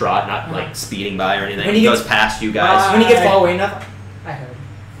normal trot, not like speeding by or anything. When He he goes gets- past you guys. When he gets far away enough, I heard.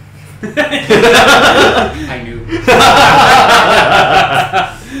 I knew.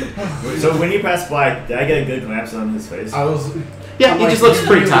 So when you passed by, did I get a good glance on his face? I was. Yeah, he just looks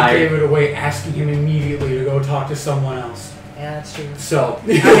pretty really tired. Gave it away, asking him immediately to go talk to someone else. Yeah, that's true. So, I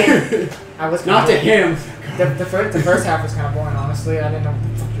mean, I was not to him. The first half was kind of boring, honestly. I didn't know what the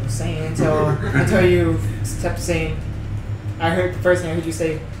fuck you were saying until you kept saying. I heard the first thing I heard you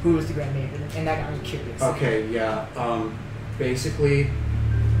say, "Who was the Grand Maven?" and that got me curious. Okay, yeah. Basically,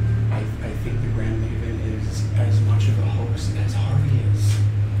 I think the Grand Maven is as much of a hoax as Harvey is.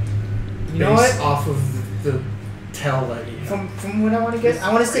 You know what? Off of the tell that he had. From what I want to get,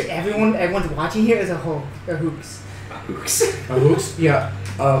 I want to say everyone's watching here is a hoax. A hoax. A hoax? Yeah.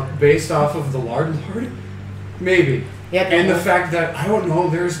 Based off of the Lard, maybe. Yeah, and the fact that, I don't know,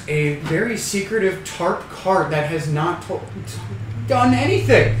 there's a very secretive TARP card that has not done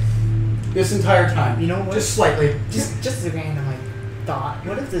anything this entire time. You know what? Just slightly. Just a random thought.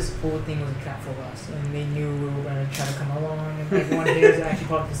 What if this whole thing was a trap for us and they knew we were going to try to come along and everyone here is actually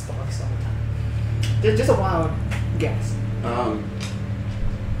part of this box all the time? Just a wild guess.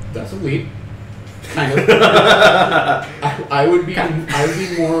 That's a leap. Kind of. I would be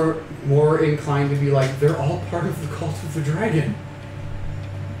more inclined to be like, they're all part of the cult of the dragon.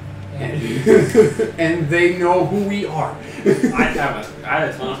 And they know who we are. I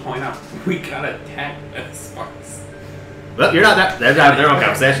just want to point out, we got attacked as Sparks. Well, you're not that. They're having their own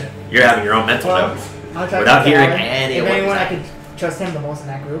conversation. You're having your own mental note. I'll try Without to hearing Alan. any If of what anyone, you're I could trust him the most in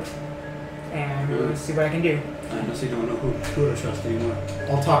that group. And we'll see what I can do. I honestly don't know who to trust anymore.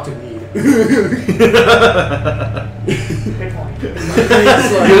 I'll talk to Mead. Good point.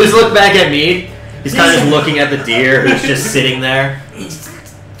 You just look back at Mead. He's kind of just looking at the deer who's just sitting there.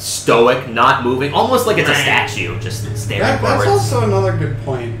 Stoic, not moving. Almost like it's a statue, just staring forward. That's also another good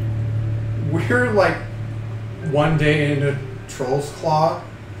point. We're like one day in a troll's claw,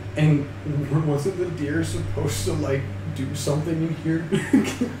 and wasn't the deer supposed to like do something in here?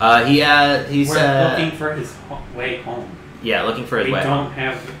 He's We're looking for his way home. Yeah, looking for his we way home. don't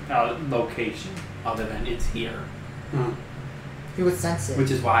have a location other than it's here. He would sense it.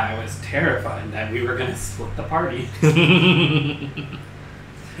 Which is why I was terrified that we were going to split the party.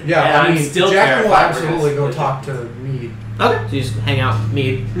 Yeah, And I I'm mean, still Jack will terrified we're absolutely gonna go split talk to Mead. Okay, so you just hang out.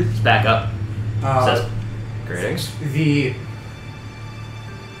 Mead, just back up. Says, greetings.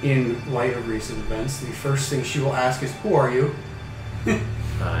 In light of recent events, the first thing she will ask is, "Who are you?"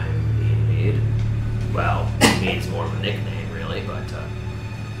 I'm Mead. Well, Mead's more of a nickname, really, but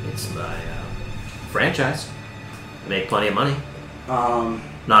it's my franchise. Make plenty of money.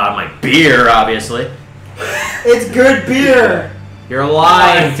 Not on my beer, obviously. It's good beer! You're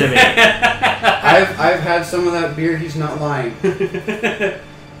lying to me. I've had some of that beer. He's not lying. Maybe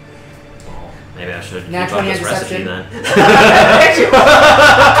I should keep Nat up 20 this on recipe deception. then.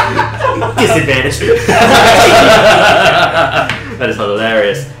 Disadvantage. That is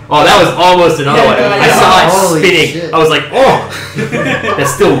hilarious. Oh, that was almost another one. I saw it Holy spinning. shit. I was like, oh,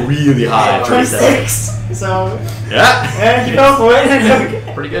 that's still really high. 26! So, Yeah. you go for it.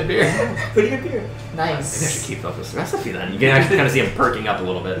 Pretty good beer. Pretty good beer. Maybe I should Nice. keep up this recipe then. You can actually kind of see him perking up a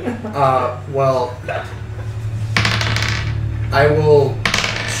little bit. Well, I will.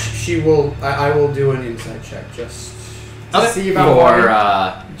 She will. I will do an insight check just Okay. see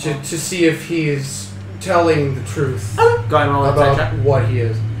about to see if he's telling the truth Go ahead and roll an insight about check. what he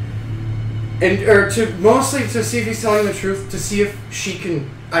is, or mostly to see if he's telling the truth, to see if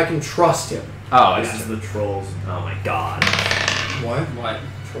I can trust him. Oh, This it's is the trolls. oh my god. What? What?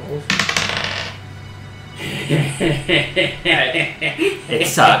 Trolls?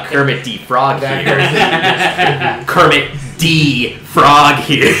 It's Kermit D. Frog That here. Kermit D. Frog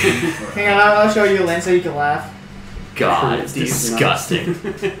here. Hang on, I'll show you a lens so you can laugh. God, it's Kermit D. disgusting.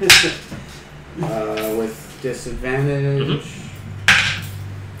 With disadvantage.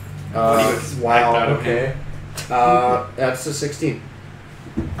 Mm-hmm. Wow. out of Okay. That's a 16.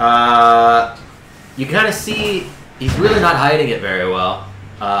 You kind of see he's really not hiding it very well.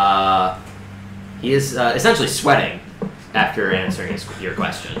 He is essentially sweating after answering your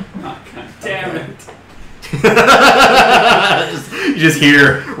question. Oh, God damn it. You just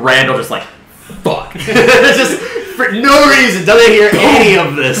hear Randall just like, fuck. Just for no reason, doesn't hear any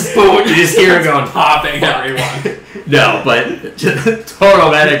of this. You just hear him going, Popping everyone. no, but just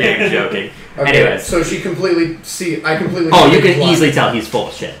total metagame joking. Okay, Anyways. so she completely I completely. Oh, you can blind. easily tell he's full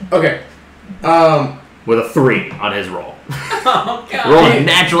of shit. Okay. With a 3 on his roll. Oh, God. Roll a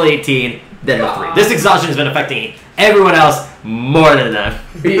natural 18, then a 3. This exhaustion has been affecting everyone else more than them.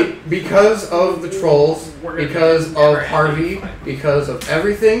 Because of the trolls, because of Harvey, because of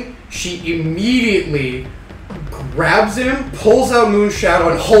everything, she immediately grabs him, pulls out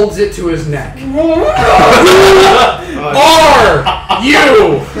Moonshadow, and holds it to his neck. Who are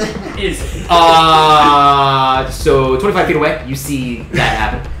you? Is So 25 feet away, you see that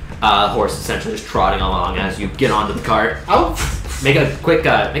happen. The horse essentially just trotting along as you get onto the cart. Oh. Make a quick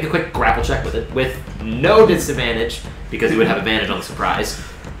grapple check with it with no disadvantage because you would have advantage on the surprise.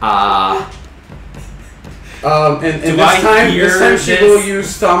 And this time she will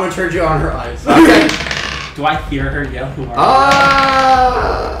use Thaumaturgy on her eyes. Okay. Do I hear her yell? Who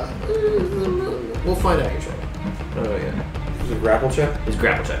are We'll find out actually. Oh yeah. Is it a grapple check? It's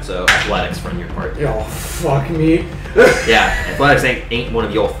grapple check, so athletics from your part. Oh, fuck me. Yeah, athletics ain't one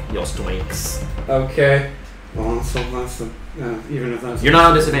of your strengths. Okay. Well, so that's the even if that's You're not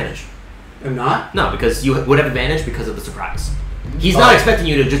on disadvantage. I'm not? No, because you would have advantage because of the surprise. He's not expecting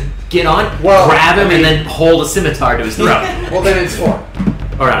you to just get on, Well, grab him, and then hold a scimitar to his throat. Well, then it's 4.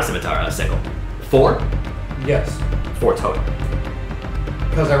 Or not a scimitar, a sickle. 4? Yes. 4 total.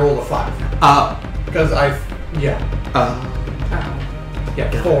 Because I rolled a 5. Because yeah,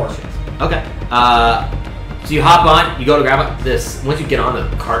 4. Okay. So you hop on, you go to grab this. Once you get on, the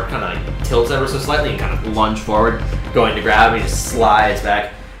cart kind of tilts ever so slightly and kind of lunge forward, going to grab him. He just slides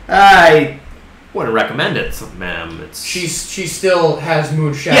back. I wouldn't recommend it, ma'am. It's She still has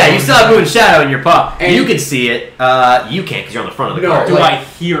Moon Shadow. yeah, you still have Moon Shadow in your paw. And you can see it. You can't because you're on the front of the No, cart. Do I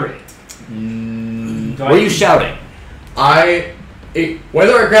hear it? What are you shouting?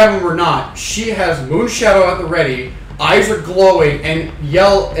 Whether I grab him or not, she has Moon Shadow at the ready. Eyes are glowing and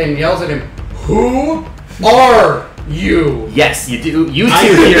yells at him. Who are you? Yes, you do. You I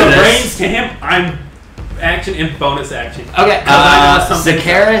two give hear the this. reins to him. I'm action and bonus action. Okay, I know something-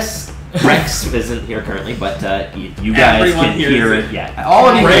 Zakaris, Rex isn't here currently, but you guys Everyone can hears hear it. it. Yeah, all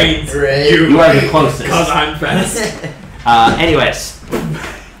of you. Reins. You are the closest. Because I'm fast. Anyways,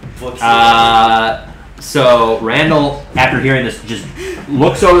 so Randall, after hearing this, just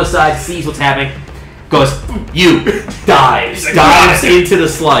looks over the side, sees what's happening, goes, you, dives into the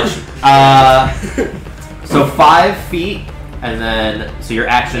sludge. So 5 feet, and then, so your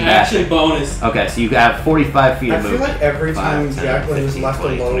action Action bonus. Okay, so you have 45 feet I of feel movement. like every 5, time 10, Jacqueline is 15, left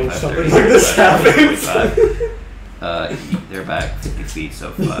 20, alone, 25, something 30, like this 45, happens. They're back 50 feet,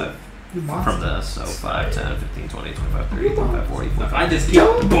 so 5 from this, so 5, 10, 15, 20, 25, 30, 35, 40, 45. I just keep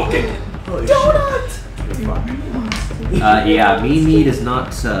booking it. Yeah, Mean Mead is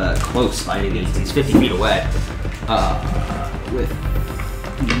not close by any means. He's 50 feet away. With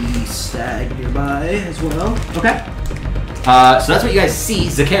the stag nearby as well. Okay. So that's what you guys see.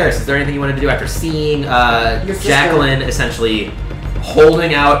 Zakaris, is there anything you wanted to do after seeing Jacqueline essentially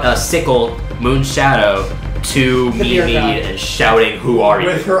holding out a sickle, Moon Shadow, to Mean Mead and shouting, "Who are you?"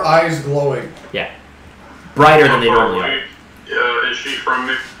 With her eyes glowing. Yeah. Brighter than they How far normally are. away is she from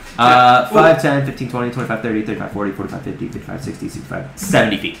me? 5, 10, 15, 20, 25, 30, 35, 40, 45, 50, 55, 60, 65,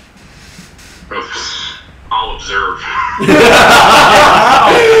 70 feet. I'll observe. Can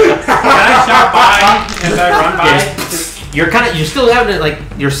I shout by as I run by? You're still having it, like,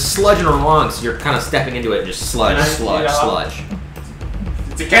 you're sludging along, so you're kind of stepping into it and just sludge.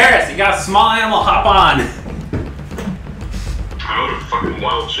 Zakaris, you got a small animal, hop on. I know the fucking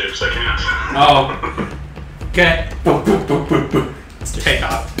wild shapes, I can't. Oh. Okay. Take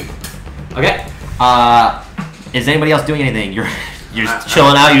off. Okay. Is anybody else doing anything? You're just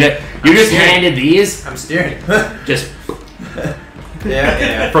chilling out. You just handed these. I'm steering. Just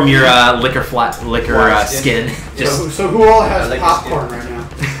yeah. from your liquor skin. Just. So who all has I like popcorn right now?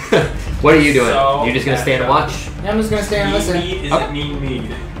 What are you doing? So, You're just gonna stand and watch? I'm just gonna stay and listen. Is Okay. it mean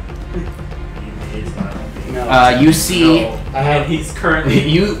mead? No. You see. And he's currently.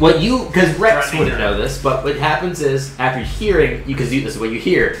 Because Rex Threatening wouldn't her. know this, but what happens is after hearing, because this is what you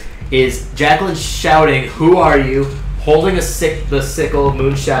hear, is Jacqueline shouting, "Who are you?" Holding the sickle,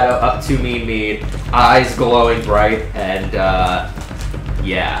 Moon Shadow up to Mean Mead, eyes glowing bright, and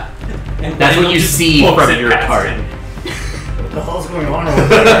yeah, And that's what Randall you just see books from it your past cart. him. What the hell's going on over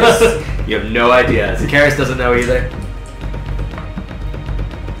there? You have no idea. Zakaris doesn't know either.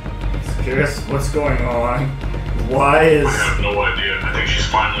 Curious, what's going on? Why is... I have no idea. I think she's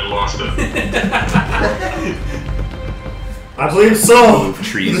finally lost it. I believe so. Move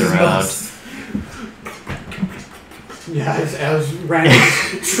trees around. Yeah, as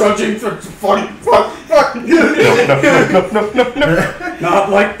Randy's trudging for fuck. Not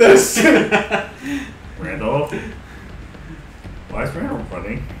like this. Randall? Why is Randall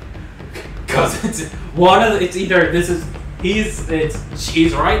running? Because it's one of the, it's either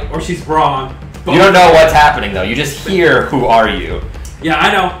she's right or she's wrong. You don't know what's happening though. You just hear "Who are you?" Yeah,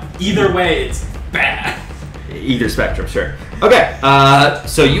 I know. Either way, it's bad. Either spectrum, sure. Okay,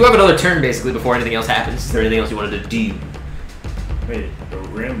 so you have another turn basically before anything else happens. Is there anything else you wanted to do? Wait, a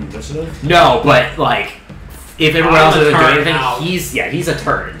random initiative? No, but like, if everyone I'm else a isn't doing turn anything, out. he's a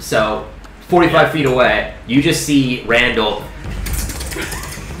turn. So 45 feet away, you just see Randall,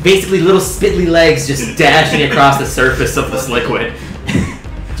 basically little spitly legs just dashing across the surface of this liquid.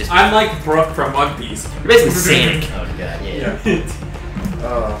 I'm like Brooke from One Piece. You're basically Sonic. Oh god,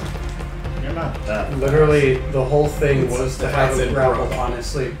 You're not that. Literally, the whole thing was to have That's it it, grappled, bro.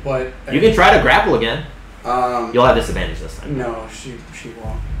 honestly. But You can try to grapple again. You'll have disadvantage this time. No, she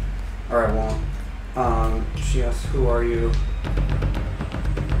won't. Or I won't. She asks, "Who are you?"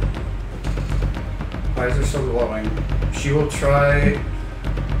 Eyes are so glowing. She will try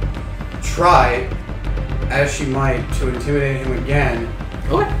as she might to intimidate him again.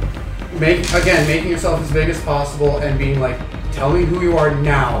 Okay. Making yourself as big as possible and being like, "Tell me who you are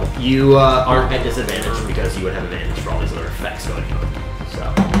now." You aren't at disadvantage because you would have advantage for all these other effects going on.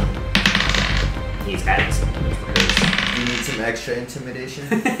 So he's adding some damage because You need some extra intimidation.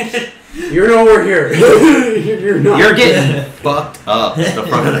 You're nowhere here. You're not. you're getting fucked up. The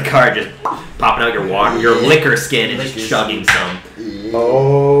front of the car just popping out your water, your liquor skin, and just chugging some.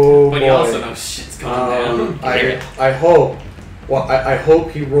 Oh But boy. you also know shit's going down. I hope. Well, I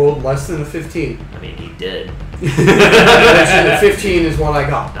hope he rolled less than a 15. I mean, he did. The 15 is what I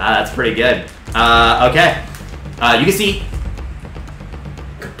got. That's pretty good. Okay. You can see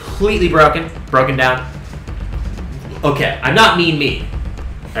completely broken down. Okay, I'm not mean.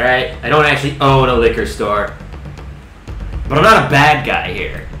 All right, I don't actually own a liquor store, but I'm not a bad guy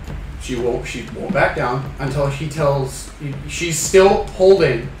here. She won't back down until she tells. She's still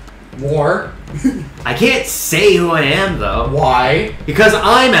holding more. I can't say who I am though. Why? Because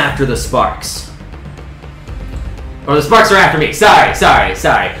I'm after the Sparks. Or the Sparks are after me. Sorry.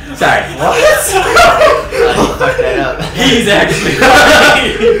 Fuck that up. He's actually.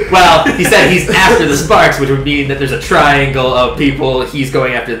 Well, he said he's after the Sparks, which would mean that there's a triangle of people. He's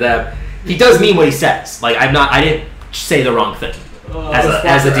going after them. He does mean what he says. Like I didn't say the wrong thing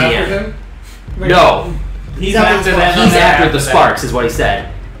as a DM. No, He's after them. he's after the Sparks, is what he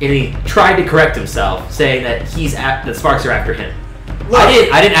said, and he tried to correct himself, saying that the Sparks are after him.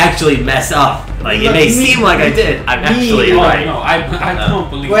 I didn't actually mess up. Like it may seem like I did. I'm actually Oh, right. no, I don't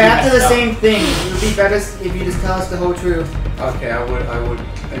believe We're you after the messed up. same thing. It would be better if you just tell us the whole truth. Okay, I would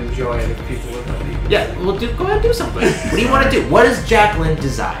enjoy it if people would let me. Yeah, well, go ahead and do something. What do you want to do? What does Jacqueline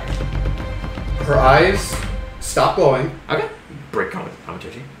desire? Her eyes stop glowing. Okay. Break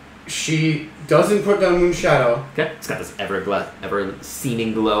commentary. She doesn't put down Moon Shadow, Okay. It's got this ever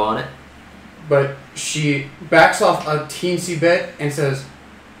seeming glow on it. but she backs off a teensy bit and says,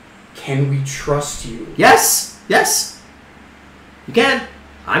 "Can we trust you?" Yes. You can.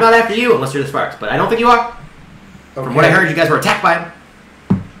 I'm not after you unless you're the Sparks, but I don't think you are. From what I heard, you guys were attacked by him.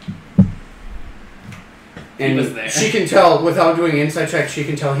 And He was there. she can tell, without doing an insight check, she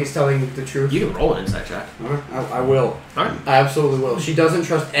can tell he's telling the truth. You can roll an insight check. I will. Alright. I absolutely will. She doesn't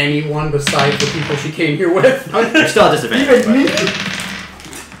trust anyone besides the people she came here with. You're still at disadvantage.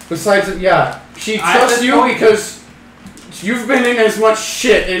 but- Besides, yeah. She At trusts this you point- because you've been in as much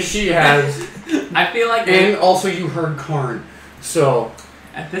shit as she has. I feel like And also you heard Karn. So,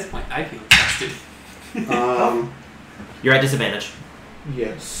 at this point, I feel trusted. You're at disadvantage.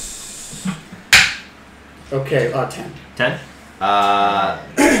 yes. Okay, 10. 10.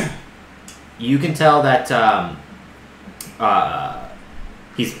 You can tell that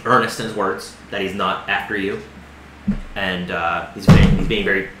he's earnest in his words, that he's not after you, and he's being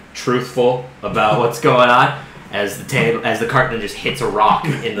very truthful about what's going on. As the cart then just hits a rock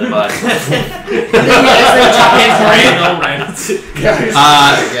in the mud.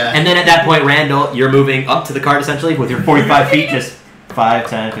 And then at that point, Randall, you're moving up to the cart essentially with your 45 feet, just 5,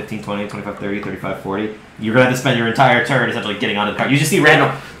 10, 15, 20, 25, 30, 35, 40. You're going to have to spend your entire turn essentially getting onto the cart. You just see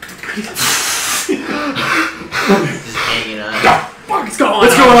Randall. Just hanging on. What's going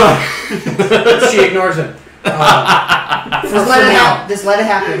on? She ignores him. Just let it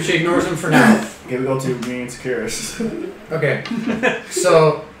happen. She ignores him for now. Okay, we go to me and Securus. Okay.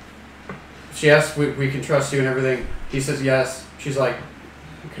 So, she asks, we can trust you and everything. He says yes. She's like,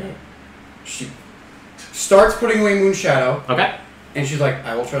 okay. She starts putting away Moon Shadow. Okay. And she's like,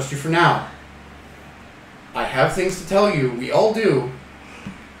 I will trust you for now. I have things to tell you. We all do.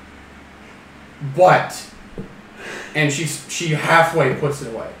 But, and she halfway puts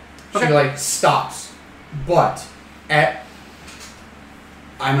it away. Okay. She like stops. But I'm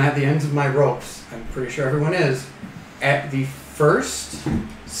at the ends of my ropes. I'm pretty sure everyone is. At the first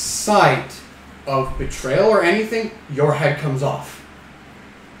sight of betrayal or anything, your head comes off.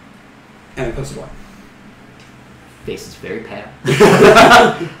 And it puts it away. Face is very pale.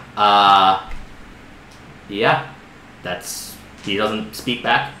 Yeah. He doesn't speak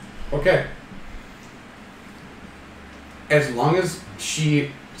back. Okay. As long as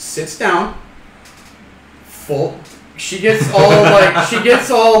she sits down. She gets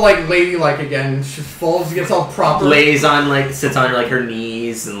all like ladylike again. She gets all proper. Lays on sits on her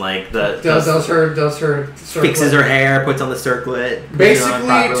knees and does her circlet. Fixes her hair, puts on the circlet. Basically,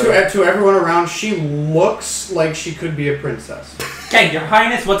 to everyone around, she looks like she could be a princess. Okay, Your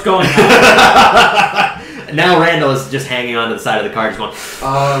Highness, what's going on? Now Randall is just hanging onto the side of the car, just going,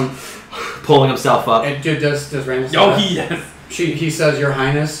 pulling himself up. And does Randall? Oh, he does. He says, Your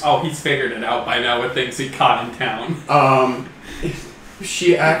Highness. Oh, he's figured it out by now with things he caught in town.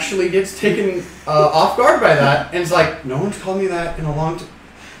 She actually gets taken off guard by that, and is like, no one's called me that in a long time.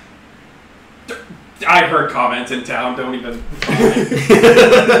 I heard comments in town, don't even...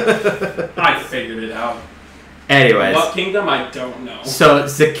 I figured it out. Anyways. What kingdom? I don't know. So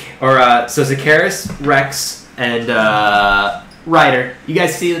Zakaris, Rex, and Ryder, you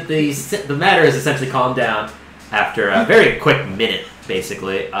guys see that the matter is essentially calmed down after a very quick minute,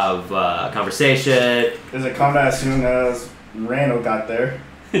 basically, of conversation. Is it calmed down as soon as Randall got there?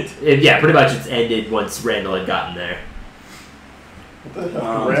 Yeah, pretty much it's ended once Randall had gotten there. What the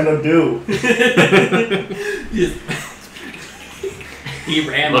hell did Randall do? He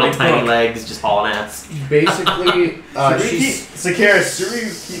ran little tiny legs, just hauling ass. Basically, Zakaris, should we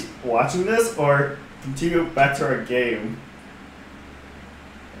keep watching this or continue back to our game?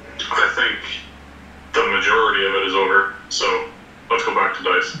 I think the majority of it is over, so let's go back to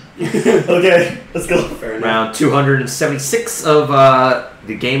dice. Okay, let's go. Round 276 of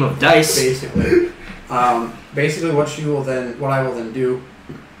the game of dice. Basically, what I will then do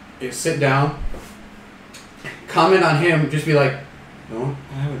is sit down, comment on him, just be like, no,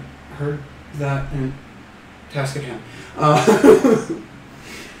 I haven't heard that, and task at hand.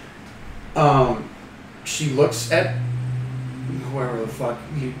 She looks at whoever the fuck,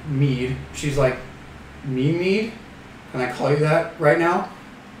 Mead. She's like, Mead? Can I call you that right now?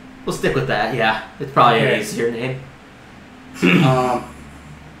 We'll stick with that, yeah. It's probably an easier name.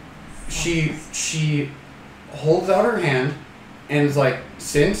 She holds out her hand and is like,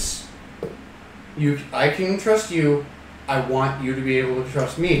 since I can trust you, I want you to be able to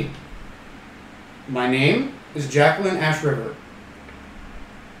trust me. My name is Jacqueline Ash River.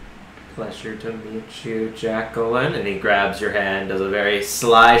 Pleasure to meet you, Jacqueline. And he grabs your hand, does a very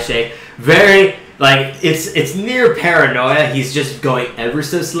sly shake. Very, it's near paranoia. He's just going ever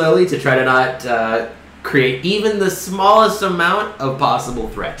so slowly to try to not create even the smallest amount of possible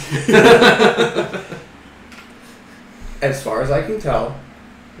threat. As far as I can tell,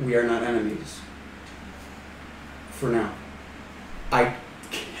 we are not enemies. For now. I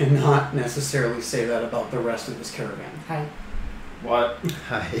cannot necessarily say that about the rest of this caravan. Hi. What?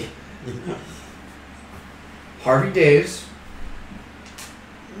 Hi. Harvey Days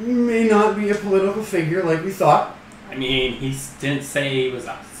may not be a political figure like we thought. I mean, he didn't say he was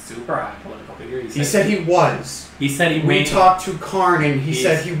a super high political figure. He said he was. He said he We talked to Karn and he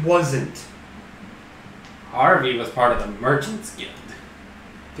said he wasn't. Harvey was part of the Merchants Guild.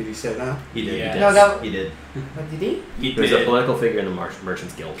 Did he say that? He did. Yeah. He did. What did he? He was a political figure in the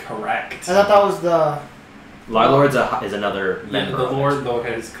Merchants Guild. Correct. I thought that was the... Lord is another Yeah, member. the Lord, though,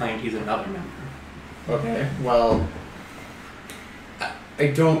 has claimed he's another member. Okay. Well,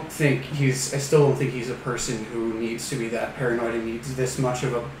 I still don't think he's a person who needs to be that paranoid and needs this much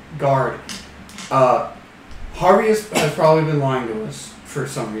of a guard. Harvey has probably been lying to us for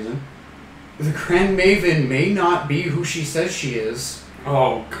some reason. The Grand Maven may not be who she says she is.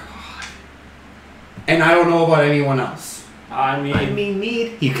 Oh, God. And I don't know about anyone else. I mean,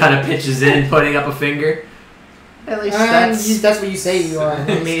 Mead. He kind of pitches in, putting up a finger. At least that's what you say you are.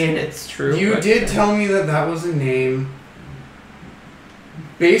 I mean, it's true. You did tell me that was a name.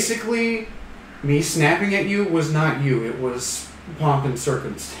 Basically, me snapping at you was not you. It was pomp and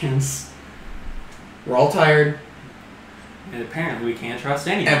circumstance. We're all tired. and apparently we can't trust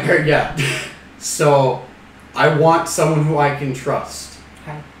anyone. Yeah. So, I want someone who I can trust.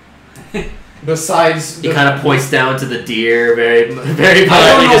 Hi. Besides, He kind of points down to the deer, very, very politely. I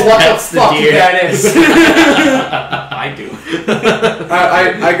don't know just what pets the fuck deer. that is. I do.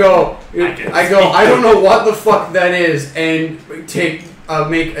 I go. I don't know what the fuck that is, and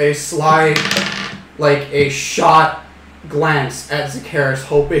make a sly, like a shot glance at Zakaris,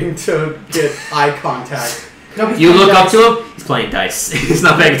 hoping to get eye contact. You look up to him. He's playing dice. He's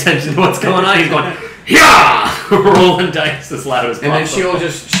not paying attention to what's going on. He's going, yeah, rolling dice as loud as possible. And then she'll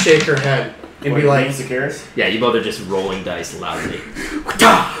just shake her head and be like, Zakaris? Yeah, you both are just rolling dice loudly.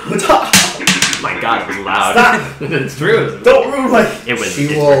 My God, it was loud. Stop. It's true. Don't ruin my... It was. She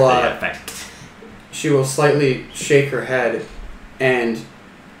it's will, worth the effect. she will slightly shake her head and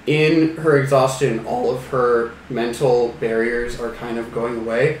in her exhaustion, all of her mental barriers are kind of going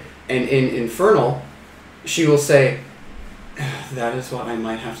away. And in Infernal, she will say, that is what I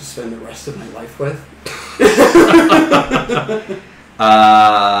might have to spend the rest of my life with.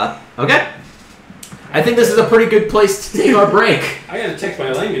 Okay. I think this is a pretty good place to take our break. I gotta check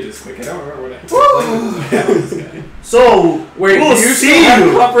my languages quick. I don't remember what I have with this guy. So, Wait, we'll do you see still have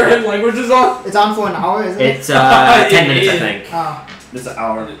you. comprehend languages on? It's on for an hour, isn't it? It's 10 minutes, I think. Oh, This is an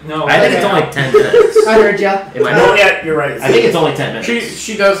hour. No, I think it's only 10 minutes. I heard ya. It might No, not- yeah, you're right. I think it's only 10 minutes.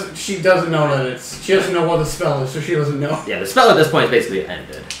 She doesn't know that she doesn't know what the spell is, so she doesn't know. Yeah, the spell at this point is basically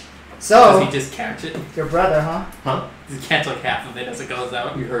ended. Does So, he just catch it? your brother, huh? Huh? Does he catch like half of it as it goes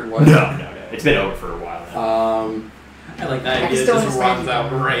out? You heard what? No. It's been over for a while now. I like that I can idea. It still just runs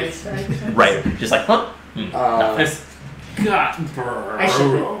out right. Right. Just like, huh? Nice. God,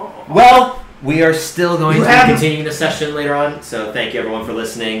 Actually, Well, we are still going You to have- be continuing the session later on, so thank you everyone for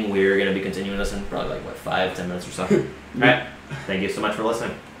listening. We're going to be continuing this in probably like, 5-10 minutes or so. Alright. Thank you so much for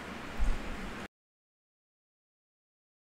listening.